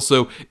 but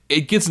also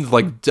it gets into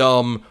like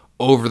dumb,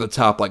 over the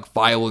top like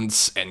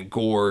violence and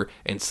gore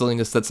and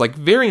silliness that's like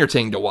very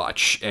entertaining to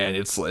watch. And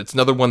it's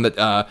another one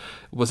that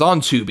was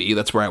on Tubi.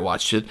 That's where I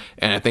watched it,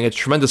 and I think it's a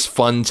tremendous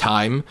fun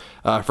time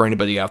for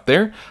anybody out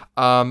there.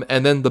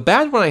 And then the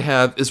bad one I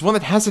have is one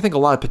that has, I think, a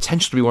lot of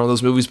potential to be one of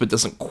those movies, but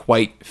doesn't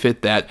quite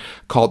fit that,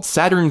 called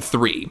Saturn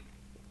III,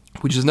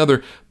 which is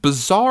another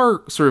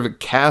bizarre sort of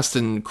cast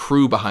and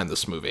crew behind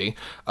this movie,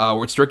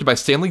 where it's directed by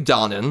Stanley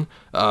Donen,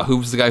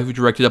 who's the guy who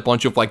directed a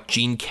bunch of like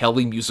Gene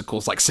Kelly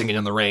musicals like Singing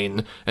in the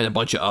Rain and a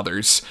bunch of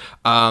others.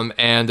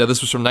 And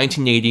this was from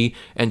 1980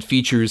 and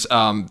features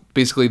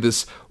basically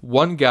this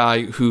one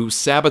guy who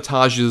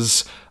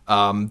sabotages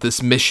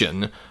this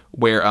mission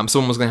where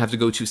someone was going to have to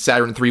go to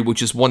Saturn III,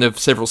 which is one of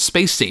several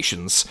space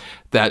stations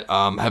that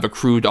have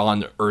accrued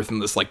on Earth in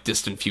this like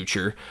distant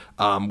future,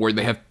 where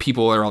they have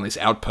people that are on these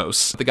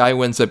outposts. The guy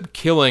who ends up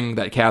killing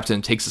that captain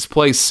and takes his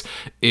place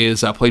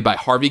is played by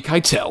Harvey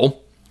Keitel.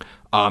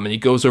 And he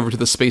goes over to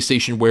the space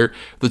station where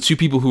the two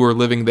people who are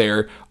living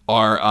there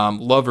are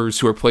lovers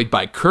who are played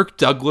by Kirk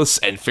Douglas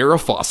and Farrah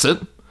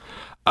Fawcett.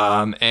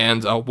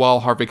 And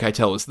while Harvey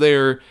Keitel is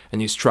there, and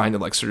he's trying to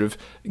like sort of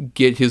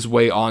get his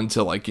way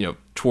onto like, you know,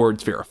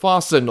 towards Farrah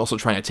Fawcett, and also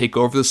trying to take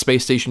over the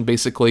space station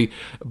basically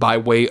by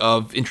way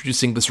of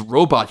introducing this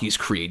robot he's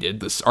created,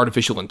 this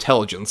artificial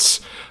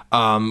intelligence,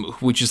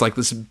 which is like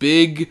this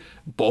big,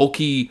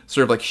 bulky,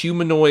 sort of like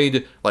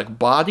humanoid like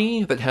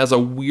body that has a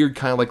weird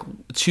kind of like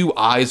two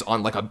eyes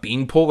on like a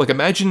beanpole. Like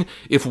imagine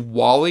if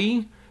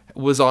Wall-E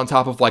was on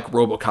top of like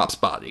RoboCop's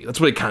body. That's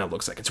what it kind of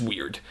looks like. It's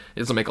weird. It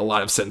doesn't make a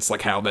lot of sense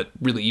like how that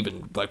really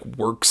even like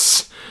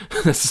works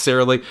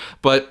necessarily.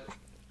 But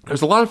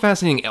there's a lot of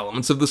fascinating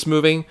elements of this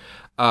movie.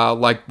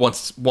 Like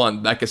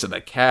like I said,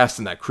 that cast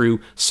and that crew,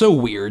 so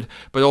weird.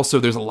 But also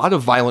there's a lot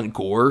of violent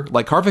gore.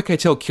 Like Harvey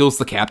Keitel kills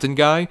the captain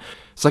guy,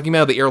 sucking him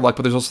out of the airlock,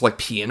 but there's also like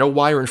piano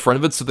wire in front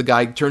of it, so the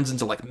guy turns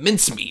into like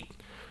mincemeat.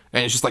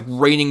 And it's just like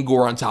raining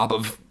gore on top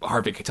of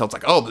Harvey Keitel. It's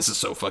like, oh, this is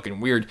so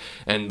fucking weird.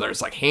 And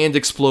there's like hand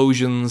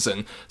explosions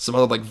and some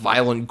other like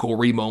violent,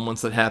 gory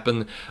moments that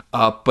happen.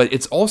 But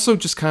it's also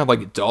just kind of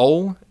like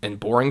dull and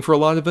boring for a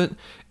lot of it.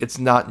 It's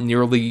not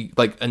nearly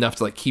like enough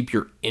to like keep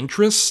your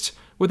interest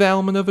with that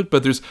element of it,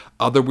 but there's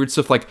other weird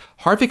stuff. Like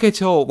Harvey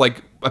Keitel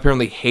like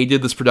apparently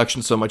hated this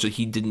production so much that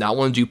he did not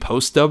want to do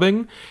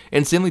post-dubbing,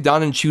 and Stanley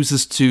Donen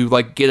chooses to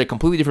like get a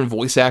completely different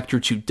voice actor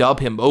to dub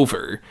him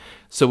over.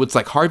 So it's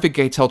like Harvey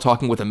Keitel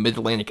talking with a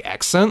mid-Atlantic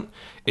accent.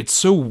 It's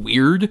so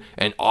weird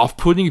and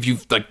off-putting if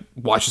you've like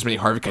watched as many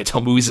Harvey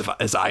Keitel movies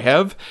as I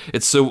have.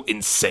 It's so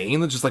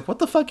insane. It's just like, what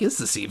the fuck is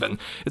this even?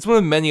 It's one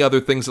of many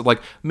other things that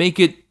like make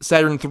it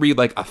Saturn III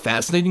like a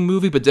fascinating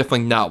movie, but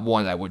definitely not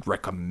one I would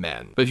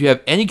recommend. But if you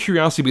have any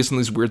curiosity based on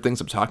these weird things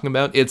I'm talking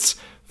about, it's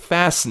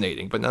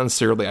fascinating, but not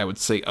necessarily, I would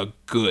say, a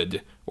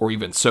good or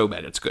even so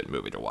bad it's a good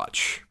movie to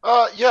watch.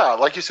 Yeah,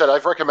 like you said,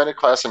 I've recommended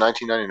Class of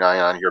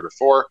 1999 on here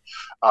before.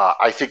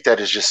 I think that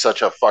is just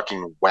such a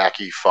fucking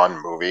wacky,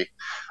 fun movie.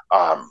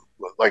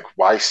 Like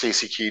why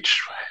Stacy Keach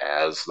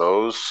has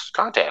those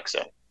contacts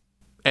in.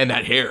 And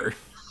that hair.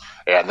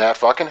 And that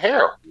fucking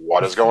hair.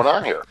 What is going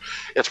on here?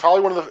 It's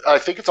probably one of the, I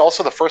think it's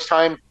also the first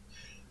time,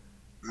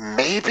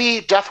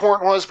 maybe Death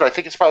Warrant was, but I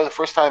think it's probably the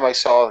first time I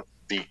saw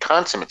the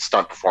consummate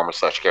stunt performer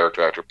 /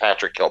 character actor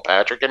Patrick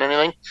Kilpatrick in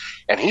anything.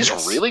 And he's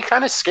really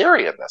kind of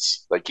scary in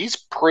this. Like he's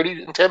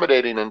pretty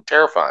intimidating and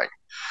terrifying.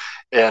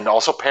 And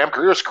also Pam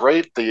Grier's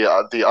great. The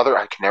other,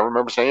 I can never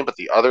remember his name, but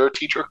the other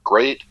teacher,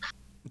 great.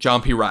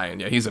 John P. Ryan,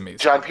 yeah, he's amazing.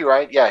 John P.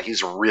 Ryan, yeah,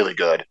 he's really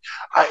good.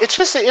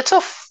 It's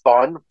a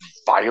fun,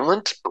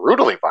 violent,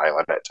 brutally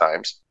violent at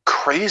times,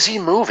 crazy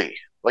movie.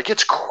 Like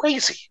it's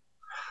crazy,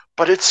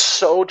 but it's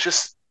so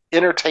just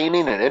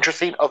entertaining and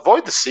interesting.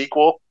 Avoid the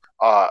sequel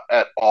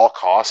at all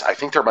costs. I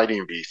think there might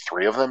even be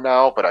 3 of them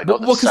now, but I know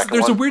because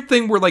there's a weird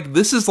thing where like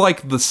this is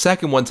like the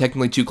second one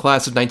technically to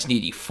Class of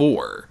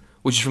 1984.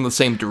 Which is from the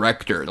same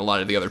director and a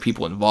lot of the other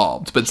people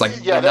involved, but it's like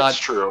they're not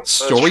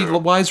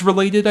story-wise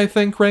related, I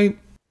think, right?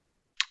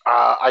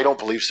 I don't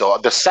believe so.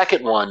 The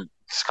second one,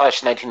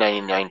 Clash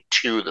 1999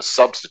 2, The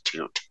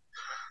Substitute,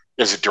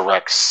 is a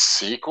direct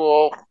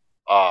sequel.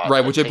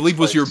 Right, which I believe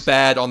was your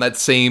bad on that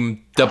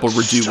same double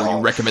redo where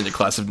you recommended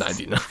Class of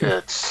 99.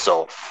 It's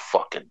so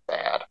fucking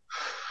bad.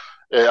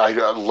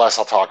 Less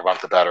I'll talk about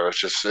it, the better. It's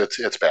just,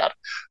 it's bad.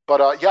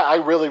 But yeah, I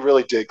really,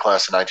 really dig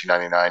Class of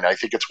 1999. I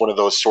think it's one of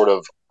those sort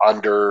of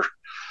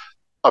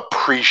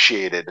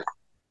underappreciated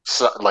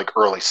like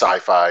early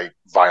sci-fi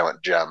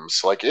violent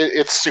gems. Like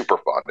it's super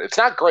fun. It's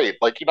not great.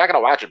 Like you're not gonna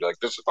watch it and be like,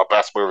 this is the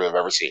best movie I've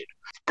ever seen.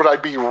 But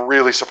I'd be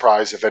really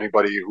surprised if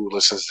anybody who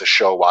listens to the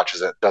show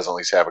watches it doesn't at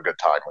least have a good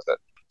time with it.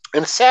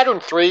 And Saturn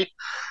III,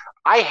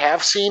 I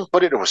have seen,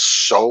 but it was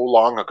so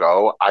long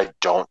ago, I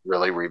don't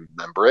really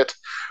remember it.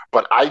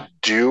 But I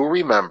do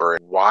remember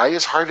it. Why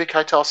does Harvey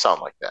Keitel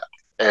sound like that?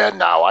 And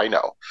now I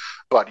know.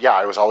 But yeah,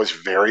 I was always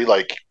very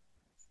like,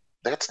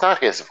 that's not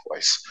his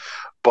voice.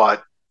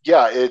 But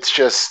yeah, it's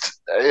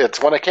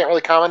one I can't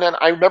really comment on.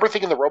 I remember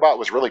thinking the robot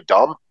was really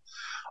dumb.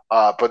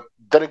 But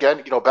then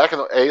again, back in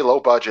A, low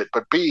budget,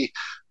 but B,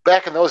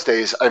 back in those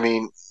days, I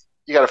mean,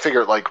 you got to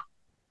figure like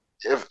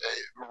if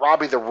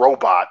Robbie the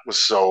robot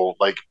was so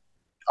like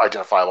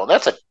identifiable, and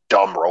that's a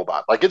dumb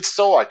robot. Like it's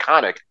so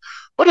iconic,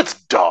 but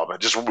it's dumb.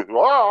 It just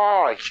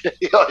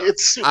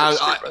it's super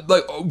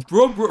stupid.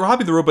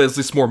 Robbie the robot is at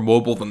least more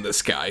mobile than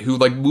this guy who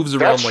like moves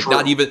around. That's like true.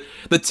 Not even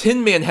the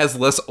Tin Man has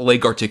less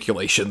leg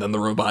articulation than the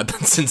robot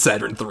that's in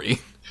Saturn 3.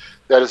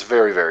 That is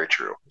very, very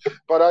true.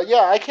 But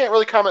yeah, I can't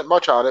really comment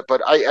much on it,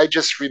 but I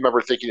just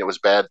remember thinking it was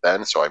bad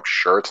then, so I'm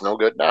sure it's no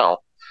good now.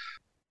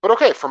 But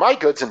okay, for my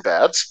goods and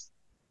bads,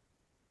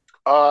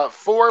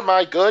 for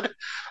my good,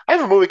 I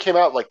have a movie came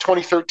out like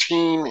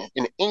 2013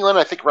 in England,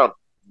 I think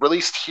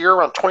released here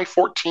around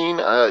 2014,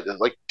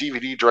 like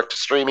DVD direct to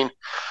streaming.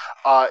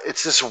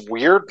 It's this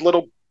weird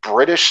little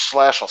British /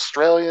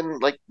 Australian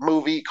like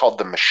movie called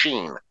The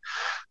Machine,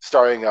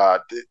 starring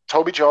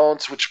Toby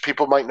Jones, which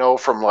people might know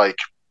from like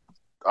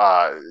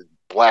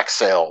Black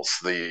Sails,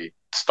 the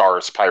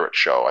Stars pirate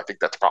show. I think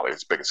that's probably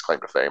his biggest claim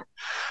to fame.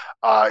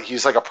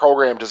 He's like a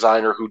program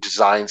designer who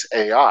designs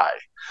AI,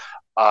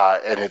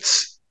 and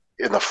it's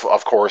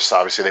of course,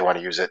 obviously they want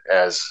to use it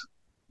as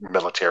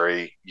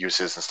military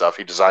uses and stuff.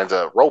 He designs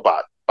a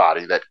robot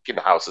body that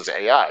houses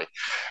AI,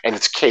 and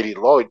it's Katie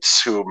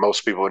Lloyds, who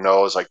most people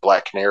know as like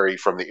Black Canary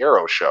from the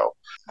Arrow show.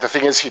 The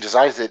thing is, he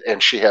designs it,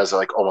 and she has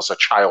like almost a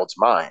child's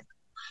mind,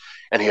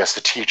 and he has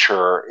to teach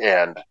her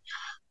and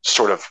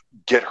sort of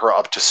get her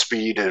up to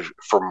speed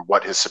from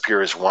what his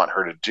superiors want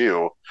her to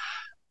do.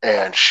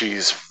 And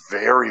she's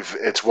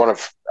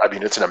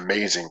it's an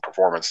amazing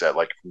performance that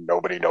like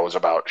nobody knows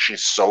about.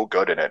 She's so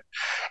good in it.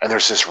 And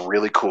there's this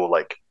really cool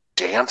like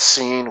dance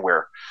scene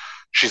where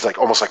she's like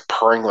almost like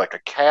purring like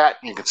a cat.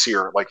 You can see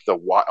her like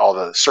all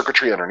the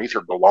circuitry underneath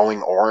her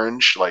glowing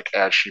orange, like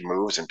as she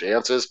moves and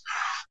dances.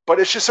 But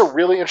it's just a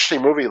really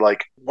interesting movie.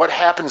 Like what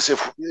happens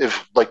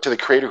if like to the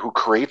creator who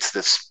creates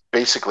this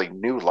basically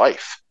new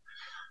life?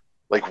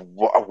 Like,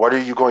 what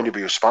are you going to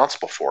be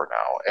responsible for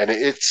now? And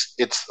it's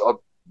a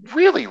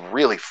really,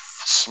 really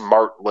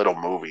smart little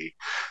movie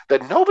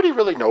that nobody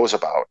really knows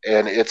about,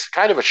 and it's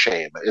kind of a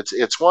shame.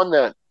 It's one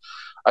that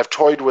I've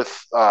toyed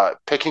with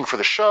picking for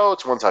the show.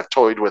 It's ones I've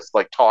toyed with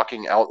like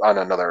talking out on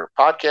another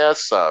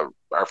podcast,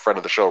 our friend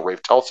of the show,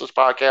 Rafe Tulsa's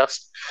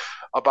podcast,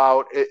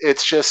 about.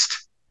 It's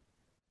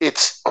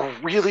a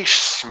really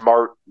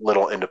smart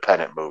little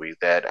independent movie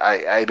that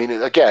I mean,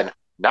 again,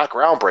 not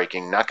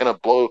groundbreaking, not going to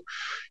blow,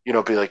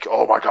 be like,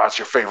 oh my God, it's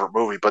your favorite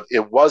movie. But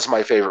it was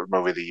my favorite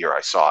movie the year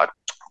I saw it.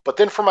 But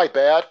then for my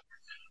bad,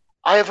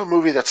 I have a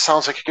movie that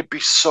sounds like it could be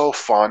so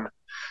fun.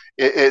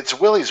 It's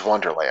Willy's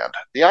Wonderland.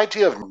 The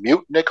idea of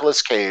mute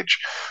Nicolas Cage,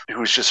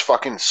 who's just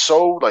fucking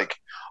so like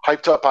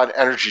hyped up on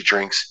energy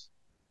drinks,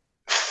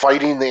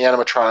 fighting the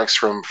animatronics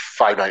from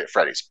Five Nights at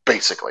Freddy's,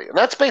 basically. And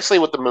that's basically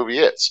what the movie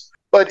is.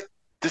 But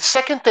the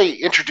second they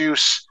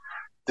introduce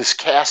this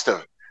cast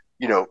of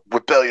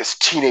rebellious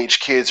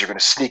teenage kids are going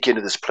to sneak into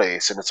this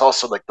place, and it's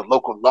also like the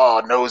local law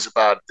knows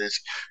about this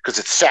because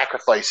it's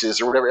sacrifices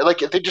or whatever. Like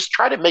they just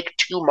try to make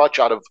too much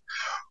out of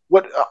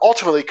what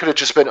ultimately could have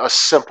just been a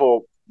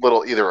simple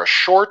little, either a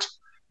short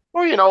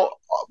or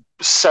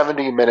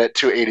 70-minute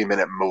to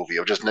 80-minute movie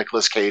of just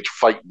Nicolas Cage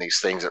fighting these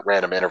things at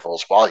random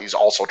intervals while he's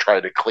also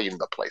trying to clean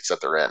the place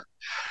that they're in.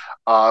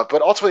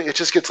 But ultimately, it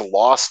just gets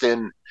lost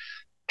in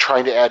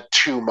trying to add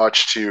too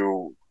much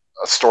to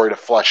a story to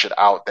flesh it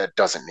out that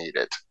doesn't need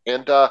it.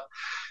 And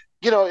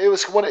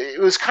it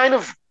was kind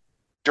of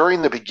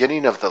during the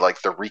beginning of the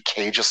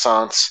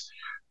Recage-assance.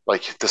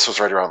 Like this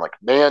was right around like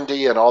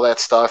Mandy and all that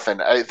stuff,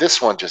 and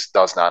this one just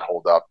does not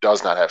hold up,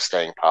 does not have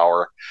staying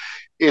power.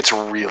 It's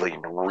really,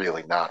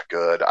 really not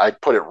good.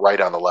 I'd put it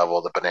right on the level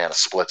of the Banana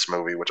Splits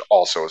movie, which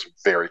also is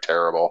very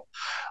terrible.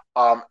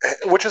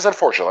 Which is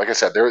unfortunate. Like I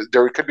said,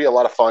 there could be a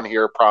lot of fun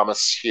here,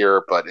 promise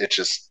here, but it's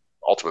just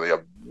ultimately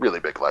a really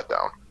big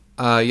letdown.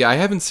 Yeah, I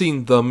haven't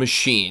seen The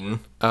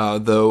Machine,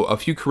 though a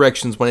few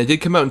corrections. When it did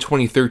come out in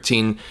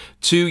 2013,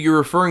 you're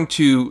referring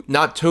to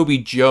not Toby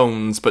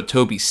Jones, but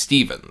Toby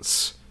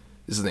Stevens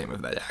is the name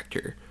of that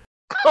actor.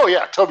 Oh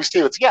yeah, Toby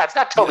Stevens. Yeah, it's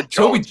not Toby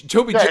Jones.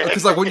 Toby Jones,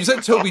 because like when you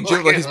said Toby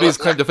Jones, like his biggest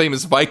claim to fame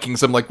is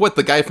Vikings, I'm like, what,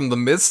 the guy from The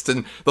Mist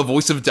and the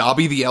voice of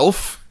Dobby the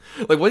Elf?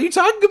 Like, what are you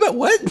talking about?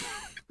 What?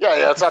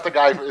 Yeah, it's not the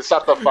guy. It's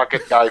not the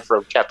fucking guy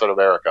from Captain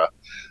America.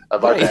 My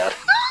bad.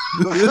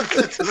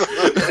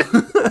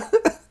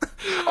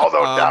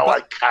 Although now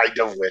I kind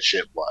of wish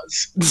it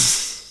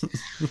was.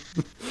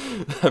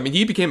 I mean,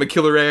 he became a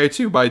killer AI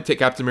too by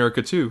Captain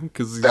America 2,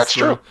 because that's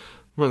true.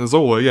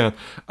 Zola, yeah.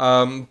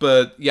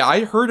 But yeah,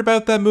 I heard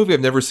about that movie. I've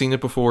never seen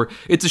it before.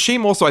 It's a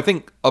shame. Also, I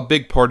think a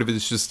big part of it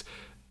is just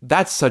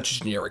that's such a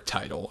generic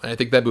title, and I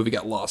think that movie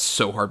got lost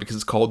so hard because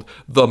it's called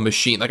The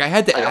Machine. Like I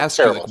had to ask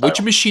you, like,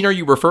 which machine are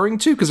you referring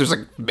to? Because there's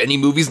like many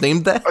movies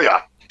named that. Oh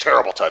yeah.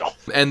 Terrible title.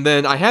 And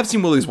then I have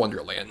seen Willy's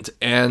Wonderland,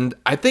 and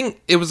I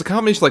think it was a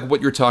combination like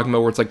what you're talking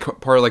about, where it's like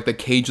part of like the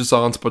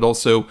Cage-assance, but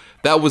also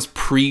that was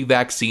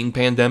pre-vaccine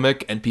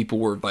pandemic, and people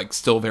were like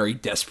still very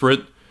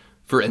desperate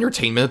for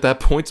entertainment at that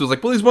point. So it was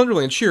like, Willy's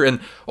Wonderland, sure.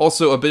 And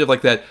also a bit of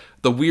like that,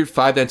 the weird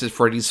Five Nights at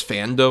Freddy's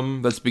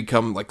fandom that's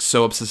become like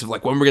so obsessive.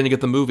 Like, when we're going to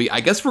get the movie?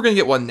 I guess we're going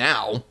to get one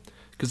now.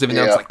 Because they've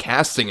announced like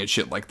casting and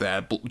shit like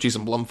that.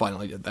 Jason Blum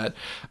finally did that.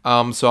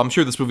 So I'm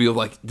sure this movie will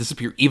like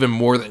disappear even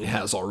more than it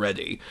has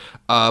already.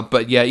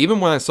 But yeah,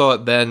 even when I saw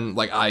it then,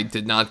 like I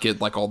did not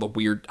get like all the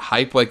weird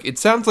hype. Like it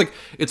sounds like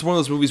it's one of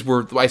those movies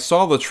where I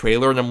saw the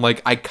trailer and I'm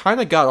like, I kind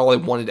of got all I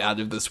wanted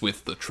out of this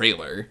with the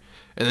trailer.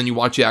 And then you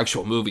watch the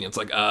actual movie and it's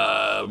like,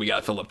 we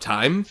gotta fill up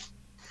time.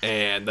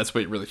 And that's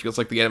what it really feels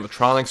like. The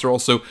animatronics are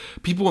also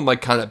people in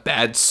like kind of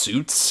bad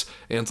suits,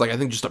 and it's like I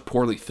think just a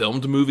poorly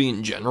filmed movie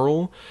in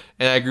general.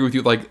 And I agree with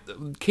you, like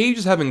Cage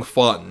is having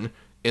fun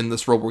in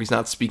this role where he's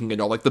not speaking at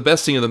all. Like the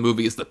best scene of the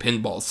movie is the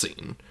pinball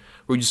scene,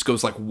 where he just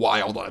goes like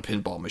wild on a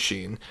pinball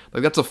machine.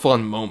 Like that's a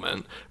fun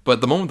moment.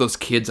 But the moment those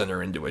kids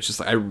enter into it, it's just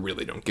like I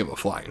really don't give a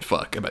flying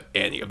fuck about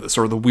any of this,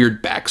 or the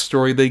weird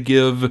backstory they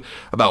give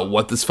about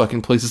what this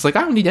fucking place is. Like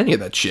I don't need any of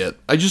that shit.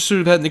 I just should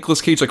have had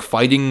Nicolas Cage like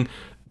fighting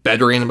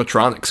better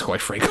animatronics,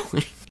 quite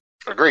frankly.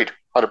 Agreed,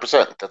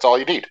 100%. That's all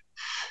you need.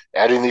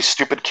 Adding these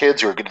stupid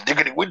kids who are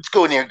we'll just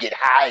go in there and get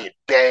high and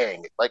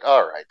bang. Like,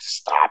 all right,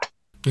 stop.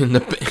 An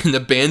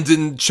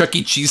abandoned Chuck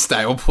E. Cheese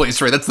style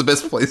place, right? That's the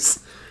best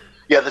place.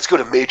 Yeah, let's go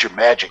to Major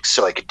Magic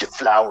so I can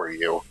deflower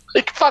you.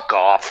 Like, fuck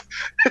off.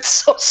 It's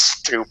so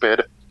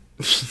stupid.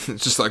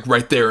 It's just like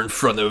right there in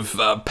front of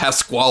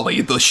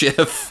Pasquale, the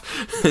chef,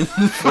 and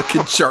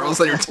fucking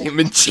Charles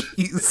Entertainment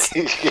Cheese.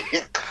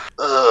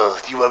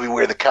 Ugh, do you want me to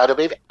wear the condom,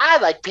 baby? I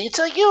like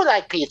pizza, you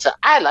like pizza.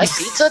 I like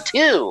pizza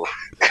too.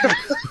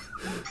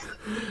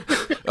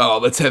 Oh,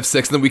 let's have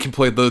sex, and then we can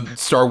play the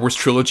Star Wars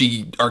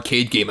trilogy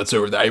arcade game that's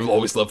over there. I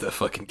always love that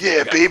fucking game.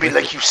 Yeah, baby,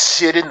 like you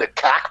sit in the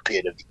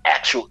cockpit of the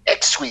actual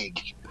X-Wing.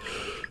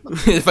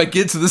 If I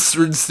get to this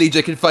certain stage,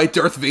 I can fight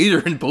Darth Vader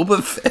and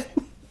Boba Fett.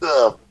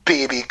 Oh,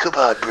 baby, come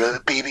on, bro.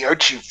 Baby,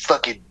 aren't you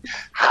fucking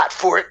hot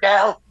for it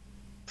now?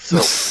 So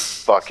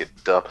fucking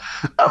dumb.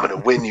 I'm going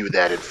to win you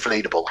that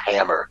inflatable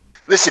hammer.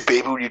 Listen,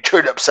 baby, when you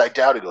turn it upside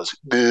down, it goes,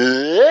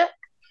 bleh,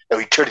 and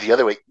we turn it the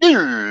other way.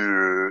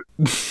 Isn't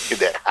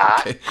that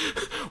hot? Okay.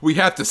 We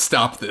have to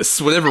stop this.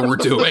 Whatever we're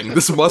doing,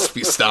 this must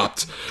be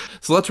stopped.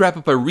 So let's wrap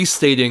up by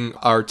restating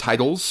our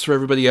titles for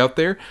everybody out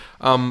there.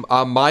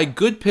 My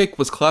good pick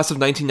was Class of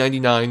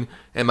 1999,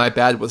 and my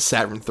bad was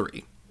Saturn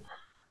III.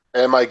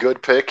 And my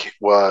good pick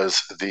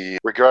was the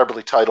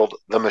regrettably titled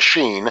The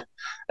Machine,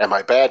 and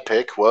my bad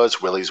pick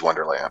was Willy's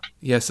Wonderland.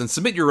 Yes, and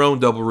submit your own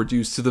Double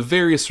Reduce to the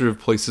various sort of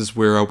places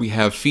where we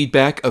have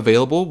feedback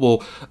available.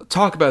 We'll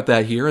talk about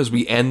that here as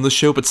we end the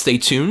show, but stay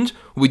tuned.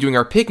 We'll be doing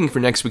our picking for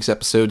next week's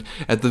episode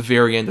at the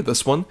very end of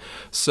this one.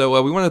 So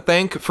we want to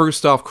thank,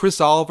 first off, Chris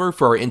Oliver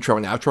for our intro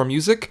and outro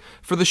music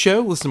for the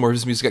show. Listen to more of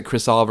his music at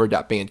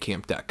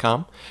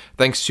chrisoliver.bandcamp.com.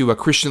 Thanks to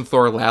Christian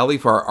Thor Lally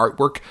for our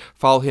artwork.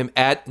 Follow him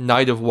at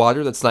Night of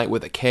Water, that's night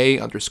with a K,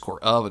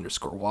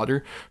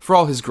 _of_water, for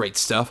all his great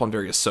stuff on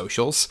various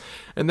socials.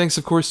 And thanks,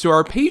 of course, to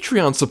our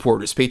Patreon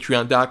supporters,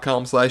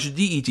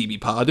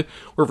 patreon.com/DETBpod,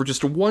 where for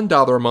just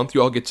 $1 a month,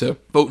 you all get to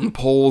vote in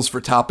polls for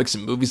topics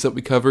and movies that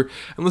we cover,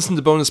 and listen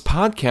to bonus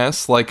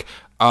podcasts like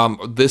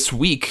this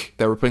week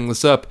that we're putting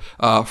this up.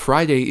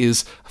 Friday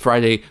is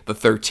Friday the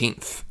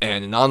 13th,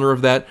 and in honor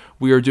of that,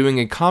 we are doing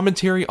a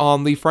commentary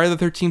on the Friday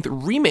the 13th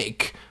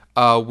remake,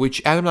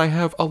 which Adam and I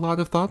have a lot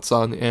of thoughts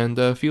on, and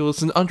feel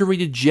is an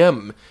underrated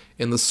gem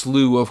in the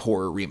slew of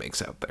horror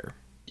remakes out there.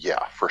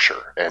 Yeah, for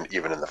sure. And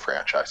even in the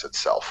franchise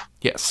itself.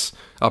 Yes,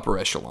 upper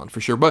echelon for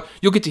sure. But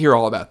you'll get to hear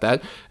all about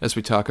that as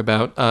we talk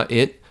about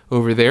it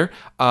over there.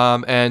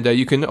 And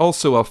you can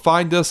also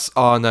find us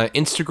on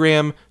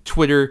Instagram,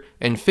 Twitter,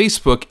 and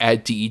Facebook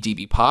at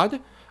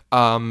DEDBpod.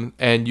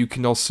 And you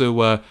can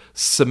also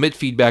submit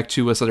feedback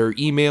to us at our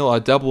email,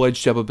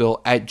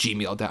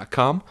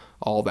 doubleedgedoublebill@gmail.com.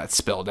 All that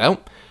spelled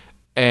out.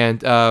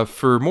 And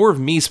for more of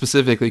me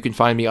specifically, you can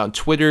find me on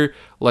Twitter,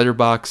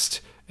 Letterboxd,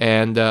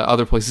 and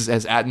other places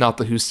as at Not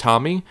The Who's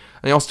Tommy.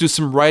 And I also do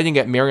some writing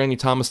at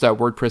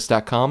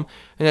marianithomas.wordpress.com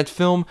and at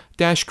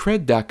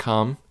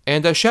film-cred.com.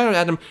 And shout out,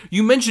 Adam,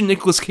 you mentioned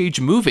Nicolas Cage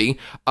movie.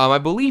 I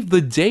believe the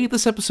day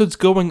this episode's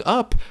going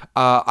up,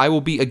 I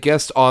will be a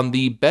guest on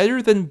the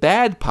Better Than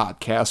Bad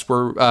podcast,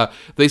 where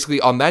basically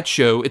on that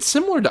show, it's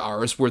similar to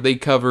ours, where they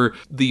cover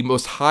the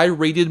most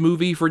high-rated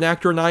movie for an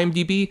actor on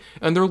IMDb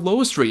and their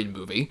lowest-rated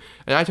movie.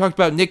 And I talked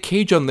about Nick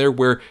Cage on there,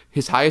 where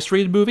his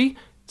highest-rated movie,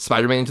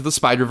 Spider-Man Into the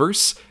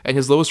Spider-Verse, and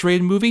his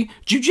lowest-rated movie,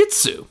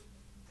 Jiu-Jitsu.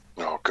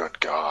 Oh, good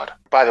God.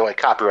 By the way,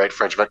 copyright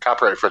infringement. Tell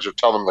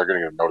them they're going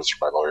to get a notice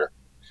from my lawyer.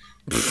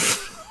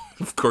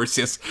 Of course,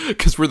 yes,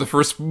 because we're the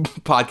first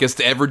podcast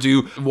to ever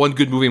do one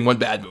good movie and one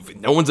bad movie.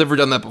 No one's ever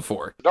done that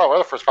before. No, we're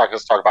the first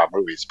podcast to talk about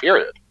movies,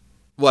 period.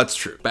 Well, that's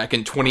true. Back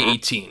in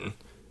 2018,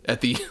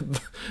 at the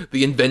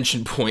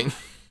invention point.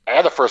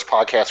 And the first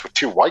podcast with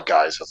two white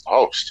guys as the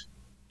host.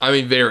 I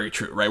mean, very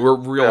true, right? We're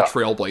real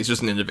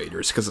trailblazers and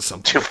innovators because of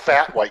something. Two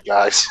fat white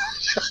guys.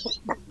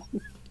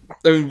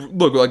 I mean,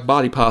 look, like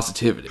body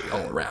positivity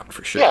all around,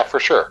 for sure. Yeah, for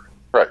sure.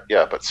 Right,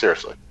 yeah, but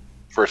seriously.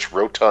 First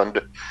rotund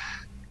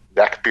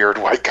neckbeard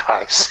white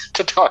guys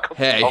to talk about.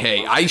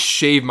 Hey, I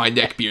shave my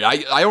neckbeard.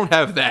 I don't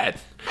have that.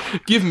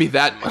 Give me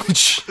that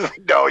much.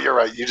 No, you're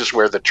right. You just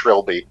wear the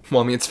trilby.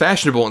 Well, I mean, it's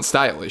fashionable and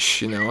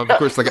stylish, Of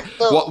course,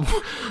 well,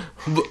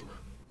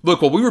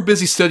 look, while we were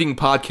busy studying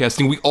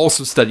podcasting, we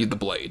also studied the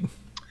blade.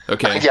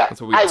 Okay? Yeah,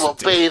 I will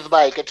bathe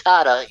my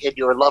katana in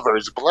your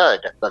lover's blood,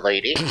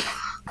 milady.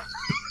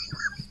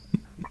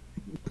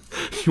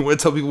 You want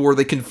to tell people where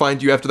they can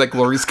find you after that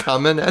glorious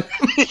comment, Adam?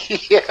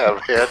 Yeah,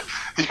 man.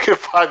 You can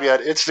find me on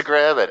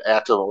Instagram at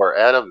Atom or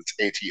Adam. It's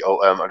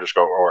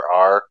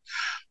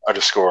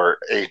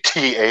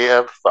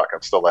ATOM_R_ATAM. Fuck,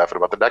 I'm still laughing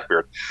about the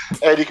neckbeard.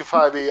 And you can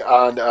find me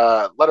on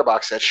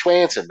Letterboxd at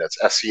Schwanson. That's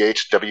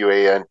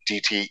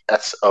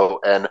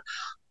SCHWANDTSON,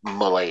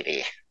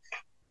 milady.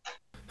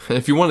 And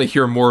if you want to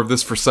hear more of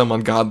this for some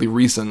ungodly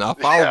reason,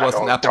 follow us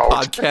on Apple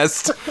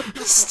Podcasts,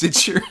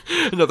 Stitcher,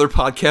 and other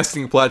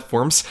podcasting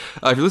platforms.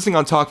 If you're listening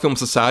on Talk Film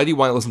Society,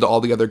 why not listen to all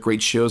the other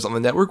great shows on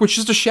the network? Which,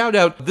 just a shout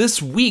out, this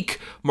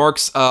week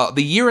marks the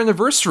year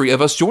anniversary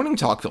of us joining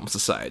Talk Film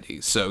Society.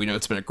 So,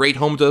 it's been a great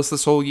home to us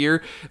this whole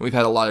year, and we've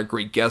had a lot of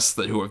great guests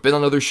who have been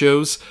on other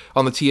shows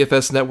on the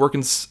TFS network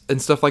and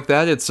stuff like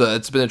that.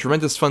 It's been a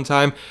tremendous fun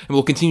time, and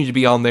we'll continue to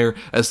be on there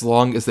as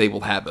long as they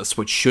will have us,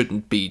 which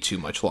shouldn't be too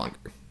much longer.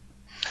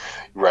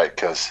 Right,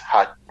 because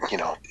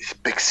it's a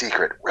big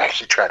secret. We're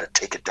actually trying to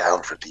take it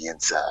down from the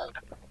inside.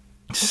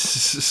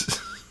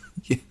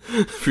 Yeah,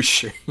 for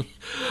sure.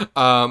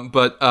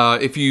 But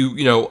if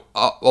you,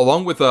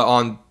 along with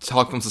on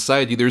Talk Film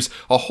Society, there's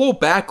a whole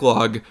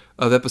backlog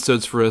of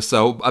episodes for us.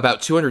 So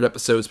about 200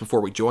 episodes before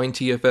we join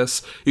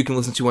TFS, you can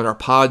listen to on our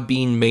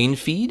Podbean main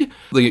feed.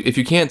 If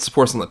you can't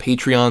support us on the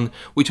Patreon,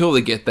 we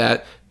totally get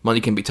that. Money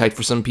can be tight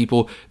for some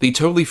people. The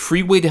totally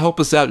free way to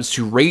help us out is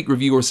to rate,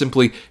 review, or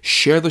simply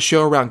share the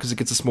show around because it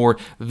gets us more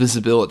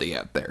visibility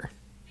out there.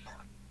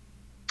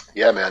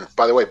 Yeah, man.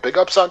 By the way, big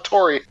ups on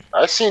Tori.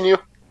 I seen you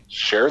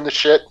sharing the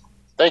shit.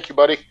 Thank you,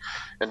 buddy.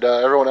 And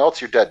everyone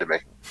else, you're dead to me.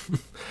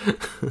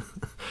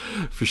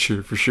 For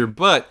sure.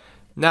 But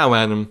now,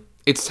 Adam,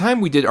 it's time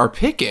we did our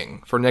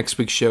picking for next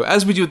week's show,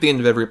 as we do at the end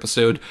of every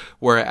episode,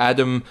 where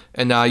Adam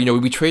and I,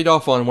 we trade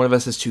off on one of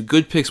us has 2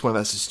 good picks, one of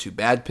us has 2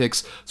 bad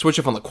picks, switch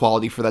off on the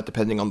quality for that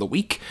depending on the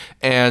week,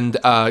 and,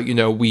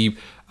 we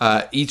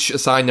each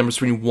assign numbers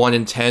between 1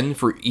 and 10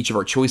 for each of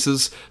our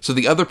choices, so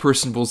the other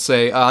person will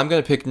say, I'm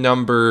going to pick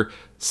number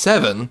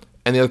 7,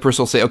 and the other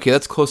person will say, okay,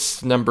 that's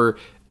close to number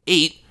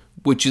 8,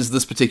 which is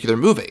this particular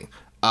movie.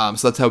 So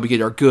that's how we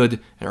get our good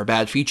and our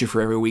bad feature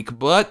for every week,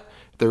 but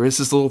there is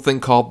this little thing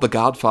called the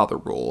Godfather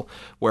rule,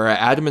 where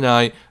Adam and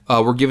I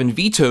were given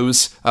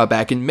vetoes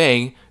back in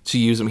May to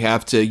use, and we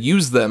have to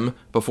use them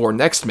before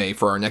next May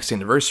for our next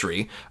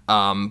anniversary,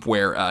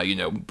 where,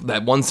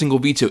 that one single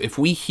veto, if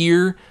we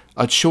hear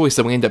a choice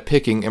that we end up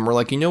picking, and we're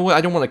like, you know what,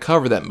 I don't want to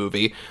cover that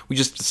movie, we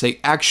just say,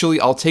 actually,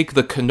 I'll take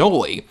the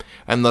cannoli,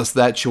 and thus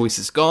that choice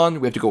is gone,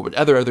 we have to go with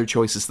other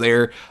choices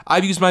there.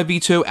 I've used my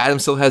veto, Adam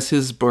still has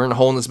his burn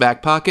hole in his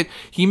back pocket,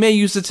 he may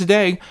use it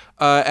today,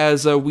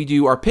 as we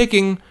do our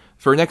picking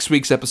for next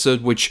week's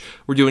episode, which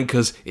we're doing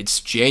because it's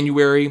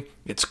January,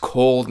 it's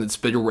cold, and it's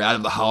bitter. We're out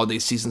of the holiday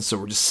season, so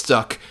we're just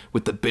stuck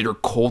with the bitter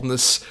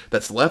coldness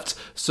that's left.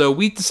 So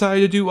we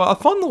decided to do a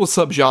fun little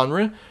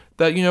subgenre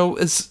that,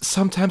 is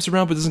sometimes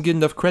around but doesn't get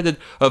enough credit,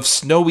 of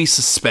snowy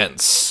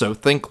suspense. So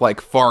think like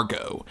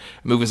Fargo,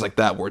 movies like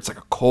that, where it's like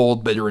a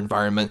cold, bitter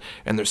environment,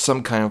 and there's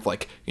some kind of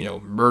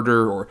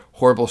murder or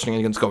horrible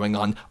shenanigans going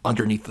on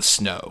underneath the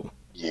snow.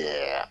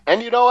 Yeah.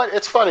 And you know what?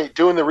 It's funny,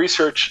 doing the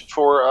research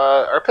for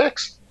our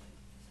picks.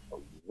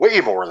 Way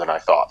more than I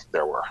thought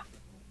there were.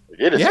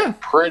 It is a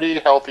pretty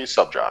healthy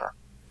subgenre.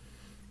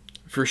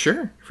 For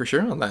sure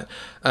on that.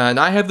 And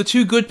I have the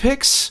 2 good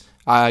picks.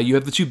 You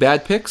have the 2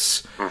 bad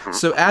picks. Mm-hmm.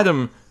 So,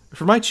 Adam,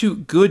 for my 2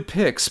 good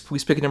picks,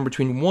 please pick a number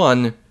between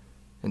 1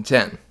 and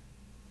 10.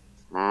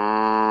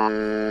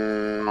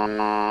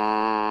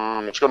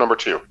 Let's go number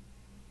 2.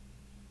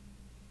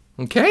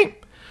 Okay.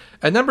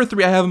 At number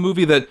 3, I have a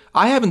movie that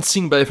I haven't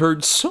seen, but I've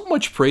heard so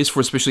much praise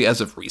for, especially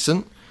as of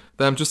recent,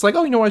 that I'm just like,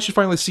 I should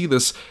finally see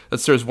this. That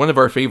stars one of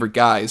our favorite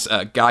guys,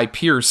 Guy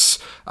Pearce.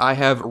 I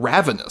have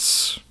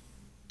Ravenous.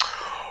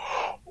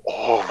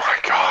 Oh my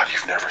God,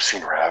 you've never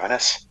seen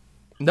Ravenous?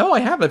 No,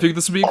 I haven't. I figured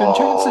this would be a good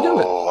chance to do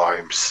it. Oh,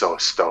 I'm so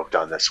stoked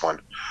on this one.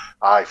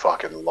 I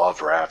fucking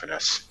love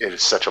Ravenous. It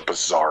is such a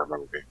bizarre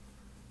movie.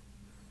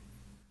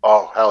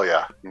 Oh, hell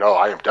yeah. No,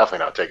 I am definitely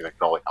not taking the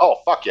cannoli. Oh,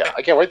 fuck yeah.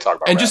 I can't wait to talk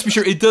about it. And just to be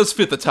sure, it does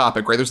fit the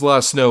topic, right? There's a lot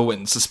of snow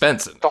and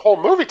suspense in it. The whole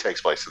movie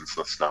takes place in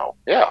the snow.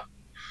 Yeah.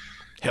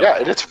 Yeah,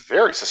 and it's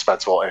very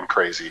suspenseful and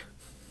crazy.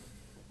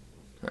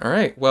 All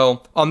right.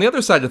 Well, on the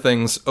other side of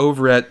things,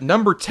 over at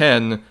number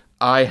 10,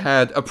 I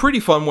had a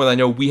pretty fun one I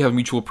know we have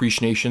mutual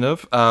appreciation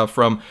of,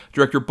 from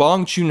director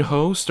Bong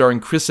Joon-ho, starring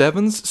Chris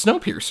Evans,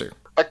 Snowpiercer.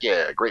 Heck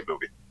yeah, great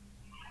movie.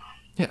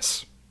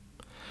 Yes.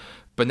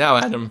 But now,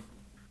 Adam.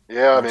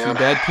 Yeah, man. 2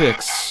 bad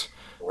picks.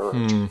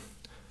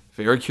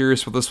 Very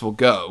curious where this will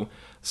go.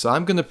 So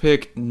I'm going to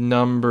pick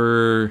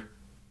number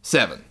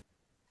 7.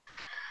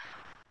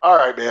 All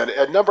right, man.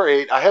 At number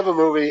 8, I have a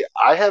movie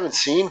I haven't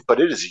seen, but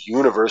it is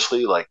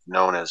universally like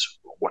known as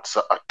what's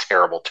a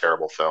terrible,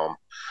 terrible film.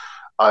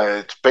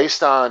 It's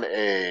based on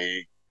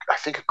I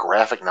think, a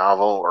graphic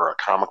novel or a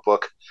comic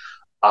book,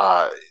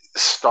 uh,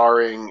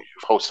 starring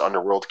post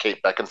Underworld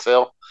Kate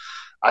Beckinsale.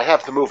 I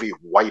have the movie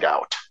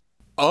Whiteout.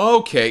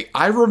 Okay,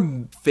 I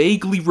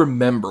vaguely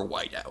remember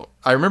Whiteout.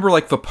 I remember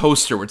like the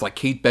poster where it's like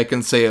Kate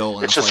Beckinsale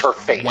and It's just like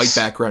her face. white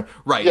background.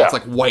 Right, Yeah. it's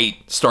like white,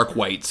 stark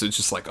white, so it's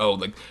just like, oh,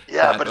 like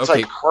Yeah, that. but it's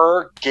Okay. like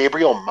her,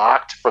 Gabriel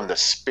Macht from The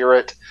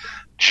Spirit,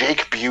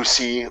 Jake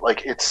Busey.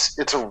 Like it's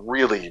a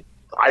really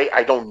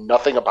I know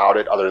nothing about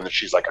it other than that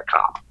she's like a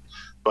cop.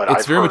 But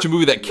It's I've very much a heard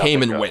movie that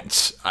came and nothing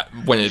went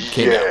when it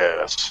came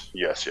out.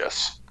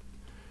 Yes.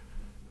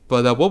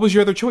 But what was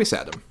your other choice,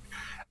 Adam?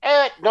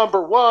 At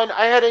number 1,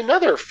 I had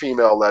another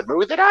female-led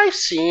movie that I've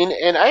seen,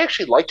 and I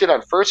actually liked it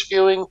on first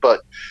viewing, but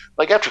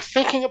like after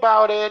thinking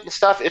about it and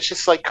stuff, it's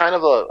just like kind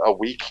of a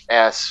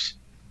weak-ass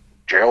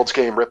Gerald's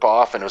Game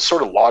ripoff, and it was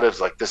sort of lauded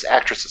as like this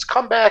actress's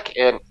comeback,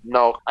 and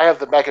no, I have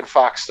the Megan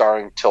Fox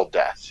starring Till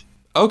Death.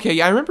 Okay,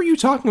 yeah, I remember you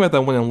talking about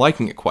that one and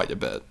liking it quite a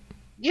bit.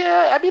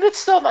 Yeah, I mean, it's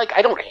still like,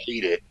 I don't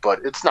hate it, but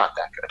it's not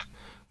that good.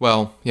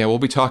 Well, yeah, we'll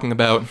be talking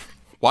about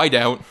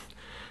Whiteout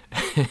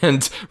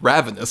and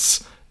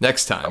Ravenous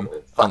next time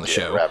on the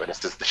show.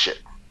 Ravenous is the shit.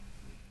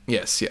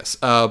 Yes.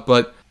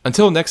 But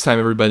until next time,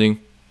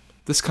 everybody,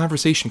 this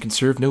conversation can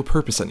serve no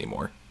purpose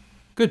anymore.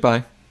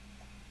 Goodbye.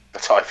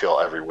 That's how I feel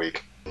every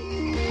week.